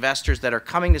of the investors that are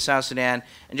coming to South Sudan,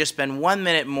 and just spend 1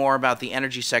 minute more about the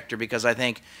energy sector, because I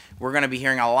think we're going to be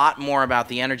hearing a lot more about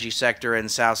the energy sector in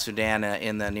South Sudan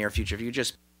in the near future. If you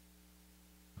just...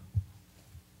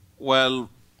 Well,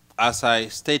 as I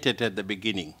stated at the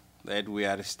beginning, that we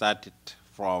are started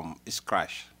from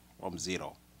scratch, from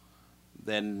zero.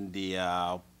 Then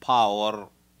the power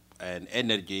and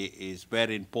energy is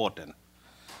very important.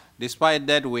 Despite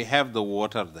that, we have the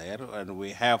water there, and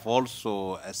we have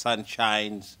also a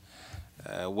sunshine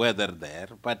weather there,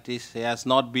 but it has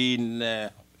not been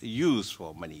used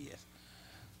for many years.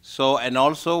 So, and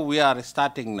also we are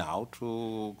starting now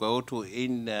to go to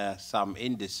some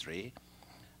industry,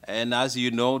 and as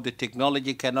you know, the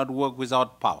technology cannot work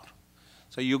without power.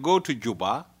 So you go to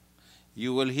Juba,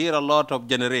 you will hear a lot of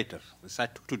generators. It's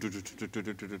like,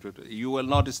 you will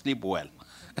not sleep well.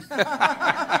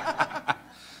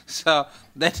 So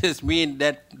that is mean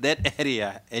that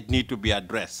area, it need to be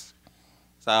addressed.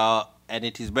 So, and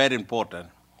it is very important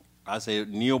as a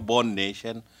newborn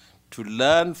nation to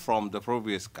learn from the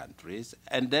previous countries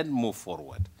and then move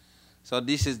forward. So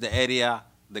this is the area,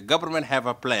 the government have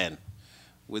a plan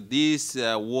with this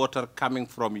water coming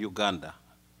from Uganda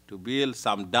to build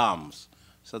some dams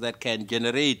so that can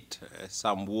generate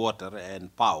some water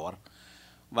and power.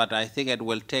 But I think it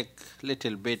will take a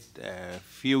little bit,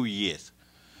 few years.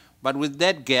 But with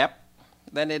that gap,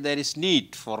 then there is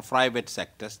need for private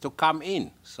sectors to come in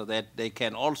so that they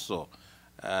can also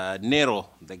narrow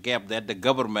the gap, that the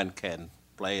government can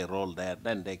play a role there.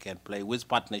 Then they can play with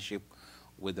partnership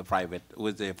with the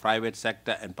private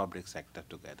sector and public sector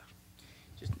together.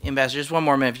 Ambassador, just one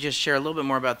more minute. If you just share a little bit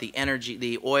more about the energy,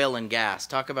 the oil and gas.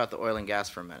 Talk about the oil and gas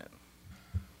for a minute.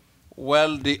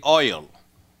 Well, the oil,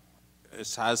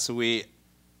 since we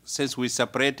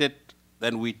separated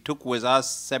then we took with us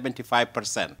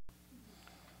 75%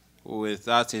 with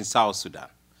us in South Sudan.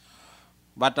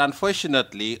 But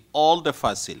unfortunately, all the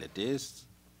facilities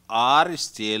are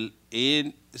still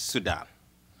in Sudan.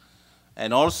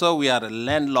 And also, we are a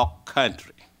landlocked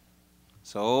country.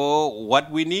 So what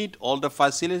we need, all the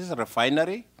facilities,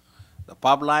 refinery, the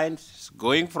pipelines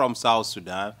going from South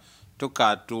Sudan to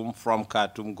Khartoum, from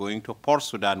Khartoum going to Port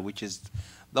Sudan, which is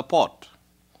the port.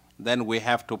 Then we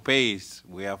have to pay,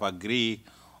 we have agreed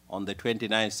on the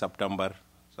 29th September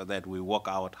so that we work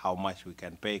out how much we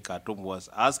can pay. Khartoum was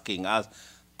asking us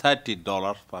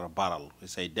 $30 per barrel. We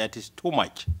say that is too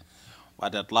much.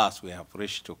 But at last we have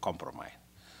reached to compromise.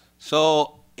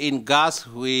 So in gas,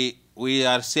 we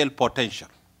are still potential.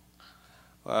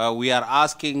 We are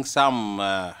asking some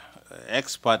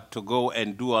expert to go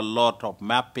and do a lot of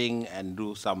mapping and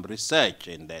do some research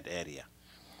in that area,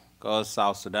 because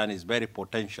South Sudan is very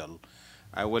potential.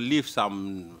 I will leave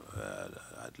some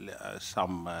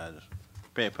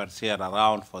papers here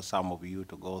around for some of you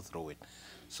to go through it.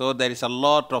 So there is a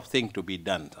lot of things to be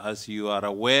done. As you are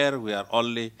aware, we are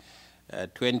only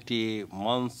 20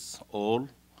 months old.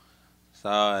 So,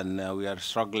 and we are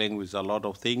struggling with a lot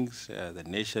of things, the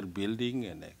nation building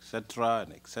and et cetera,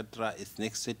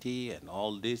 ethnicity and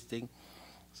all these things.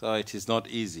 So it is not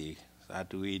easy,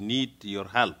 that we need your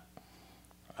help.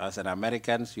 As an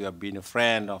Americans, you have been a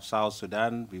friend of South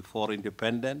Sudan before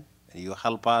independence, and you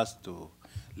help us to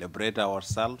liberate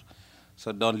ourselves.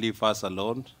 So don't leave us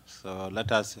alone. So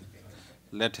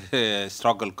let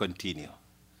struggle continue.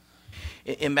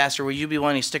 Ambassador, will you be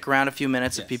willing to stick around a few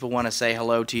minutes if people want to say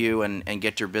hello to you and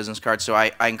get your business card? So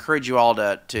I encourage you all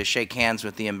to shake hands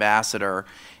with the ambassador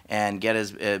and get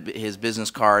his business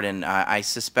card. And I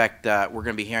suspect we're going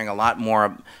to be hearing a lot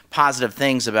more positive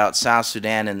things about South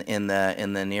Sudan in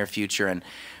the near future. And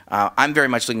I'm very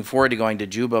much looking forward to going to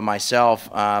Juba myself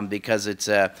because it's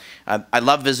I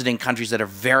love visiting countries that are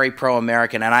very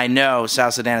pro-American, and I know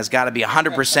South Sudan has got to be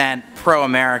 100%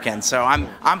 pro-American. So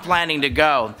I'm planning to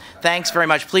go. Thanks very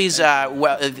much. Please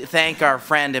thank our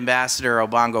friend Ambassador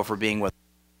Obongo for being with us.